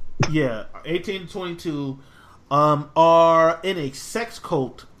 Yeah, 18 to 22 are in a sex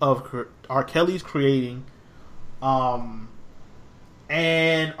cult of R. Kelly's creating, and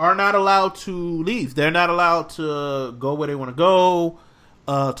are not allowed to leave. They're not allowed to go where they want to go,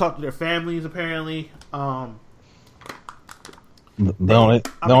 talk to their families, apparently. They're only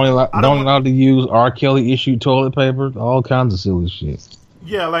allowed to use R. Kelly issued toilet paper, all kinds of silly shit.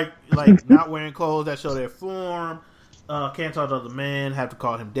 Yeah, like not wearing clothes that show their form. Can't talk to other men. Have to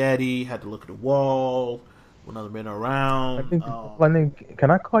call him daddy. Have to look at the wall when other men are around. Can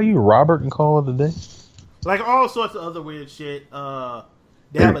I call you Robert and call it a day? Like all sorts of other weird shit.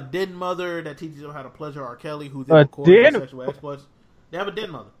 They have a den mother that teaches them how to pleasure R. Kelly, who then records sexual exploits. They have a den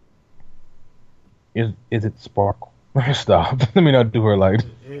mother. Is it Sparkle? Stop. Let me not do her like.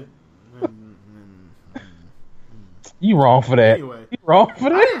 You wrong for that. Anyway, you wrong for I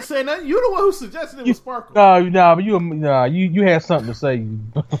that. didn't say nothing. You're the one who suggested it was Sparkle. But you had something to say.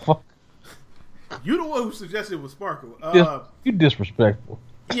 You're the one who suggested it was Sparkle. You disrespectful.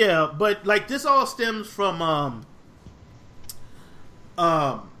 Yeah, but like this all stems from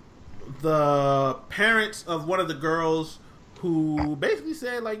the parents of one of the girls who basically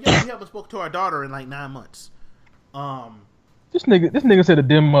said like, "Yo, we haven't spoke to our daughter in like 9 months." This nigga said the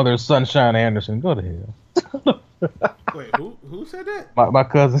dim mother is Sunshine Anderson. Go to hell. Wait, who said that? My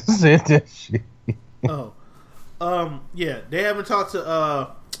cousin said that shit. Oh, yeah, they haven't talked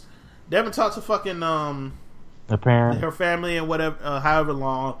to fucking The parent, her family and whatever, however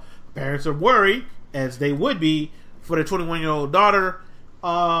long. Parents are worried, as they would be, for their 21-year-old daughter.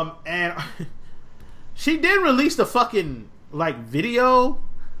 And she did release the fucking like video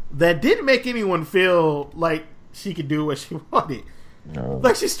that didn't make anyone feel like she could do what she wanted. No.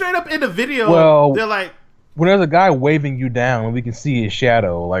 Like she straight up in the video, Well, they're like, when there's a guy waving you down and we can see his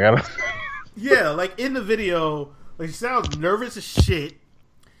shadow, like I don't. yeah, like in the video, like she sounds nervous as shit.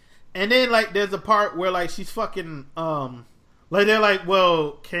 And then like there's a part where like she's fucking like they're like,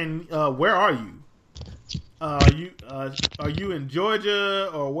 well, where are you? Are you in Georgia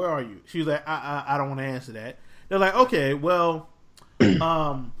or where are you? She was like, I don't want to answer that. They're like, okay, well,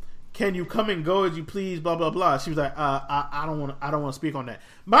 can you come and go as you please? Blah blah blah. She was like, I don't want to speak on that.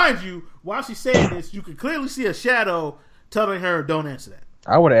 Mind you, while she's saying this, you could clearly see a shadow telling her, don't answer that.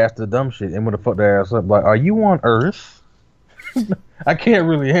 I would have asked the dumb shit and would have fucked their ass up. Like, are you on Earth? I can't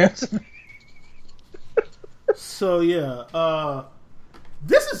really answer. So yeah,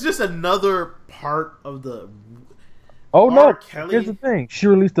 this is just another part of the. Oh no! Kelly. Here's the thing: she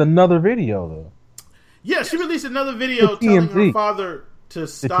released another video though. Yeah, she released another video telling her father to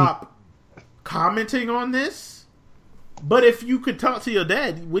stop commenting on this. But if you could talk to your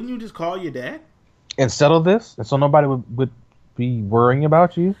dad, wouldn't you just call your dad and settle this, and so nobody would be worrying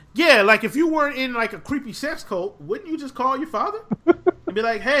about you? Yeah, like if you weren't in like a creepy sex cult, wouldn't you just call your father and be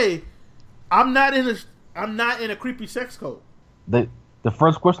like, "Hey, I'm not in a creepy sex cult." The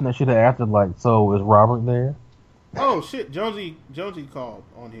first question they should have asked is like, "So is Robert there?" Oh shit, Jonesy called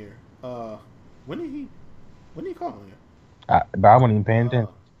on here. When did he call on here? But I wasn't even paying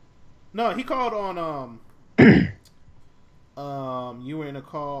attention. No, he called on you were in a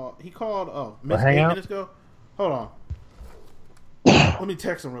call. He called 8 minutes ago. Hold on. Let me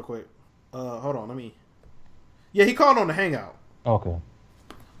text him real quick. Hold on. Yeah, he called on the Hangout. Okay.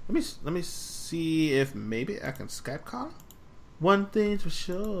 Let me see if maybe I can Skype call him. One thing's for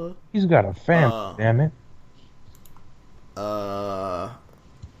sure. He's got a family, damn it.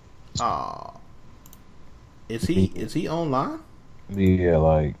 Is he online? Yeah,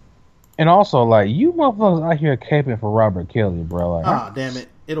 like, and also like you motherfuckers out here caping for Robert Kelly, bro. Like, damn it!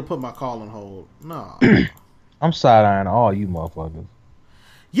 It'll put my call on hold. No, I'm side eyeing all you motherfuckers.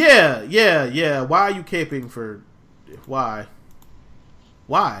 Yeah. Why are you caping for? Why?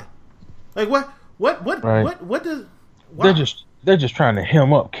 Like what? Right. What does? Why? They're just trying to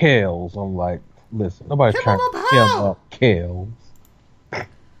hem up Kels. I'm like, listen, nobody's trying to hem up Kels.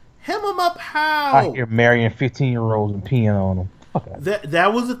 Hem him up how? I hear marrying 15-year-olds and peeing on them. Okay.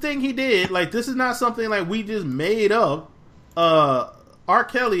 That was the thing he did. Like this is not something like we just made up. R.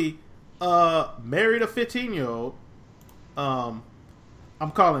 Kelly married a 15-year-old. I'm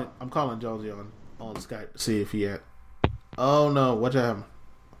calling Jonesy on Skype to see if he had. Oh no, what happened?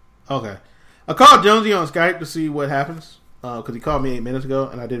 Okay, I called Jonesy on Skype to see what happens because he called me 8 minutes ago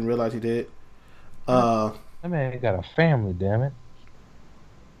and I didn't realize he did. That man got a family, damn it.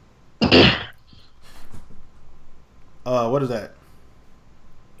 What is that?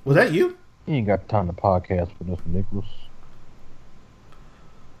 Was that you? You ain't got time to podcast for Mr. Nicholas.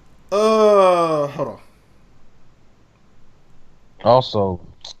 Hold on. Also,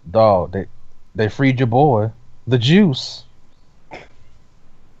 dog, they freed your boy, the Juice.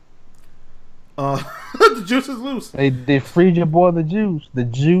 The Juice is loose. They freed your boy, the Juice. The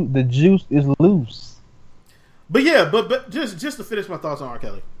Juice is loose. But yeah, but just to finish my thoughts on R.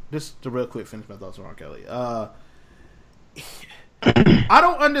 Kelly. Just to real quick finish my thoughts on R. Kelly. I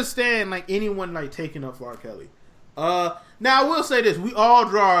don't understand like anyone like taking up for R. Kelly. Now I will say this: we all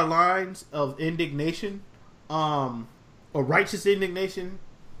draw our lines of indignation, or righteous indignation,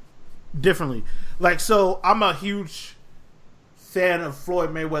 differently. Like, so I'm a huge fan of Floyd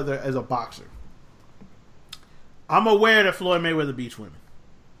Mayweather as a boxer. I'm aware that Floyd Mayweather beats women.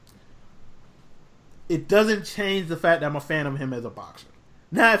 It doesn't change the fact that I'm a fan of him as a boxer.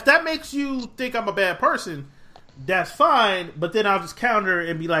 Now, if that makes you think I'm a bad person, that's fine, but then I'll just counter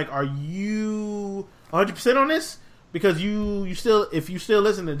and be like, are you 100% on this? Because you still, if you still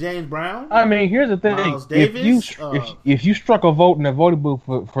listen to James Brown, I mean, here's the thing: Miles Davis, if you struck a vote in the voting booth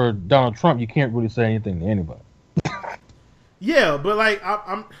for Donald Trump, you can't really say anything to anybody. Yeah, but like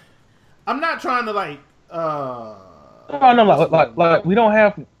I'm not trying to like. No, like we don't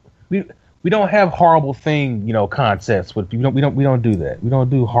have horrible thing, contests. With we don't do that. We don't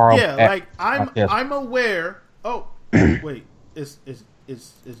do horrible. Yeah, like I'm aware. Oh, wait, is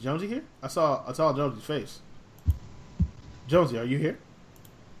Jonesy here? I saw Jonesy's face. Jonesy, are you here?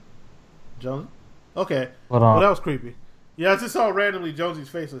 Jonesy? Okay. Well, that was creepy. Yeah, I just saw randomly Jonesy's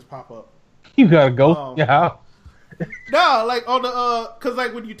face just pop up. You gotta go. Yeah. No, like on the cause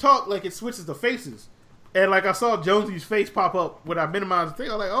like when you talk, like it switches the faces. And like I saw Jonesy's face pop up when I minimized the thing.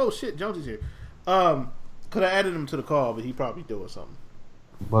 I was like, oh shit, Jonesy's here. Could I added him to the call, but he probably doing something.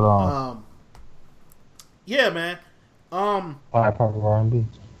 But yeah, man. Part of R&B.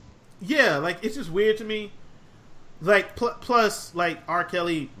 Yeah, like it's just weird to me. Like plus, like R.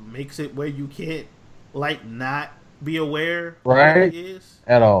 Kelly makes it where you can't like not be aware, right? What it is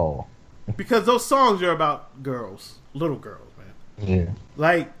at all, because those songs are about girls, little girls, man. Yeah,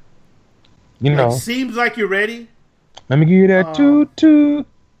 like seems like you're ready. Let me give you that toot toot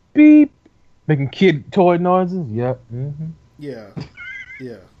beep, making kid toy noises. Yep. Mm-hmm.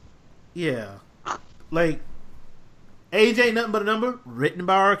 Yeah. Like. Age Ain't Nothing But a Number, written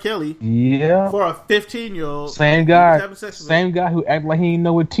by R. Kelly. Yeah. For a 15-year-old. Same guy who acted like he didn't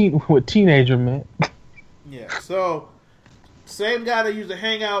know what teenager meant. Yeah, so, same guy that used to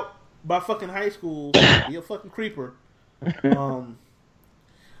hang out by fucking high school, be a fucking creeper. But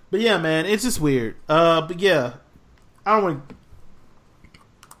yeah, man, it's just weird. But yeah, I don't want to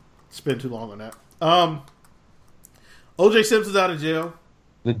spend too long on that. O.J. Simpson's out of jail.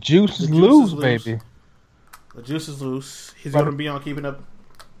 The juice is loose, baby. The juice is loose. He's going to be on Keeping Up.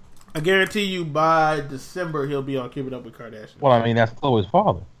 I guarantee you by December he'll be on Keeping Up with Kardashian. Well, I mean, that's Chloe's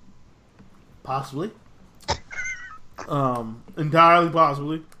father. Possibly. Entirely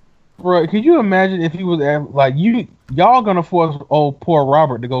possibly. Bro, could you imagine if he was like y'all gonna force old poor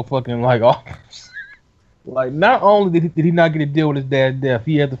Robert to go fucking like off? Like, not only did he not get to deal with his dad's death,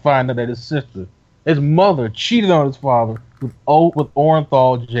 he had to find out that his mother cheated on his father with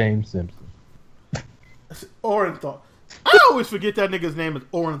Orenthal James Simpson. Orenthal. I always forget that nigga's name is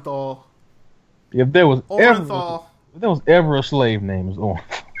Orenthal. If there was ever a slave name, it was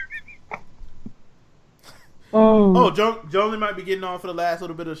Orenthal. Jonesy might be getting on for the last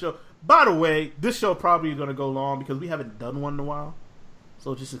little bit of the show. By the way, this show probably is going to go long because we haven't done one in a while.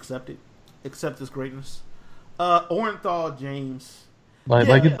 So just accept it. Accept this greatness. Orenthal James.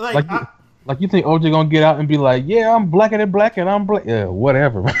 Like you think OJ gonna get out and be like, yeah, I'm blacker than black and I'm black. Yeah,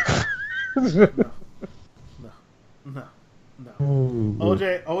 whatever. No.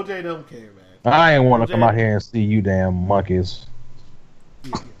 OJ don't care, man. I ain't want to come out here and see you damn monkeys.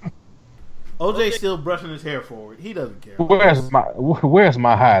 Yeah. OJ still brushing his hair forward. He doesn't care. Where's my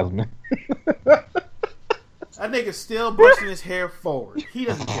Heisman? That nigga's still brushing his hair forward. He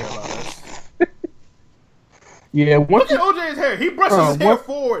doesn't care about us. Yeah, look at OJ's hair. He brushes his hair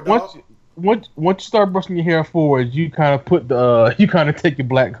forward, dog. Once you start brushing your hair forward, you kind of take your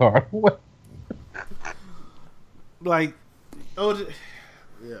black card. What? Like OJ,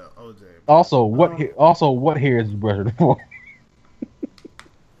 yeah, OJ. Also, what hair is he brushing for?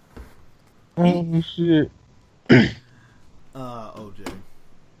 Oh shit. OJ.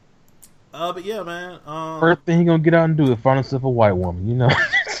 But yeah, man. First thing he gonna get out and do is find himself a white woman.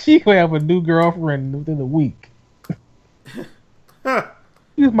 She gonna have a new girlfriend within a week.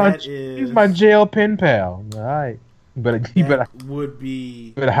 He's my jail pen pal. All right. You better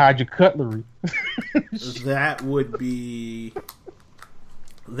hide your cutlery. That would be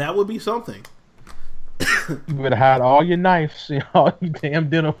something. You better hide all your knives and all your damn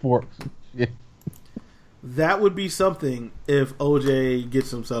dinner forks. Yeah. That would be something if OJ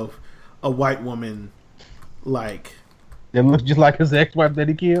gets himself a white woman like that looks just like his ex-wife that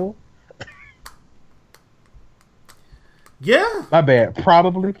he killed. Yeah. My bad.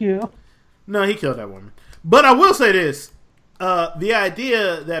 Probably killed. No, he killed that woman. But I will say this. The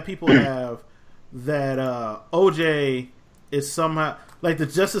idea that people have that OJ is somehow... Like, the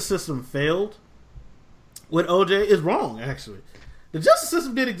justice system failed with OJ is wrong, actually. The justice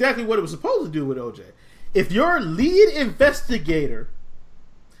system did exactly what it was supposed to do with OJ. If your lead investigator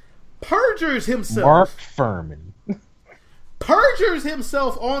perjures himself... Mark Furman. Perjures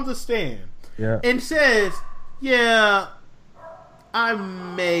himself on the stand and says, yeah, I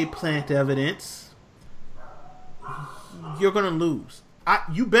may plant evidence... You're gonna lose.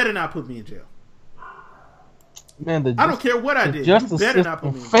 You better not put me in jail. Man, I don't care what I did. You better not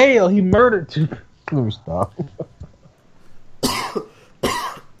put me in jail. Fail. He murdered two. Stop.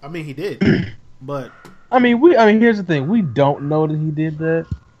 I mean, he did, but I mean, here's the thing: we don't know that he did that.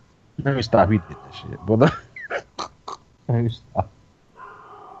 Let me stop. He did that shit, but let me stop.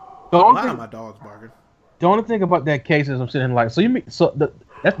 Why are my dogs barking? The only thing about that case is I'm sitting here like, so you mean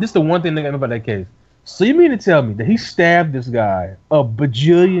this the one thing that got me about that case. So you mean to tell me that he stabbed this guy a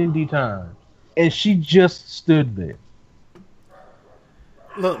bajillion D times and she just stood there?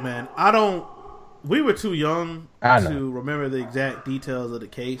 Look, man, we were too young to remember the exact details of the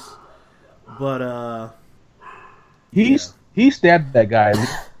case, but he stabbed that guy at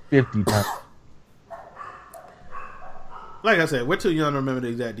least 50 times. Like I said, we're too young to remember the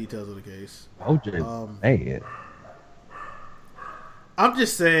exact details of the case. OJ, man. I'm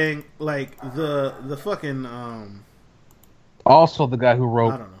just saying, like the fucking. Also, the guy who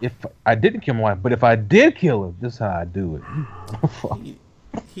wrote, "If I didn't kill my wife, but if I did kill her, this is how I do it."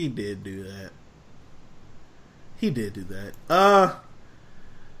 He did do that. He did do that.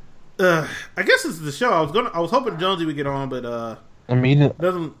 I guess it's the show. I was hoping Jonesy would get on, but I mean,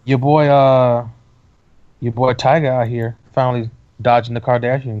 doesn't your boy Tyga out here finally dodging the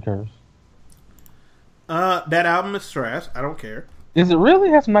Kardashian curse. That album is trash. I don't care. Is it really?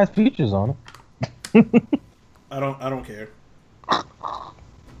 It has some nice features on it. I don't care.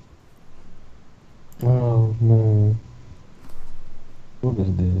 Oh man, what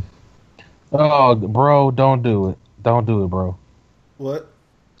is this? Oh, bro, don't do it. Don't do it, bro. What?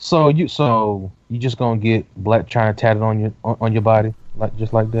 So you just gonna get Black China tatted on your body,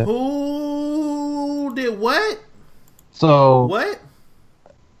 just like that? Who did what? So what?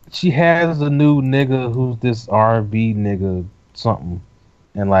 She has a new nigga who's this R&B nigga something,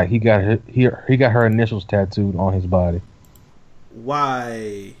 and like he got her initials tattooed on his body.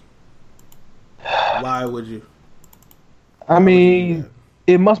 Why? Why would you? I mean,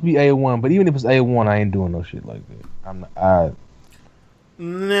 it must be A1, but even if it's A1, I ain't doing no shit like that. I'm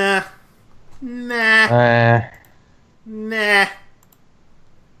not.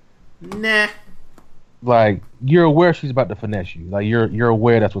 Nah. Like, you're aware she's about to finesse you. Like, you're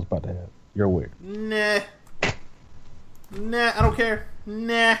aware that's what's about to happen. You're aware. Nah, I don't care.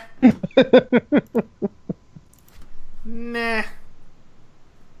 Nah.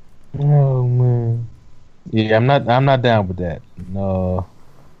 Oh man. Yeah, I'm not down with that. No.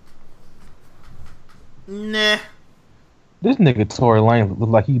 Nah. This nigga Tory Lanez look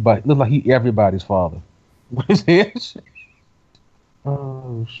like he everybody's father. What is his?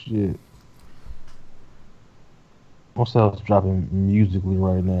 Oh shit. What's else dropping musically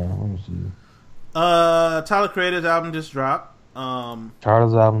right now? Let me see. Tyler Creator's album just dropped.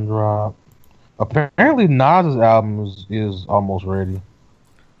 Tyler's album dropped. Apparently Nas's album is almost ready.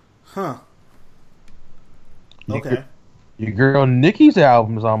 Huh. Okay. Your girl Nicki's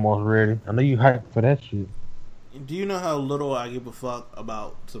album is almost ready. I know you hyped for that shit. Do you know how little I give a fuck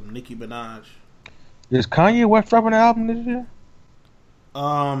about some Nicki Minaj? Is Kanye West dropping an album this year?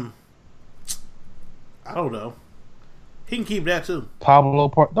 I don't know. He can keep that too. Pablo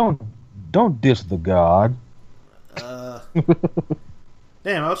don't diss the god. Damn,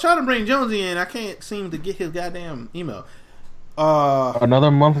 I was trying to bring Jonesy in. I can't seem to get his goddamn email. Another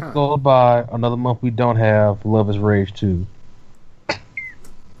month goes by. Another month we don't have Love Is Rage 2.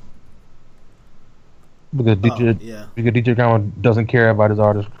 Because DJ Drama doesn't care about his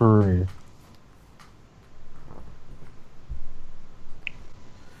artist's career.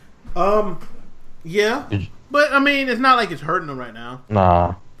 Yeah. But I mean, it's not like it's hurting him right now.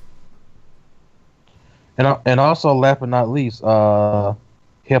 Nah. And also, last but not least,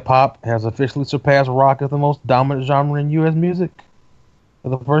 hip hop has officially surpassed rock as the most dominant genre in U.S. music for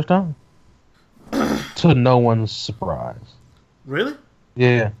the first time. To no one's surprise. Really?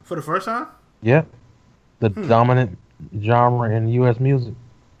 Yeah. For the first time? Yep. The dominant genre in U.S. music.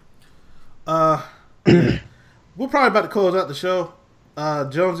 We're probably about to close out the show.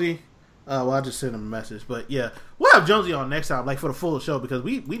 Jonesy. Well, I just sent him a message, but yeah, we'll have Jonesy on next time, like for the full show, because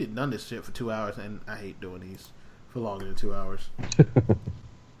we didn't done this shit for 2 hours, and I hate doing these for longer than 2 hours.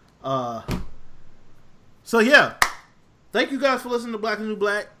 So yeah, thank you guys for listening to Black and New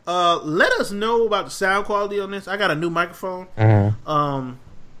Black. Let us know about the sound quality on this. I got a new microphone. Mm-hmm.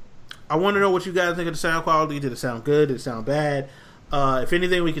 I want to know what you guys think of the sound quality. Did it sound good? Did it sound bad? If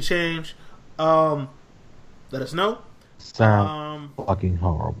anything we could change, let us know. Sound fucking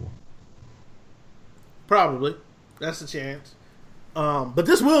horrible. Probably. That's a chance. But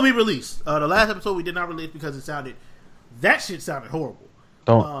this will be released. The last episode we did not release because that shit sounded horrible.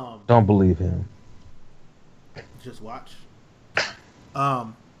 Don't believe him. Just watch.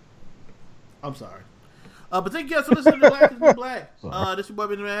 I'm sorry. But thank you guys for listening to Black is New Black. This is your boy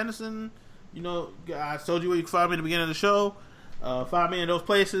Benjamin Anderson. You know, I told you where you can find me at the beginning of the show. Find me in those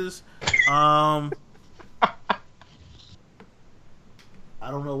places. I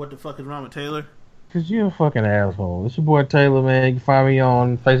don't know what the fuck is wrong with Taylor. Cause you're a fucking asshole. It's your boy Taylor, man. You can find me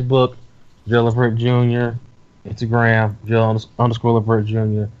on Facebook, Jill Levert Jr., Instagram, Jill_Levert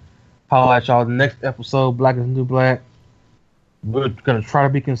Jr. Holla at y'all the next episode, Black is the New Black. We're gonna try to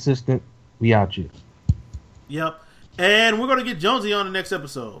be consistent. We out here. Yep. And we're gonna get Jonesy on the next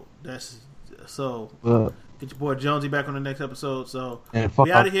episode. Get your boy Jonesy back on the next episode. So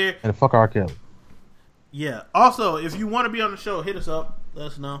we out of here. And fuck R. Kelly. Yeah. Also, if you want to be on the show, hit us up. Let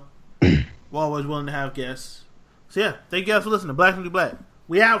us know. We're always willing to have guests. So yeah, thank you guys for listening to Black and Blue Black.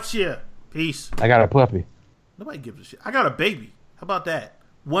 We out here. Peace. I got a puppy. Nobody gives a shit. I got a baby. How about that?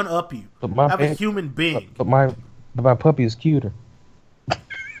 One up you. I'm a human being. But my puppy is cuter.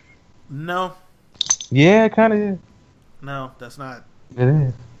 No. Yeah, it kind of is. No, that's not. It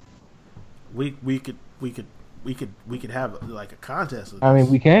is. We could have like a contest. I mean,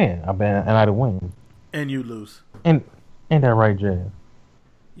 we can. And I'd win. And you lose. And that right, Jazz?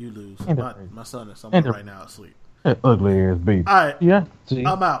 You lose. My son is somewhere right now asleep. That ugly ass baby. All right. Yeah. See?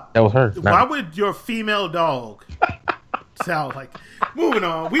 I'm out. That was her. Why would your female dog sound like? Moving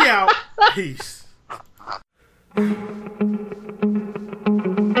on. We out. Peace.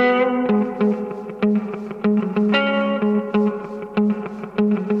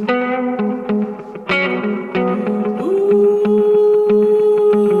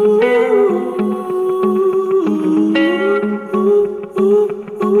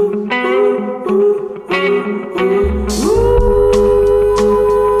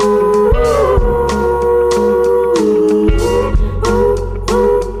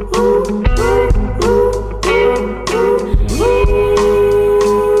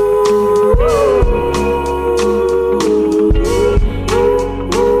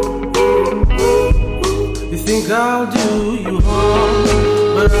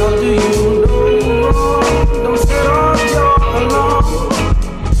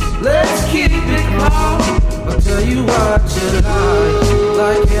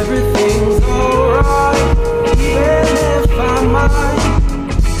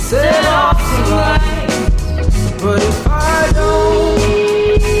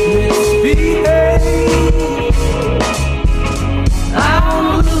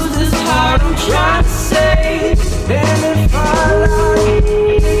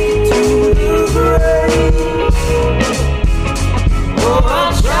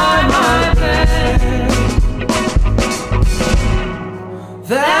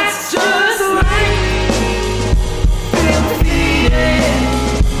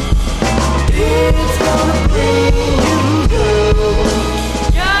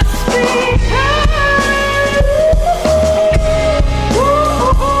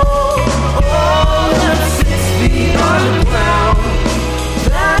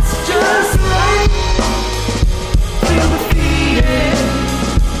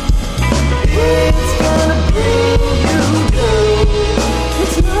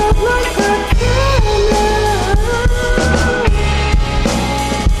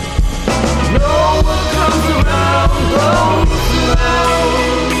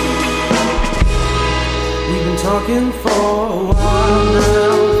 Talking for